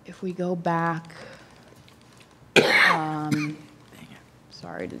 if we go back,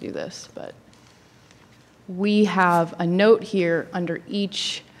 sorry to do this, but we have a note here under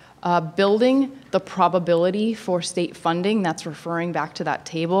each building, the probability for state funding. That's referring back to that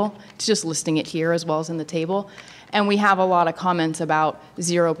table. It's just listing it here as well as in the table. And we have a lot of comments about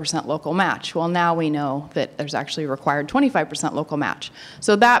 0% local match. Well, now we know that there's actually required 25% local match.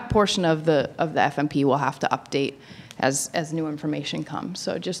 So that portion of the FMP will have to update as new information comes.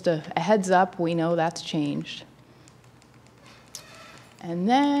 So just a heads up, we know that's changed. And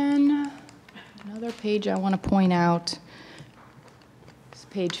then another page I want to point out is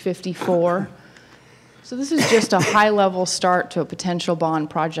page 54. So this is just a high-level start to a potential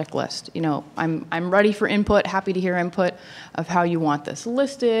bond project list. You know, I'm ready for input, happy to hear input of how you want this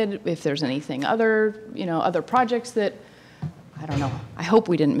listed, if there's anything other projects that, I don't know, I hope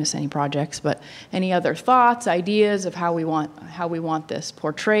we didn't miss any projects, but any other thoughts, ideas of how we want this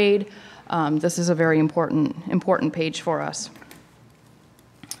portrayed. This is a very important page for us.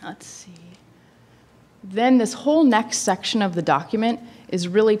 Let's see. Then this whole next section of the document is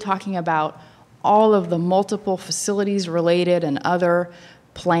really talking about all of the multiple facilities related and other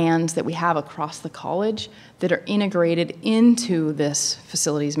plans that we have across the college that are integrated into this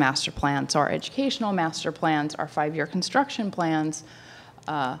facilities master plan. So our educational master plans, our 5-year construction plans,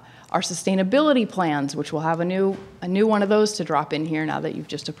 our sustainability plans, which we'll have a new one of those to drop in here now that you've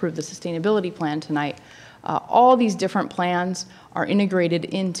just approved the sustainability plan tonight. All these different plans are integrated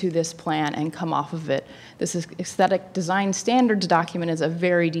into this plan and come off of it. This is aesthetic design standards document is a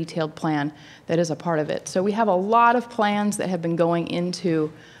very detailed plan that is a part of it. So we have a lot of plans that have been going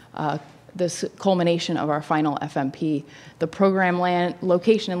into this culmination of our final FMP. The program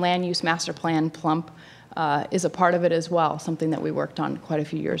location and land use master plan, PLUMP, is a part of it as well, something that we worked on quite a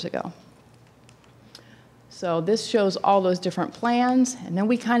few years ago. So this shows all those different plans, and then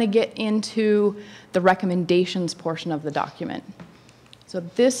we kind of get into the recommendations portion of the document. So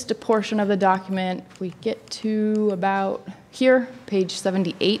this portion of the document, we get to about here, page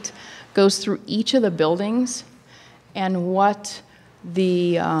 78, goes through each of the buildings and what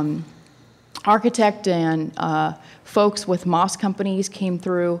the architect and folks with Moss companies came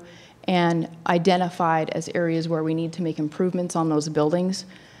through and identified as areas where we need to make improvements on those buildings.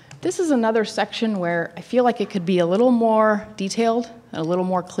 This is another section where I feel like it could be a little more detailed, a little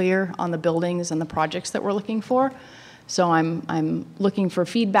more clear on the buildings and the projects that we're looking for. So I'm looking for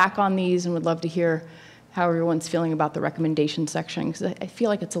feedback on these and would love to hear how everyone's feeling about the recommendation section, because I feel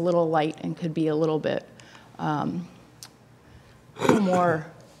like it's a little light and could be a little bit more.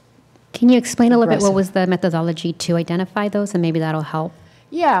 Can you explain a little bit what was the methodology to identify those, and maybe that'll help?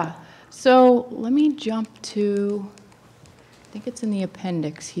 Yeah, so let me jump to, I think it's in the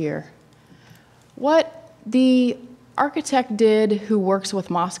appendix here. What the architect did, who works with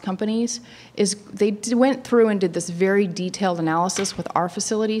Moss companies, is they went through and did this very detailed analysis with our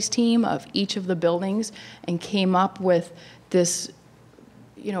facilities team of each of the buildings and came up with this,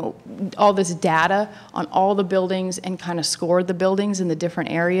 you know, all this data on all the buildings and kind of scored the buildings in the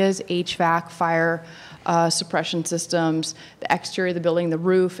different areas, HVAC, fire suppression systems, the exterior of the building, the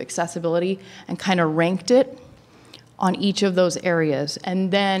roof, accessibility, and kind of ranked it on each of those areas.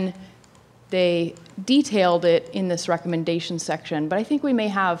 And then they detailed it in this recommendation section, but I think we may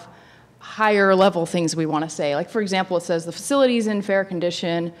have higher level things we want to say. Like, for example, it says the facility's in fair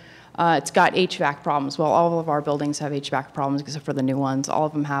condition, it's got HVAC problems. Well, all of our buildings have HVAC problems except for the new ones. All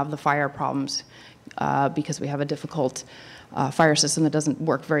of them have the fire problems because we have a difficult fire system that doesn't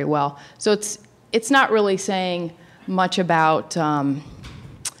work very well. So it's not really saying much about,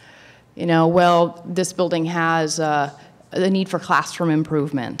 you know, well, this building has the need for classroom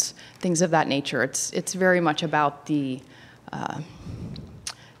improvements, things of that nature. It's very much about the,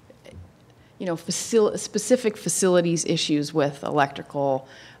 you know, specific facilities issues with electrical,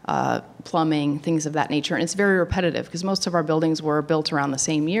 plumbing, things of that nature. And it's very repetitive because most of our buildings were built around the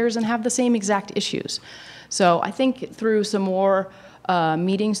same years and have the same exact issues. So I think through some more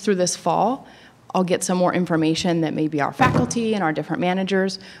meetings through this fall, I'll get some more information that maybe our faculty and our different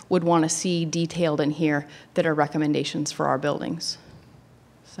managers would want to see detailed in here that are recommendations for our buildings.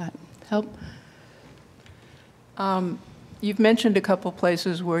 Does that help? You've mentioned a couple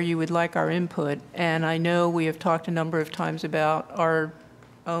places where you would like our input, and I know we have talked a number of times about our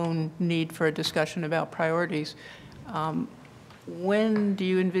own need for a discussion about priorities. When do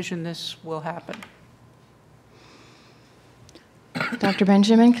you envision this will happen? Dr.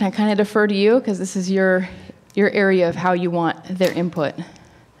 Benjamin, can I kind of defer to you because this is your area of how you want their input?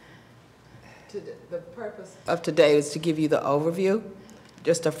 The purpose of today is to give you the overview,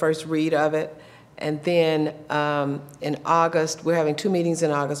 just a first read of it. And then in August, we're having 2 meetings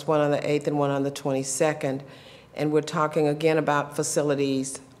in August, one on the 8th and one on the 22nd. And we're talking again about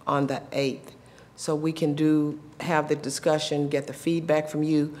facilities on the 8th. So we can have the discussion, get the feedback from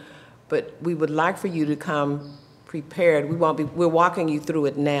you, but we would like for you to come prepared. We're walking you through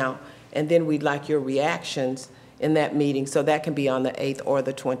it now, and then we'd like your reactions in that meeting. So that can be on the 8th or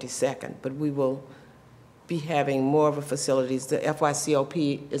the 22nd, but we will be having more of a facilities. The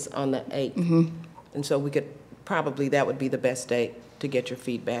FYCOP is on the 8th. Mm-hmm. And so we could probably, that would be the best date to get your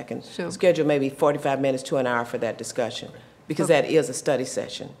feedback and schedule maybe 45 minutes to an hour for that discussion, because that is a study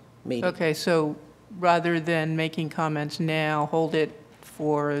session meeting. Okay, so rather than making comments now, hold it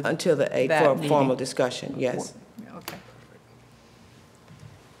for until the 8th for a meeting. Formal discussion, yes. Okay.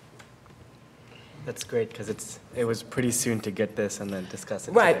 That's great, because it was pretty soon to get this and then discuss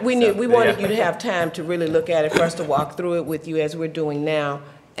it. Right, today, we wanted you to have time to really look at it, first to walk through it with you as we're doing now,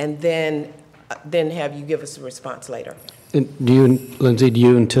 and then have you give us a response later. And Lindsay, do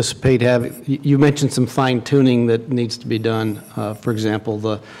you anticipate you mentioned some fine tuning that needs to be done, for example,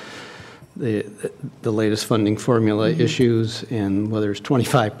 the latest funding formula issues and whether it's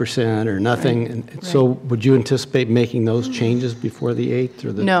 25% or nothing. Right. And so would you anticipate making those changes before the 8th?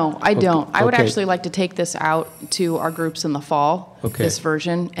 Or No, I don't. I would actually like to take this out to our groups in the fall, this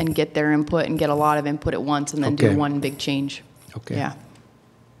version, and get their input and get a lot of input at once and then do one big change. Okay. Yeah.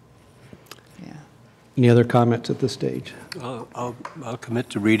 Any other comments at this stage? I'll commit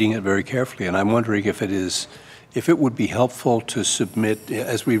to reading it very carefully, and I'm wondering if it would be helpful to submit,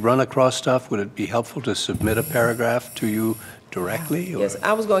 as we run across stuff, would it be helpful to submit a paragraph to you directly? Or? Yes,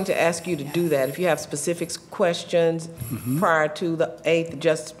 I was going to ask you to do that. If you have specific questions prior to the 8th,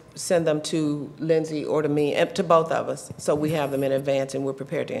 just send them to Lindsay or to me, and to both of us, so we have them in advance and we're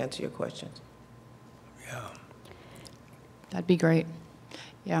prepared to answer your questions. That'd be great.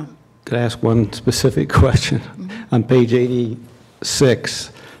 Yeah. Could I ask one specific question? On page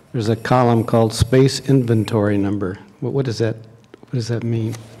 86, there's a column called Space Inventory Number. What does that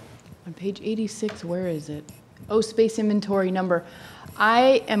mean? On page 86, where is it? Oh, space inventory number.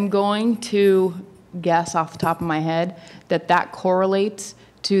 I am going to guess off the top of my head that that correlates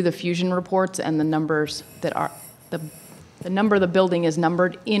to the fusion reports and the numbers that are, the number of the building is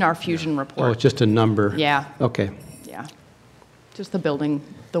numbered in our fusion report. Oh, it's just a number? Yeah. Okay. Yeah. Just the building,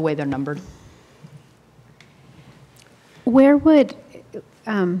 the way they're numbered. Where would,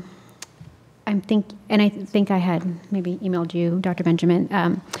 I think I had maybe emailed you, Dr.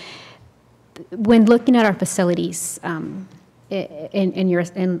 Benjamin, when looking at our facilities, in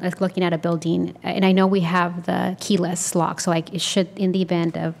looking at a building, and I know we have the keyless lock, so like it should, in the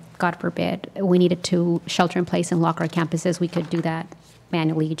event of, God forbid, we needed to shelter in place and lock our campuses, we could do that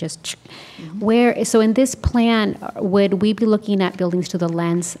manually, just so in this plan, would we be looking at buildings through the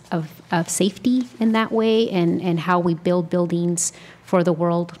lens of safety in that way, and how we build buildings for the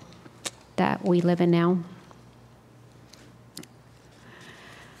world that we live in now?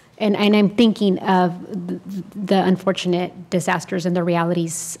 And I'm thinking of the unfortunate disasters and the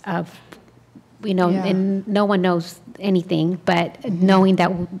realities of, and no one knows anything, but knowing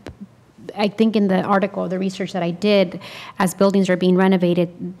that, I think in the article, the research that I did, as buildings are being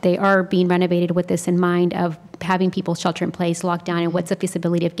renovated, they are being renovated with this in mind of having people shelter in place, locked down, and what's the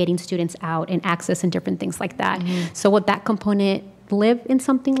feasibility of getting students out and access and different things like that. So would that component live in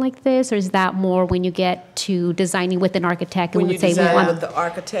something like this, or is that more when you get to designing with an architect and When you say design we want with the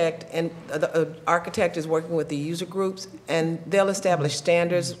architect, and the architect is working with the user groups, and they'll establish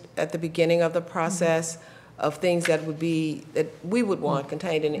standards at the beginning of the process of things that we would want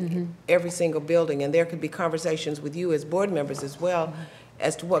contained in every single building, and there could be conversations with you as board members as well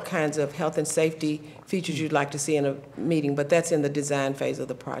as to what kinds of health and safety features you'd like to see in a meeting, but that's in the design phase of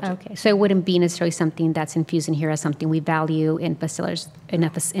the project. Okay, so it wouldn't be necessarily something that's infused in here as something we value in facilities, in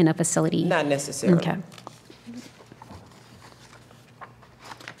a facility? Not necessarily. Okay.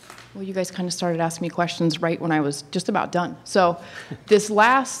 Well, you guys kind of started asking me questions right when I was just about done. So this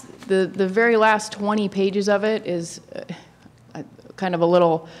the very last 20 pages of it is kind of a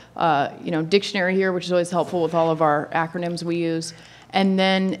little, dictionary here, which is always helpful with all of our acronyms we use, and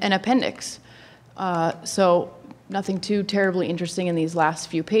then an appendix. So nothing too terribly interesting in these last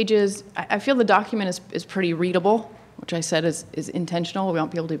few pages. I feel the document is pretty readable, which I said is intentional. We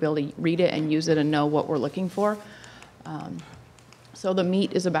want people to be able to read it and use it and know what we're looking for. So the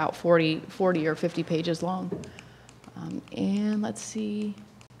meat is about 40 or 50 pages long. And let's see,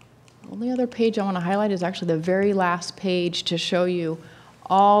 the only other page I want to highlight is actually the very last page to show you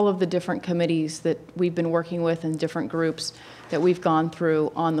all of the different committees that we've been working with and different groups that we've gone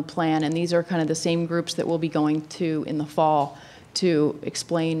through on the plan. And these are kind of the same groups that we'll be going to in the fall to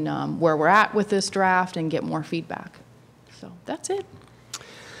explain where we're at with this draft and get more feedback. So that's it.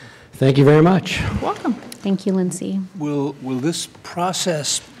 Thank you very much. Welcome. Thank you, Lindsay. Will this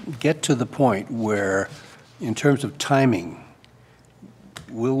process get to the point where, in terms of timing,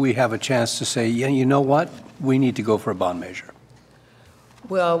 will we have a chance to say, yeah, you know what, we need to go for a bond measure?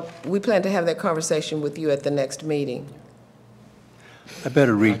 Well, we plan to have that conversation with you at the next meeting. I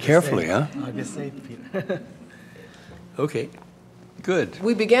better read carefully, huh? August 8th, Peter. Okay, good.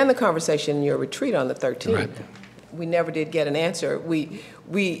 We began the conversation in your retreat on the 13th. Right. We never did get an answer. We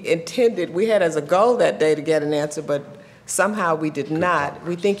had as a goal that day to get an answer, but somehow we did not.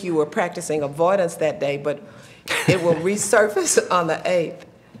 We think you were practicing avoidance that day, but it will resurface on the 8th,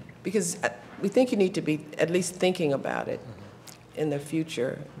 because we think you need to be at least thinking about it in the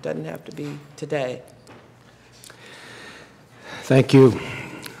future. It doesn't have to be today. Thank you.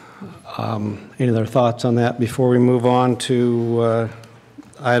 Any other thoughts on that before we move on to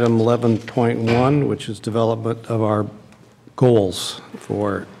item 11.1, which is development of our goals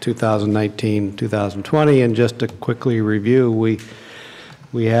for 2019, 2020? And just to quickly review,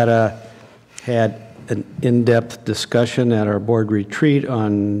 we had an in-depth discussion at our board retreat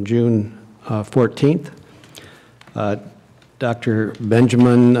on June 14th. Dr.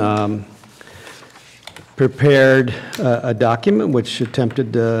 Benjamin prepared a document which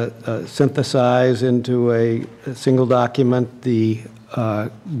attempted to synthesize into a single document the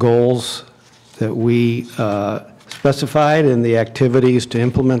goals that we specified and the activities to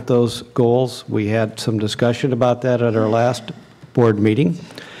implement those goals. We had some discussion about that at our last board meeting.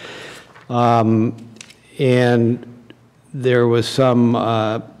 And there was some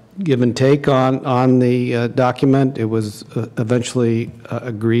give and take on the document. It was eventually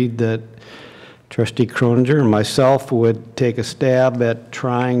agreed that Trustee Croninger and myself would take a stab at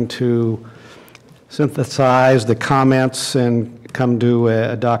trying to synthesize the comments and come to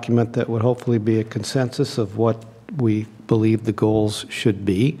a document that would hopefully be a consensus of what we believe the goals should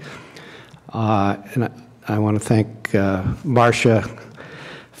be. And I want to thank Marcia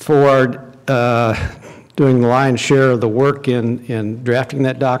for doing the lion's share of the work in drafting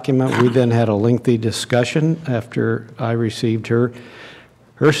that document. We then had a lengthy discussion after I received her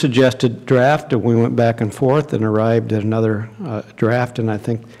suggested draft, and we went back and forth and arrived at another draft, and I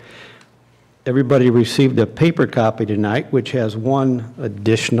think everybody received a paper copy tonight, which has one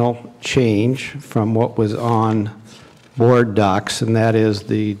additional change from what was on board docs, and that is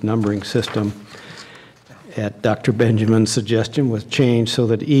the numbering system at Dr. Benjamin's suggestion was changed so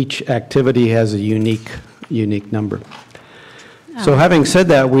that each activity has a unique number. So having said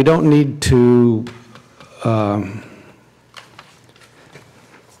that, we don't need to, well,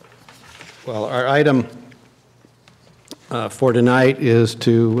 our item for tonight is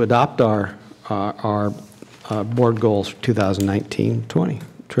to adopt our board goals for 2019-20.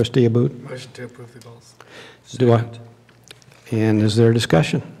 Trustee Aboud? Motion to approve the goals. Do I? And is there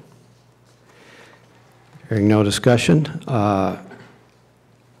discussion? Hearing no discussion, all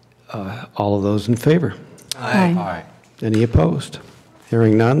of those in favor? Aye. Aye. Any opposed?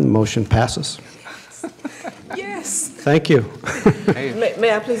 Hearing none, the motion passes. Yes. Thank you.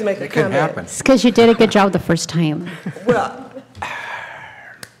 May I please make a comment? It's because you did a good job the first time. Well,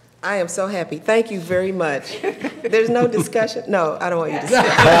 I am so happy. Thank you very much. There's no discussion? No, I don't want you to say.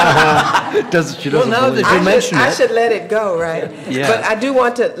 She doesn't believe it. I should let it go, right? Yeah. But I do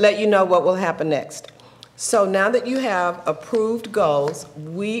want to let you know what will happen next. So now that you have approved goals,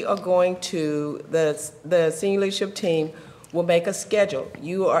 we are going to, the senior leadership team will make a schedule.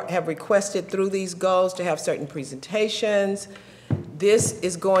 You have requested through these goals to have certain presentations. This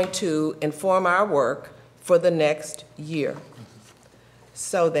is going to inform our work for the next year.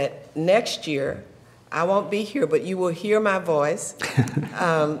 So that next year, I won't be here, but you will hear my voice.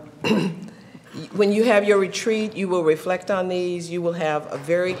 When you have your retreat, you will reflect on these. You will have a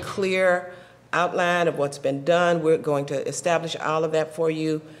very clear outline of what's been done. We're going to establish all of that for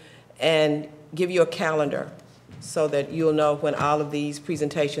you and give you a calendar so that you'll know when all of these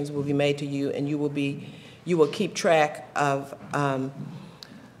presentations will be made to you, and you will keep track of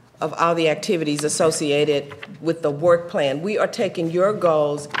all the activities associated with the work plan. We are taking your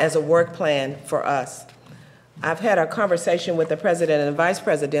goals as a work plan for us. I've had a conversation with the president and vice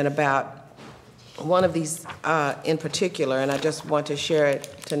president about one of these in particular, and I just want to share it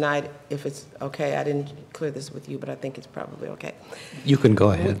tonight if it's okay. I didn't clear this with you, but I think it's probably okay. You can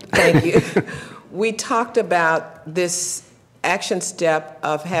go ahead. Thank you. We talked about this action step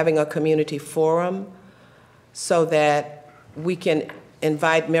of having a community forum so that we can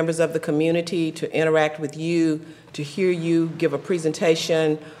invite members of the community to interact with you, to hear you give a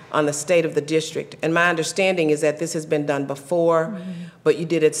presentation on the state of the district. And my understanding is that this has been done before, but you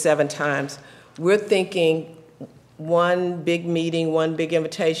did it 7 times. We're thinking one big meeting, one big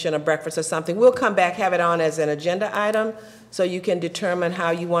invitation, a breakfast or something. We'll come back, have it on as an agenda item so you can determine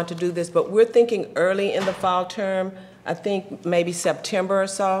how you want to do this. But we're thinking early in the fall term, I think maybe September or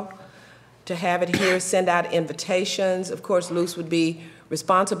so, to have it here, send out invitations. Of course, Luce would be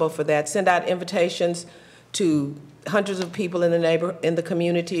responsible for that. Send out invitations to hundreds of people in the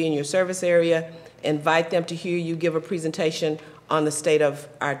community, in your service area, invite them to hear you give a presentation on the state of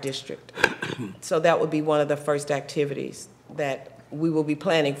our district. So that would be one of the first activities that we will be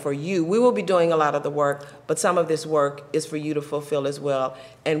planning for you. We will be doing a lot of the work, but some of this work is for you to fulfill as well,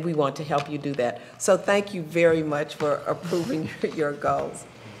 and we want to help you do that. So thank you very much for approving your goals.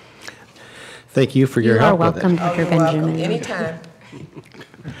 Thank you for your help with it. You are welcome, Dr. Benjamin. Welcome. Anytime.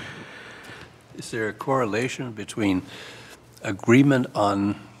 Is there a correlation between agreement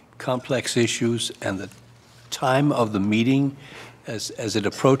on complex issues and the time of the meeting as it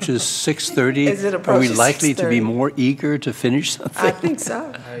approaches 6:30? As it Are we approaches likely to be 6:30. more eager to finish something? I think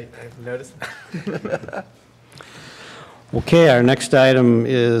so. I've noticed. Okay, our next item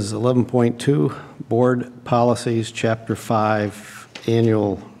is 11.2, Board Policies, Chapter 5,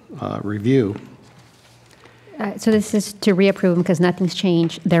 Annual Review. So this is to reapprove them because nothing's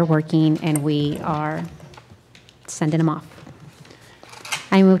changed. They're working, and we are sending them off.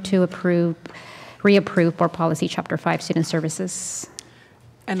 I move to reapprove Board Policy Chapter 5, Student Services.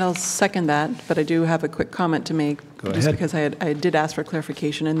 And I'll second that, but I do have a quick comment to make. Go just ahead. because I did ask for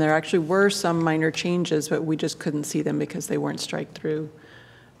clarification, and there actually were some minor changes, but we just couldn't see them because they weren't strike through.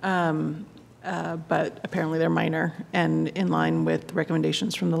 but apparently they're minor and in line with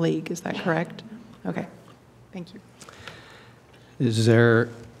recommendations from the league. Is that correct? Okay, thank you. Is there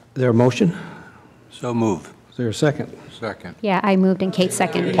a motion? So move. Is there a second? Second. Yeah, I moved and Kate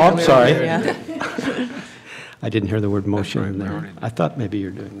seconded. Oh, I'm sorry. Yeah. I didn't hear the word motion in there. I thought maybe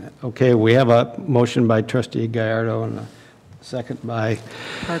you're doing that. Okay, we have a motion by Trustee Gallardo and a second by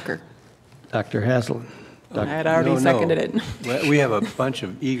Parker. Dr. Haslund. I had already seconded it. We have a bunch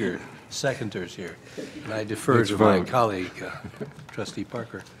of eager seconders here, and I defer to my colleague, Trustee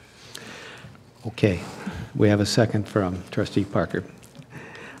Parker. Okay, we have a second from Trustee Parker.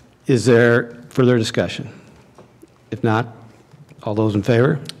 Is there further discussion? If not, all those in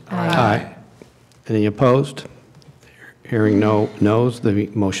favor? Aye. Any opposed? Hearing no noes, the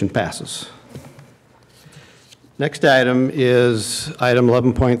motion passes. Next item is item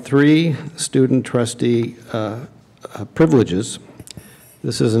 11.3, student trustee privileges.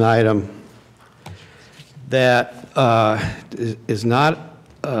 This is an item that is not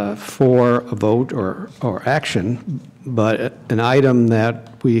for a vote or action, but an item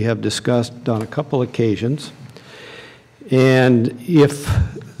that we have discussed on a couple occasions. And if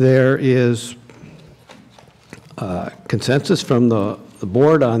there is consensus from the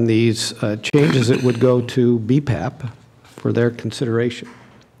board on these changes, it would go to BPAP for their consideration.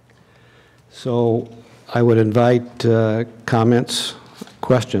 So I would invite comments,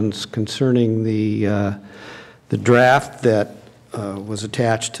 questions concerning the draft that was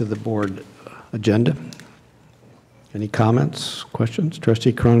attached to the board agenda. Any comments, questions?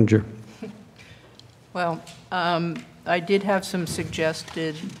 Trustee Croninger. Well, I did have some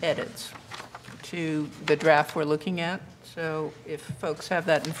suggested edits to the draft we're looking at, so if folks have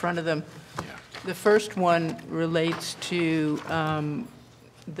that in front of them. The first one relates to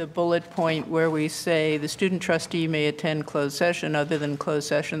the bullet point where we say the student trustee may attend closed session other than closed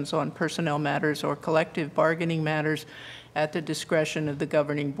sessions on personnel matters or collective bargaining matters at the discretion of the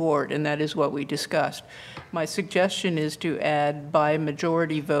governing board, and that is what we discussed. My suggestion is to add by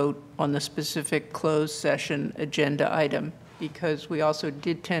majority vote on the specific closed session agenda item, because we also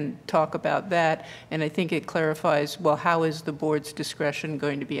did talk about that, and I think it clarifies, well, how is the board's discretion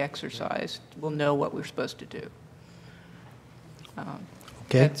going to be exercised? We'll know what we're supposed to do.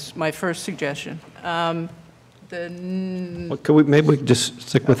 Okay. That's my first suggestion. Well, maybe we can just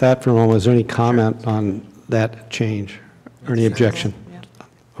stick with that for a moment. Is there any comment on that change or any objection?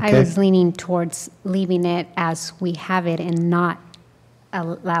 I was leaning towards leaving it as we have it and not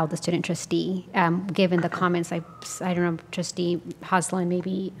allow the student trustee, given the comments, I don't know, Trustee Haslund,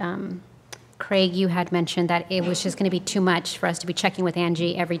 maybe Craig, you had mentioned that it was just going to be too much for us to be checking with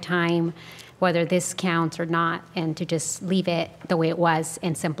Angie every time whether this counts or not, and to just leave it the way it was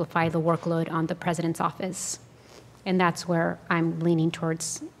and simplify the workload on the president's office. And that's where I'm leaning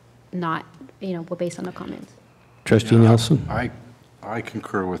towards not, based on the comments. Trustee Nelson? I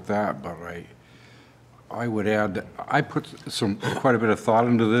concur with that, but I would add that I put quite a bit of thought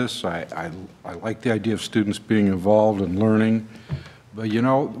into this. I like the idea of students being involved and learning, but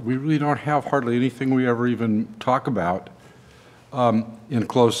we really don't have hardly anything we ever even talk about in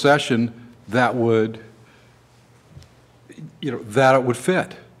closed session that would, that it would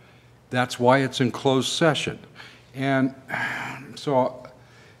fit. That's why it's in closed session. And so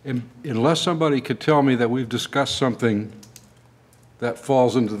unless somebody could tell me that we've discussed something that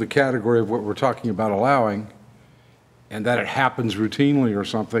falls into the category of what we're talking about allowing, and that it happens routinely or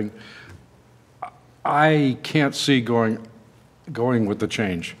something, I can't see going with the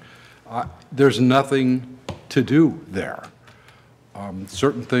change. There's nothing to do there.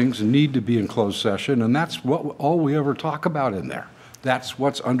 Certain things need to be in closed session, and that's all we ever talk about in there. That's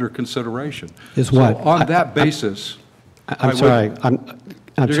what's under consideration. Is what? So on that basis, I'm sorry. I'm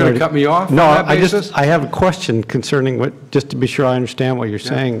you're sorry going to cut me off? No, on that basis? I have a question concerning just to be sure I understand what you're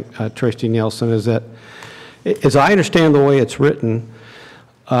saying, Trustee Nielsen, is that, as I understand the way it's written,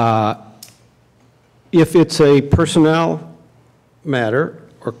 if it's a personnel matter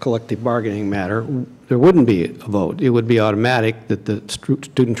or collective bargaining matter, there wouldn't be a vote. It would be automatic that the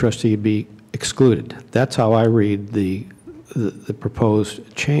student trustee would be excluded. That's how I read the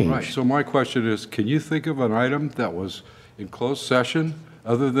proposed change. Right. So my question is, can you think of an item that was in closed session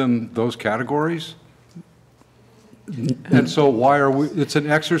other than those categories? And so why are we, it's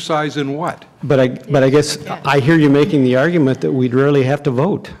an exercise in what? But I guess I hear you making the argument that we'd rarely have to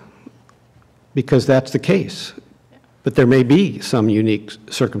vote because that's the case. But there may be some unique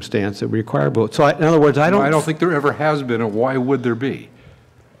circumstance that would require a vote. So in other words, I don't think there ever has been, and why would there be?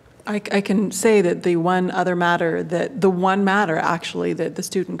 I can say that the one matter actually that the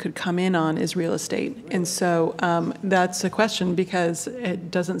student could come in on is real estate. And so that's a question because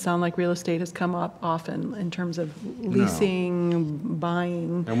it doesn't sound like real estate has come up often in terms of leasing,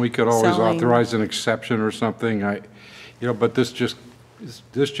 buying, And we could always selling. authorize an exception or something. But this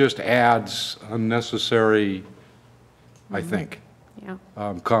just adds unnecessary, I think,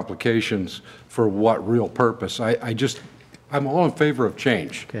 complications for what real purpose. I'm all in favor of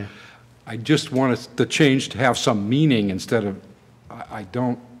change. Okay. I just want the change to have some meaning instead of,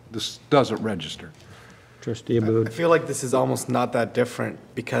 this doesn't register. Trustee Abood. I feel like this is almost not that different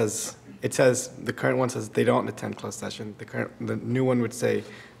because it says, the current one says they don't attend closed session. The new one would say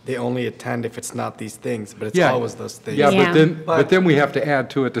they only attend if it's not these things, but it's always those things. Yeah, but then we have to add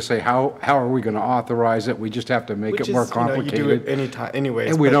to it to say, how are we going to authorize it? We just have to make it more complicated. You do it anyways.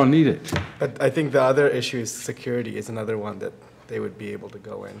 And we don't need it. But I think the other issue is security is another one that they would be able to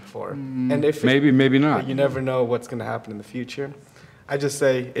go in for. And if maybe not. You never know what's going to happen in the future. I just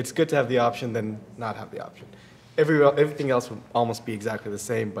say it's good to have the option than not have the option. Everything else would almost be exactly the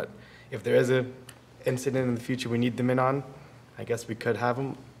same, but if there is an incident in the future we need them in on, I guess we could have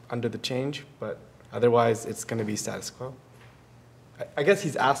them under the change, but otherwise it's going to be status quo. I guess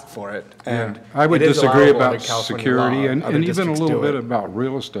he's asked for it, and I would it is disagree allowable about under California security law, and other even a districts little do bit it. about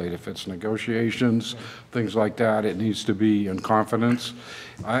real estate. If it's negotiations, things like that, it needs to be in confidence.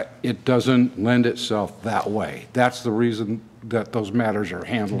 It doesn't lend itself that way. That's the reason that those matters are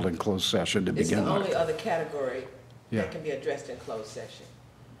handled in closed session to It's begin the with. only other category that can be addressed in closed session,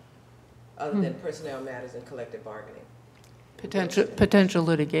 other than personnel matters and collective bargaining. Potential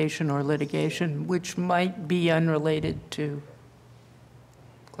litigation or litigation, which might be unrelated to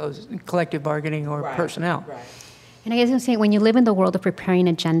collective bargaining or personnel. Right. And I guess I'm saying, when you live in the world of preparing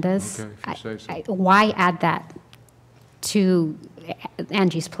agendas, why add that to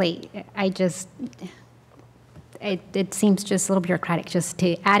Angie's plate? It seems just a little bureaucratic just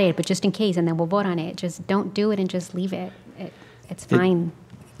to add it, but just in case, and then we'll vote on it. Just don't do it and just leave it. It's fine.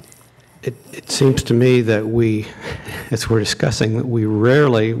 It seems to me that we, as we're discussing, that we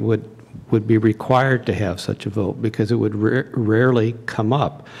rarely would be required to have such a vote because it would rarely come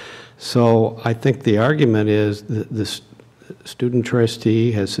up. So I think the argument is that the student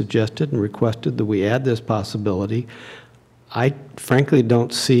trustee has suggested and requested that we add this possibility. I frankly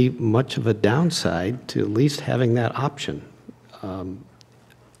don't see much of a downside to at least having that option.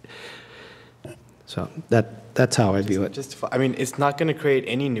 So that's how I view it. I mean, it's not going to create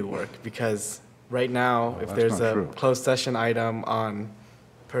any new work because right now, if there's a closed session item on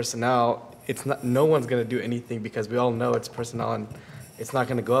personnel, no one's going to do anything because we all know it's personnel and it's not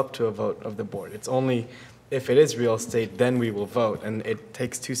going to go up to a vote of the board. It's only if it is real estate, then we will vote. And it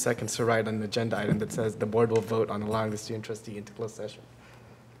takes 2 seconds to write an agenda item that says the board will vote on allowing the student trustee into closed session.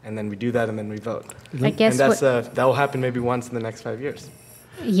 And then we do that and then we vote. I guess and that will happen maybe once in the next 5 years.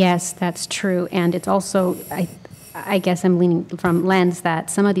 Yes, that's true. And it's also, I guess I'm leaning from lens that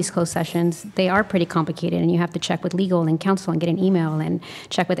some of these closed sessions, they are pretty complicated, and you have to check with legal and counsel and get an email and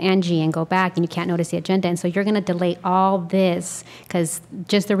check with Angie and go back, and you can't notice the agenda. And so you're going to delay all this because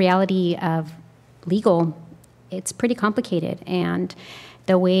just the reality of legal, it's pretty complicated. And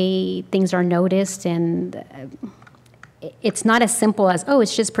the way things are noticed, and it's not as simple as, oh,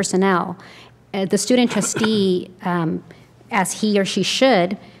 it's just personnel. The student trustee, as he or she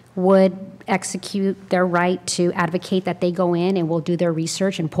should, would execute their right to advocate that they go in and will do their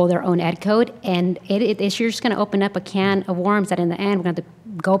research and pull their own ed code. And you're just going to open up a can of worms that in the end we're going to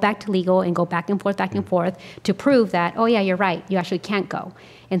go back to legal and go back and forth to prove that, oh yeah, you're right, you actually can't go.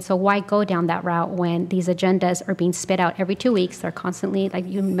 And so why go down that route when these agendas are being spit out every 2 weeks? They're constantly, like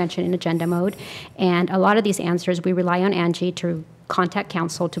you mentioned, in agenda mode. And a lot of these answers, we rely on Angie to contact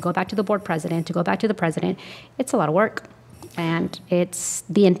counsel, to go back to the board president, to go back to the president. It's a lot of work. And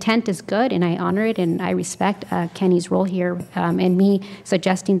the intent is good, and I honor it, and I respect Kenny's role here. And me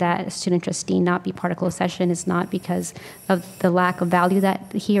suggesting that a student trustee not be part of closed session is not because of the lack of value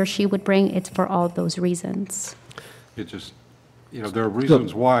that he or she would bring. It's for all those reasons. It just, there are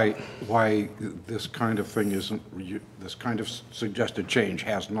reasons why this kind of thing this kind of suggested change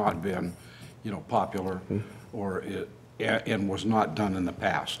has not been, popular and was not done in the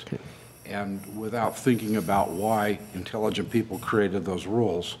past. And without thinking about why intelligent people created those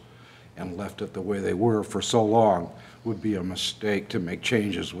rules and left it the way they were for so long would be a mistake to make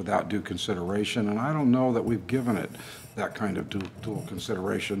changes without due consideration. And I don't know that we've given it that kind of dual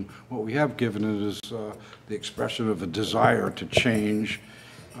consideration. What we have given it is the expression of a desire to change.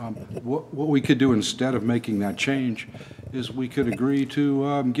 What we could do instead of making that change is we could agree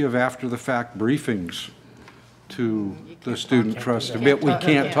to give after-the-fact briefings to the student trust. We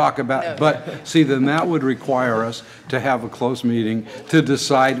can't talk about, but see, then that would require us to have a closed meeting to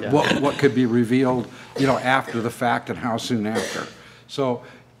decide what could be revealed, you know, after the fact and how soon after. So,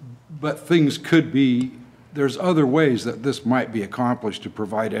 but things could be, there's other ways that this might be accomplished to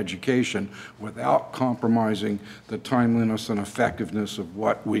provide education without compromising the timeliness and effectiveness of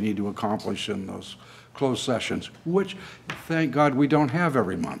what we need to accomplish in those closed sessions, which, thank God, we don't have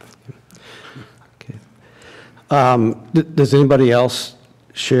every month. Does anybody else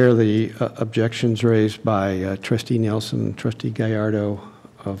share the objections raised by Trustee Nielsen and Trustee Gallardo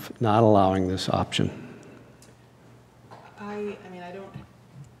of not allowing this option?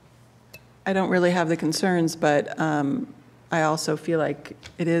 I don't really have the concerns, but I also feel like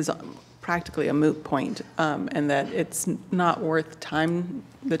it is practically a moot point, and that it's not worth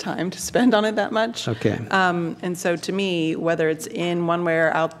the time to spend on it that much. Okay. And so to me, whether it's in one way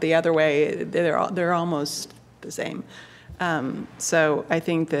or out the other way, they're almost the same. So I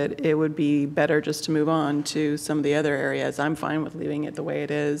think that it would be better just to move on to some of the other areas. I'm fine with leaving it the way it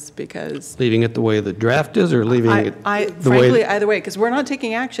is because... Leaving it the way the draft is, or leaving it the frankly, way... either way, because we're not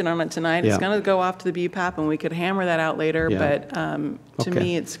taking action on it tonight. Yeah. It's going to go off to the BPAP, and we could hammer that out later, Yeah. but to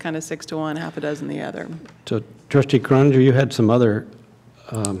me, it's kind of 6 to 1, half a dozen the other. So, Trustee Croninger, you had some other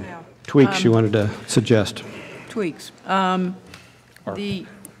tweaks you wanted to suggest. Tweaks. The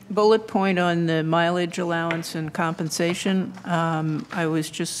bullet point on the mileage allowance and compensation, I was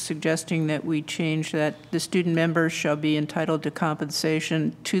just suggesting that we change that the student members shall be entitled to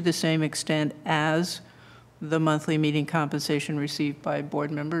compensation to the same extent as the monthly meeting compensation received by board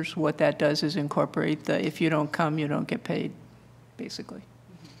members. What that does is incorporate the, if you don't come, you don't get paid, basically.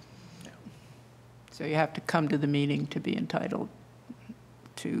 So you have to come to the meeting to be entitled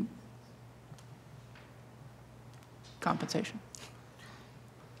to compensation.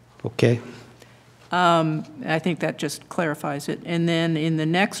 Okay. I think that just clarifies it. And then in the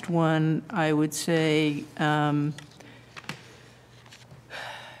next one, I would say,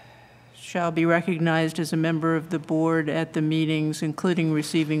 shall be recognized as a member of the board at the meetings, including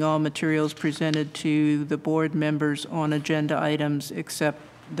receiving all materials presented to the board members on agenda items, except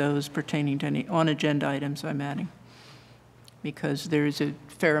those pertaining to any on-agenda items, I'm adding. Because there's a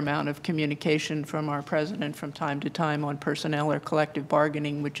fair amount of communication from our president from time to time on personnel or collective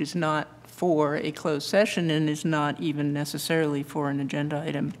bargaining, which is not for a closed session and is not even necessarily for an agenda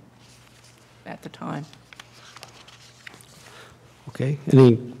item at the time. Okay.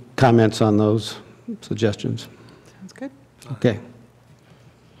 Any comments on those suggestions? Sounds good. Okay.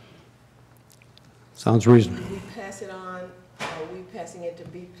 Sounds reasonable. We pass it on, are we passing it to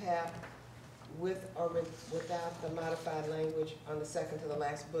BPAP with or without the modified language on the second to the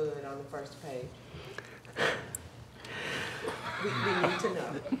last bullet on the first page? We need to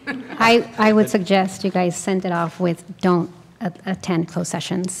know. I would suggest you guys send it off with don't attend closed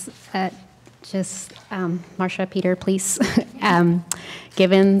sessions. Just, Marcia, Peter, please.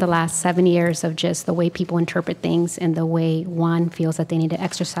 Given the last 7 years of just the way people interpret things and the way one feels that they need to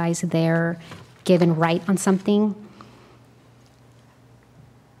exercise their given right on something,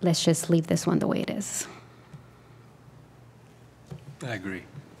 let's just leave this one the way it is. I agree.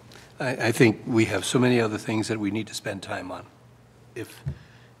 I think we have so many other things that we need to spend time on. If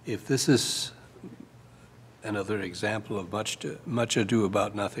this is another example of much ado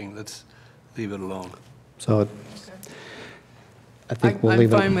about nothing, let's leave it alone. So I think we'll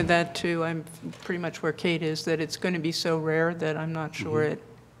leave it. I'm fine with that too. I'm pretty much where Kate is, that it's going to be so rare that I'm not sure it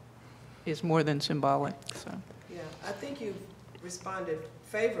is more than symbolic. So. Yeah, I think you've responded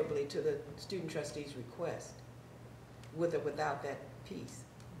favorably to the student trustees' request with or without that piece.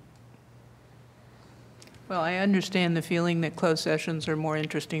 Well, I understand the feeling that closed sessions are more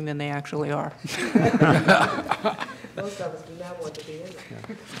interesting than they actually are. Most of us do not want to be in it.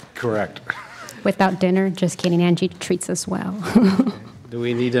 Correct. Without dinner, just kidding, Angie treats us well. Do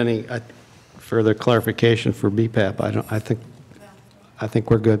we need any further clarification for BPAP? I think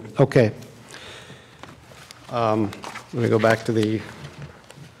we're good. Okay. Let me go back to the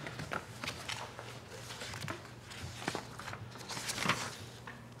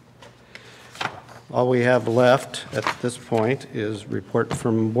all we have left at this point is report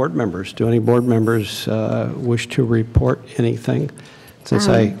from board members. Do any board members wish to report anything? Since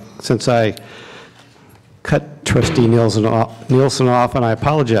I cut Trustee Nielsen off, and I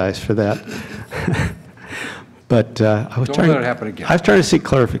apologize for that. But I was Don't let it happen again. I was trying to seek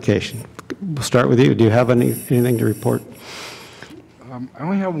clarification. We'll start with you. Do you have anything to report? I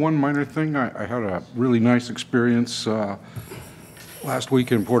only have one minor thing. I had a really nice experience last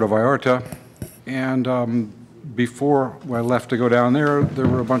week in Puerto Vallarta. And before I left to go down there, there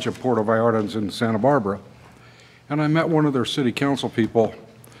were a bunch of Puerto Vallartans in Santa Barbara. And I met one of their city council people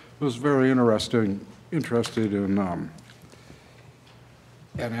who was very interested in, and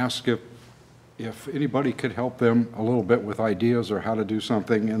asked if anybody could help them a little bit with ideas or how to do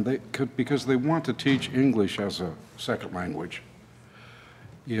something, and they could, because they want to teach English as a second language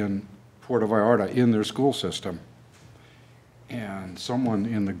in Puerto Vallarta in their school system. And someone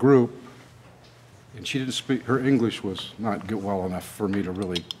in the group, and she didn't speak, her English was not good, well enough for me to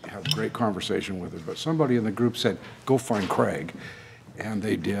really have a great conversation with her, but somebody in the group said, go find Craig. And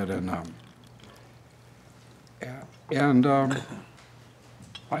they did, and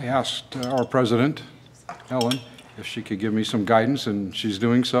I asked our president, Helen, if she could give me some guidance, and she's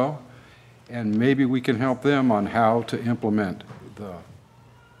doing so. And maybe we can help them on how to implement the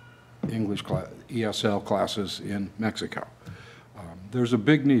English ESL classes in Mexico. There's a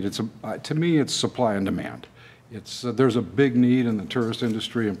big need. To me, it's supply and demand. There's a big need in the tourist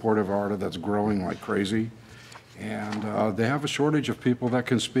industry in Puerto Vallarta that's growing like crazy. And they have a shortage of people that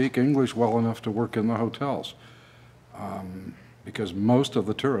can speak English well enough to work in the hotels. Because most of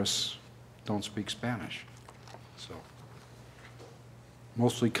the tourists don't speak Spanish. So,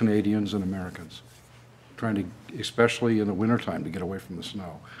 mostly Canadians and Americans, trying to, especially in the wintertime, to get away from the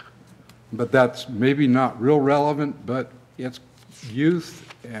snow. But that's maybe not real relevant, but it's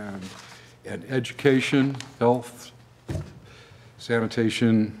youth and education, health,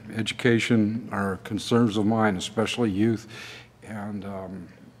 sanitation, education are concerns of mine, especially youth. And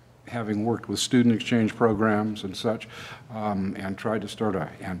having worked with student exchange programs and such, and tried to start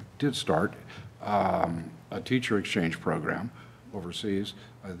did start a teacher exchange program overseas.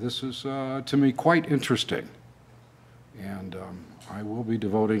 This is, to me, quite interesting. And I will be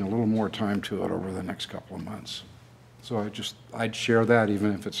devoting a little more time to it over the next couple of months. So I'd share that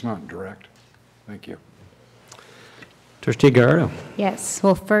even if it's not direct. Thank you. Trustee Gallardo. Yes.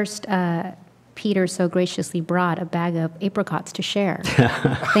 Well, first, Peter so graciously brought a bag of apricots to share.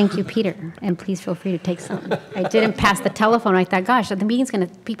 Thank you, Peter. And please feel free to take some. I didn't pass the telephone. I thought, gosh, the meeting's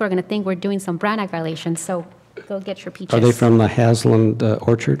people are going to think we're doing some Brand Act violation. So go get your peaches. Are they from the Hasland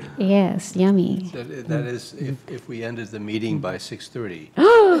orchard? Yes, yummy. That is if we ended the meeting by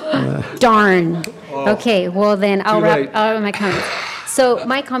 6:30. Darn. Oh. Okay, well then I'll Too wrap late. up my comments. So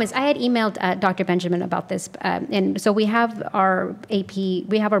my comments, I had emailed Dr. Benjamin about this, and so we have our AP,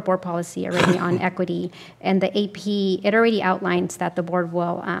 we have our board policy already on equity, and the AP, it already outlines that the board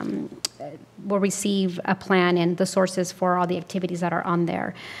will receive a plan and the sources for all the activities that are on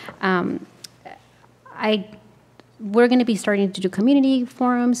there. We're going to be starting to do community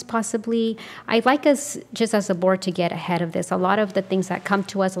forums, possibly. I'd like us, just as a board, to get ahead of this. A lot of the things that come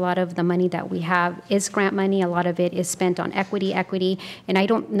to us, a lot of the money that we have is grant money. A lot of it is spent on equity, and I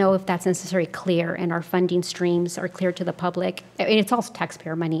don't know if that's necessarily clear, and our funding streams are clear to the public. And it's all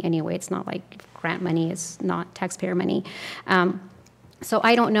taxpayer money anyway. It's not like grant money is not taxpayer money. So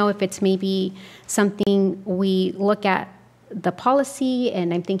I don't know if it's maybe something we look at the policy,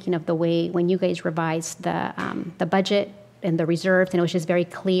 and I'm thinking of the way when you guys revised the budget and the reserves, and it was just very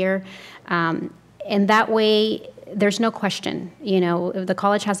clear. And that way, there's no question. You know, if the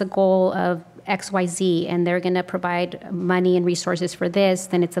college has a goal of X, Y, Z, and they're going to provide money and resources for this,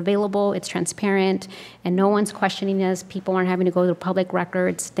 then it's available, it's transparent, and no one's questioning us. People aren't having to go to public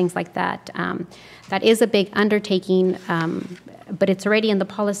records, things like that. That is a big undertaking, but it's already in the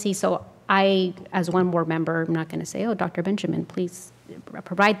policy, so I, as one board member, I'm not going to say, oh, Dr. Benjamin, please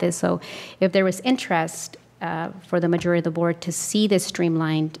provide this. So if there was interest for the majority of the board to see this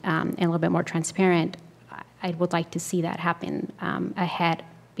streamlined and a little bit more transparent, I would like to see that happen ahead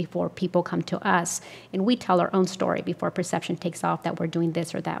before people come to us. And we tell our own story before perception takes off that we're doing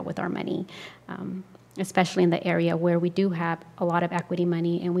this or that with our money, especially in the area where we do have a lot of equity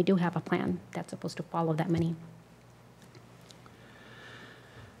money and we do have a plan that's supposed to follow that money.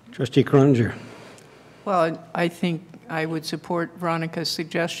 Trustee Croninger. Well, I think I would support Veronica's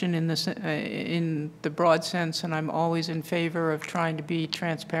suggestion in the broad sense, and I'm always in favor of trying to be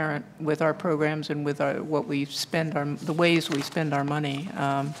transparent with our programs and with what we spend the ways we spend our money.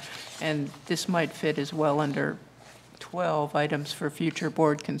 And this might fit as well under 12 items for future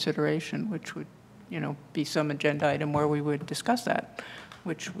board consideration, which would, be some agenda item where we would discuss that,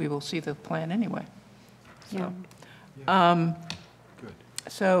 which we will see the plan anyway. So. Yeah.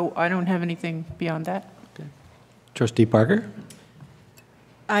 So I don't have anything beyond that. Okay. Trustee Parker?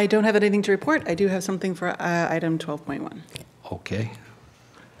 I don't have anything to report. I do have something for item 12.1. Okay.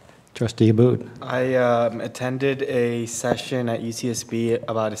 Trustee Aboud? I attended a session at UCSB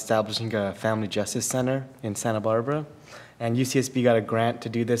about establishing a family justice center in Santa Barbara. And UCSB got a grant to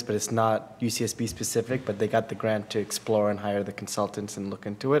do this, but it's not UCSB specific, but they got the grant to explore and hire the consultants and look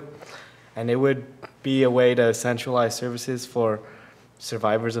into it. And it would be a way to centralize services for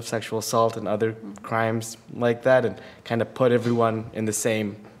survivors of sexual assault and other crimes like that, and kind of put everyone in the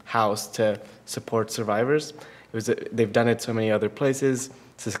same house to support survivors. They've done it so many other places.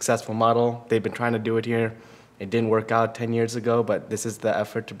 It's a successful model. They've been trying to do it here. It didn't work out 10 years ago, but this is the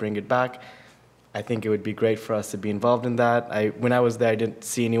effort to bring it back. I think it would be great for us to be involved in that. When I was there, I didn't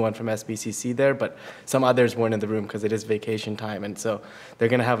see anyone from SBCC there, but some others weren't in the room because it is vacation time, and so they're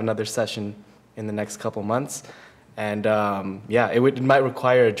going to have another session in the next couple months. And yeah, it might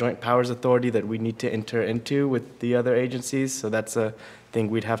require a joint powers authority that we need to enter into with the other agencies, so that's a thing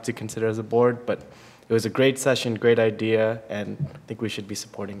we'd have to consider as a board. But it was a great session, great idea, and I think we should be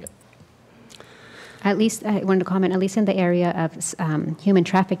supporting it. At least, I wanted to comment, at least in the area of human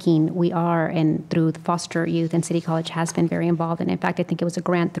trafficking, we are, and through the foster youth, and City College has been very involved. And in fact, I think it was a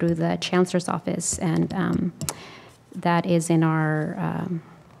grant through the Chancellor's office, and that is in our,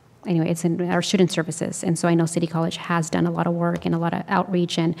 anyway, it's in our student services. And so I know City College has done a lot of work and a lot of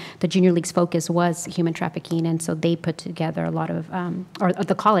outreach, and the Junior League's focus was human trafficking, and so they put together a lot of, or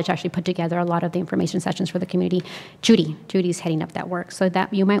the college actually put together a lot of the information sessions for the community. Judy's heading up that work, so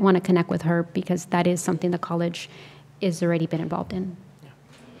that you might want to connect with her, because that is something the college is already been involved in.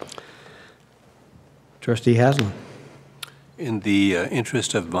 Trustee Haslam. In the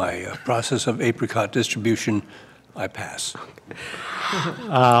interest of my process of apricot distribution, I pass.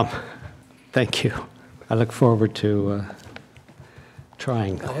 Thank you. I look forward to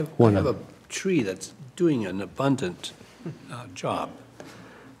trying I one have of a tree that's doing an abundant job.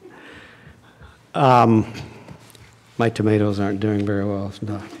 My tomatoes aren't doing very well. It's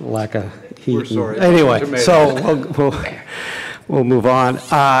not lack of heat. We're sorry. Anyway, so we'll move on.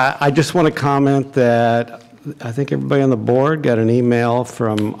 I just want to comment that I think everybody on the board got an email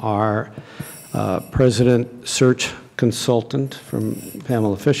from our president search consultant from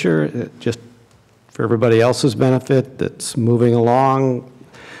Pamela Fisher, just for everybody else's benefit that's moving along.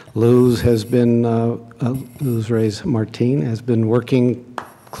 Luz Reyes Martin has been working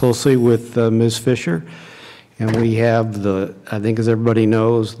closely with Ms. Fisher, and we have I think as everybody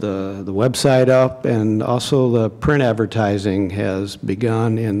knows, the website up, and also the print advertising has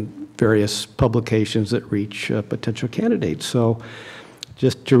begun in various publications that reach potential candidates. So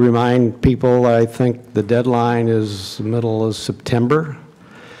just to remind people, I think the deadline is the middle of September.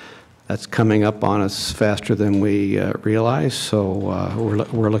 That's coming up on us faster than we realize, so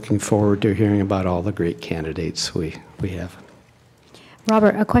we're looking forward to hearing about all the great candidates we have.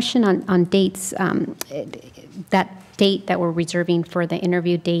 Robert, a question on dates. That date that we're reserving for the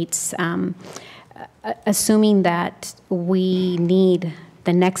interview dates, assuming that we need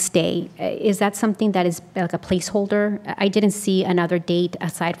the next day, is that something that is like a placeholder? I didn't see another date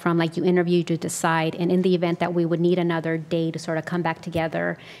aside from like you interview to decide, and in the event that we would need another day to sort of come back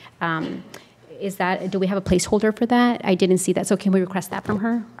together, do we have a placeholder for that? I didn't see that, so can we request that from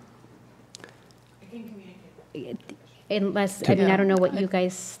her? Unless, I mean, I don't know what you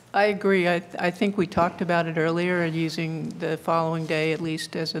guys... I agree. I think we talked about it earlier, and using the following day at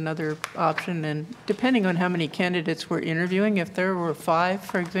least as another option. And depending on how many candidates we're interviewing, if there were 5,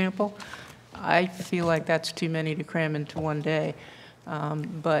 for example, I feel like that's too many to cram into one day.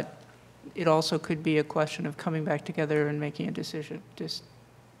 But it also could be a question of coming back together and making a decision. Just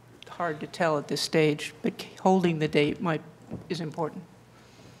hard to tell at this stage, but holding the date is important.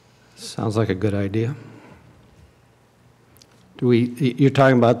 Sounds like a good idea. You're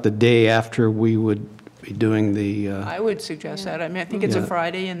talking about the day after we would be doing the... I would suggest that. I mean, I think it's a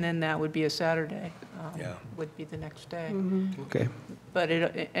Friday, and then that would be a Saturday. Would be the next day. Mm-hmm. Okay. But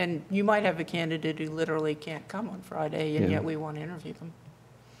and you might have a candidate who literally can't come on Friday, and yet we want to interview them.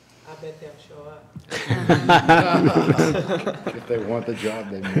 I bet they'll show up. If they want the job,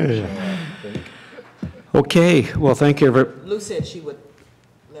 they may show up, I think. Okay. Well, thank you. Lou said she would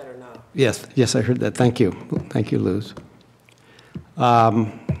let her know. Yes, I heard that. Thank you. Thank you, Luz.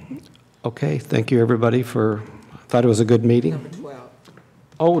 Okay, thank you, everybody, I thought it was a good meeting. Number 12.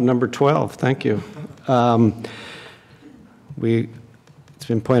 Oh, number 12, thank you. It's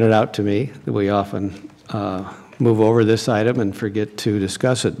been pointed out to me that we often move over this item and forget to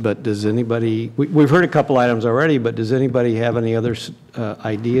discuss it, but does anybody, we've heard a couple items already, but does anybody have any other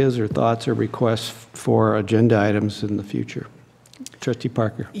ideas or thoughts or requests for agenda items in the future? Trustee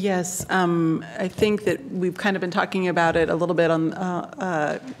Parker. Yes, I think that we've kind of been talking about it a little bit on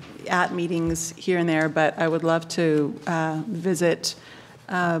at meetings here and there, but I would love to visit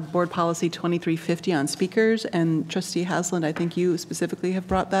Board Policy 2350 on speakers, and Trustee Hasland, I think you specifically have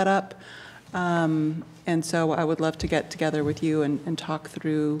brought that up, and so I would love to get together with you and talk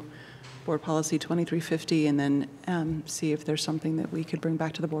through Board Policy 2350, and then see if there's something that we could bring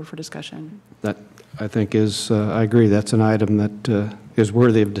back to the board for discussion. That, I think, is, I agree, that's an item that is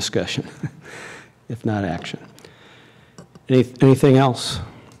worthy of discussion, if not action. Anything else?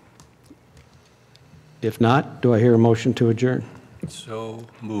 If not, do I hear a motion to adjourn? So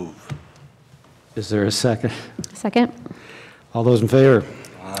move. Is there a second? Second? All those in favor?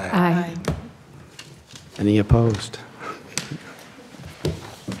 Aye. Any opposed?